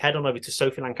please head on over to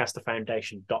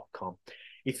sophielancasterfoundation.com.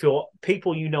 If you're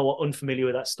people you know are unfamiliar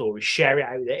with that story, share it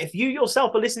out there. If you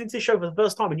yourself are listening to the show for the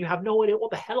first time and you have no idea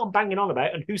what the hell I'm banging on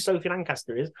about and who Sophie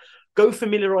Lancaster is, go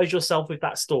familiarize yourself with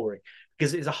that story,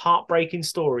 because it is a heartbreaking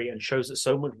story and shows that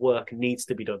so much work needs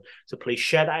to be done. So please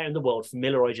share that out in the world,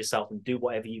 familiarize yourself, and do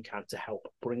whatever you can to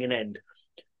help bring an end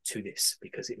to this,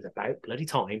 because it was about bloody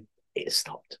time it has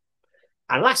stopped.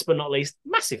 And last but not least,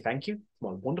 massive thank you to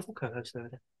my wonderful co-host over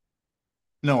there.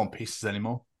 No one pieces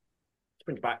anymore. Let's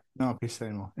bring it back. No one pieces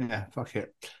anymore. Yeah, fuck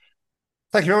it.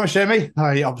 Thank you very much, Jamie.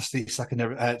 I obviously second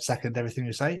everything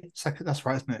you say. Second, that's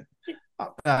right, isn't it?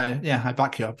 Yeah, I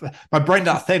back you up. My brain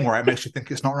does that thing where it makes you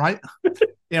think it's not right. You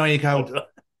know, when you go,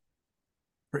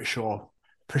 pretty sure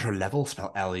level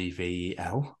spelled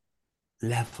Level.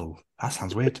 Level. That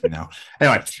sounds weird to me now.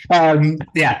 Anyway,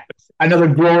 yeah, another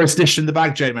glorious dish in the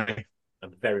bag, Jamie.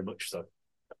 Very much so.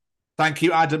 Thank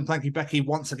you, Adam. Thank you, Becky,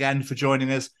 once again for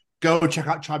joining us. Go check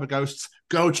out Tribe of Ghosts.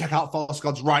 Go check out False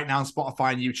Gods right now on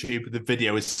Spotify and YouTube. The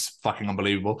video is fucking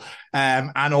unbelievable.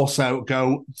 And also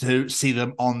go to see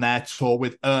them on their tour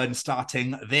with Earn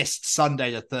starting this Sunday,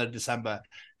 the 3rd of December.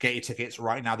 Get your tickets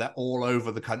right now. They're all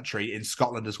over the country, in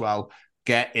Scotland as well.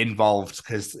 Get involved,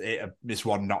 because it's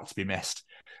one not to be missed.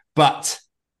 But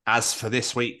as for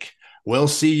this week, we'll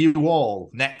see you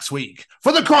all next week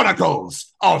for the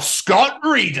Chronicles of Scott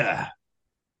Reeder.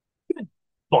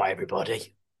 Bye,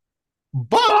 everybody.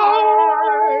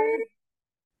 Bye.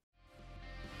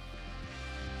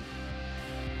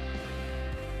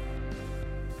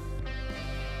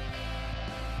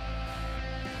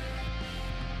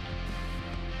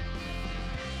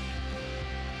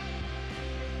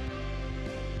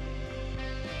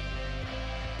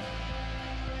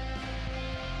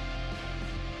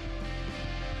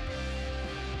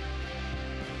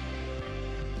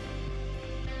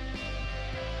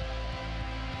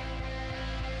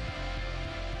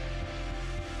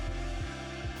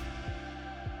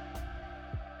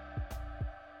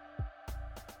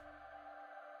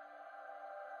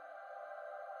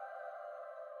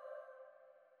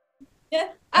 Yeah,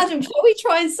 Adam, shall we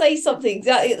try and say something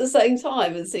exactly at the same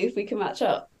time and see if we can match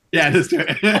up? Yeah, let's do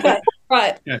it. Okay,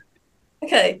 right. Yeah.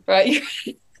 Okay, right.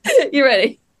 You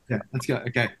ready? Yeah, let's go.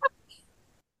 Okay.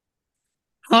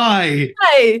 Hi.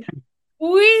 Hey,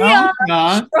 we are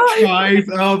Tribe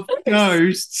of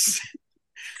Ghosts.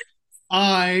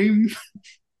 I'm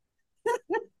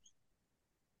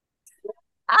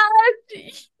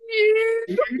and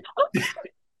you.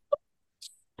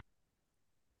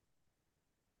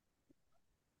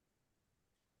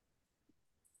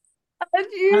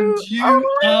 And you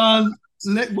are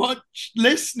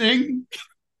listening.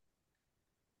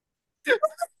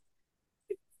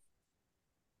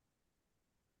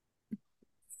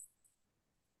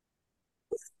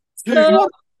 The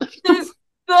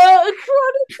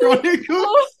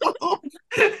Chronicles.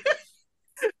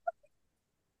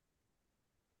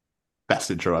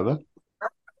 Best intro ever.